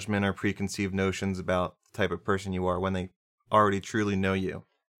judgment or preconceived notions about the type of person you are when they already truly know you.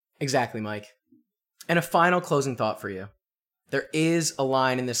 Exactly, Mike. And a final closing thought for you. There is a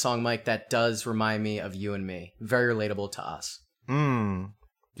line in this song, Mike, that does remind me of you and me. Very relatable to us. Do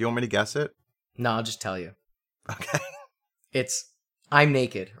you want me to guess it? No, I'll just tell you. Okay. It's, I'm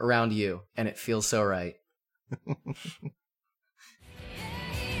naked around you, and it feels so right.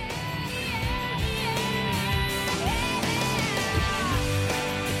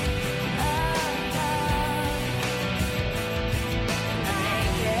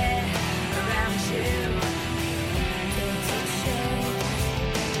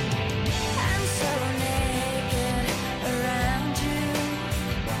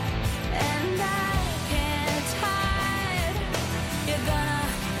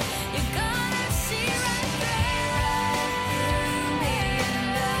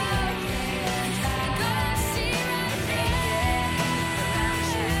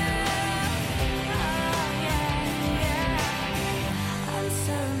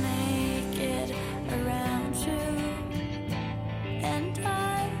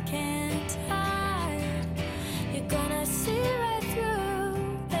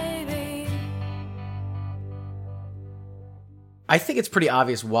 I think it's pretty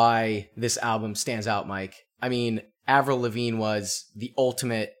obvious why this album stands out, Mike. I mean, Avril Lavigne was the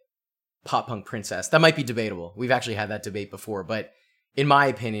ultimate pop punk princess. That might be debatable. We've actually had that debate before, but in my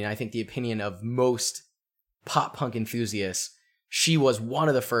opinion, I think the opinion of most pop punk enthusiasts, she was one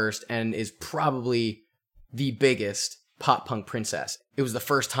of the first and is probably the biggest pop punk princess. It was the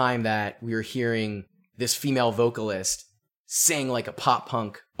first time that we were hearing this female vocalist sing like a pop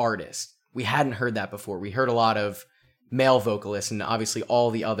punk artist. We hadn't heard that before. We heard a lot of male vocalists and obviously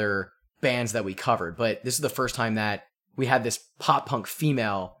all the other bands that we covered, but this is the first time that we had this pop punk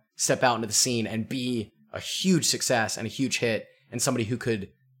female step out into the scene and be a huge success and a huge hit and somebody who could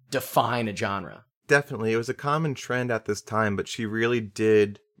define a genre. Definitely. It was a common trend at this time, but she really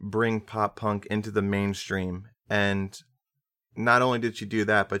did bring pop punk into the mainstream. And not only did she do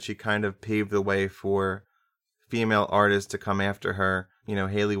that, but she kind of paved the way for female artists to come after her.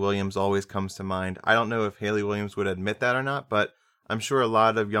 Hayley Williams always comes to mind. I don't know if Hayley Williams would admit that or not, but I'm sure a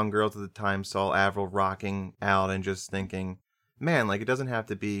lot of young girls at the time saw Avril rocking out and just thinking, man, like, it doesn't have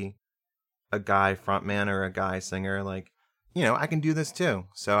to be a guy frontman or a guy singer. Like, I can do this too.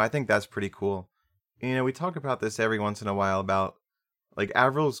 So I think that's pretty cool. We talk about this every once in a while about, like,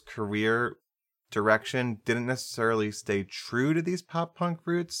 Avril's career direction didn't necessarily stay true to these pop punk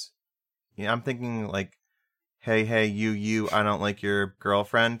roots. I'm thinking, like, Hey, you, I don't like your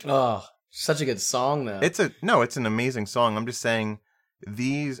girlfriend. Oh, such a good song, though. It's an amazing song. I'm just saying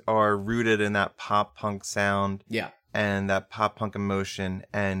these are rooted in that pop punk sound. Yeah. And that pop punk emotion.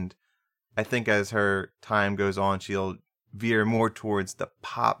 And I think as her time goes on, she'll veer more towards the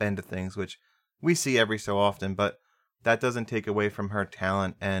pop end of things, which we see every so often, but that doesn't take away from her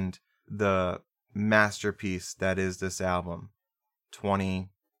talent and the masterpiece that is this album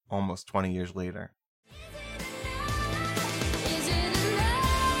almost 20 years later. Is it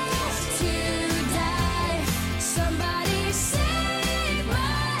enough to die? Somebody save my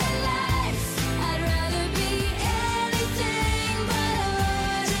life. I'd rather be anything but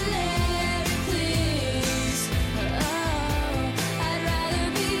ordinary, please. Oh, I'd rather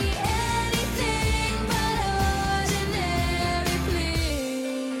be anything but ordinary,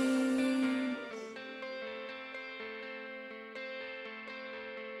 please.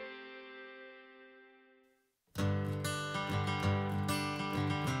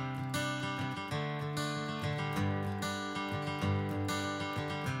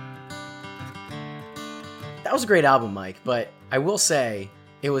 That was a great album, Mike, but I will say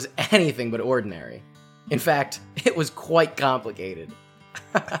it was anything but ordinary. In fact, it was quite complicated.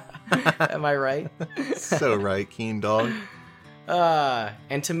 Am I right? So right, Keen Dog.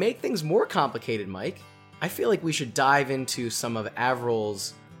 And to make things more complicated, Mike, I feel like we should dive into some of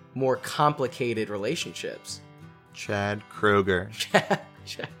Avril's more complicated relationships. Chad Kroeger.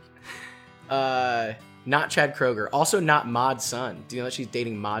 Not Chad Kroeger. Also not Maud's son. Do you know that she's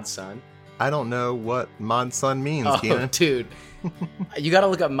dating Maud's son? I don't know what Maud's son means, Oh, Keenan. dude. You gotta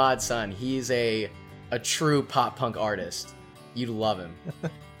look up Maud's son. He's a true pop punk artist. You'd love him.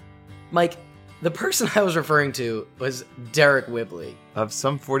 Mike, the person I was referring to was Derek Whibley. Of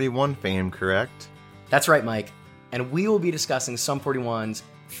Sum 41 fame, correct? That's right, Mike. And we will be discussing Sum 41's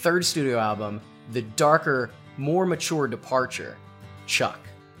third studio album, the darker, more mature departure, Chuck.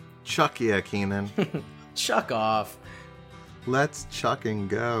 Chuck, yeah, Keenan. Chuck off. Let's chuck and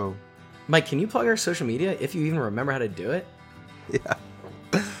go. Mike, can you plug our social media if you even remember how to do it?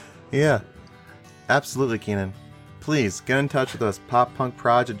 Yeah. Absolutely, Keenan. Please get in touch with us,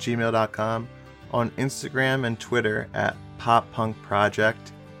 poppunkproj@gmail.com, on Instagram and Twitter at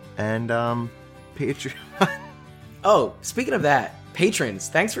poppunkproject, and Patreon. Oh, speaking of that, patrons,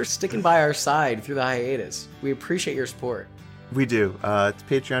 thanks for sticking by our side through the hiatus. We appreciate your support. We do. It's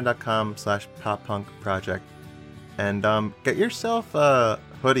patreon.com/poppunkproject. And get yourself a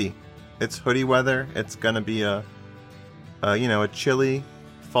hoodie. It's hoodie weather. It's gonna be a chilly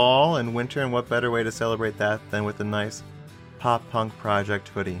fall and winter, and what better way to celebrate that than with a nice Pop Punk Project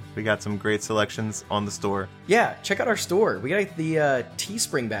hoodie? We got some great selections on the store. Yeah, check out our store. We got the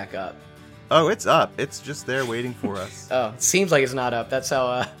Teespring back up. Oh, it's up. It's just there waiting for us. Oh, it seems like it's not up. That's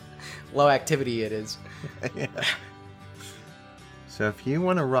how low activity it is. Yeah. So if you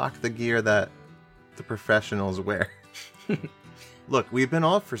want to rock the gear that the professionals wear, look, we've been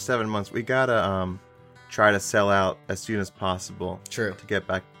off for 7 months. We gotta try to sell out as soon as possible. True. To get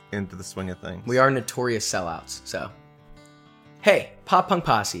back into the swing of things. We are notorious sellouts, so. Hey, Pop Punk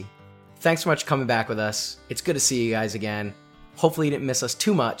Posse. Thanks so much for coming back with us. It's good to see you guys again. Hopefully you didn't miss us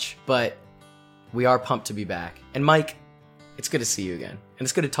too much, but we are pumped to be back. And Mike, it's good to see you again. And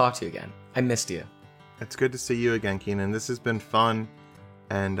it's good to talk to you again. I missed you. It's good to see you again, Keenan. This has been fun.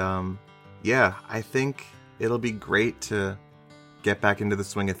 And yeah, I think it'll be great to get back into the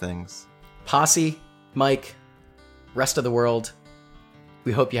swing of things. Posse, Mike, rest of the world,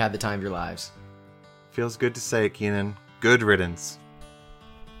 we hope you had the time of your lives. Feels good to say it, Keenan. Good riddance.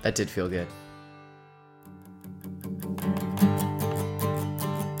 That did feel good.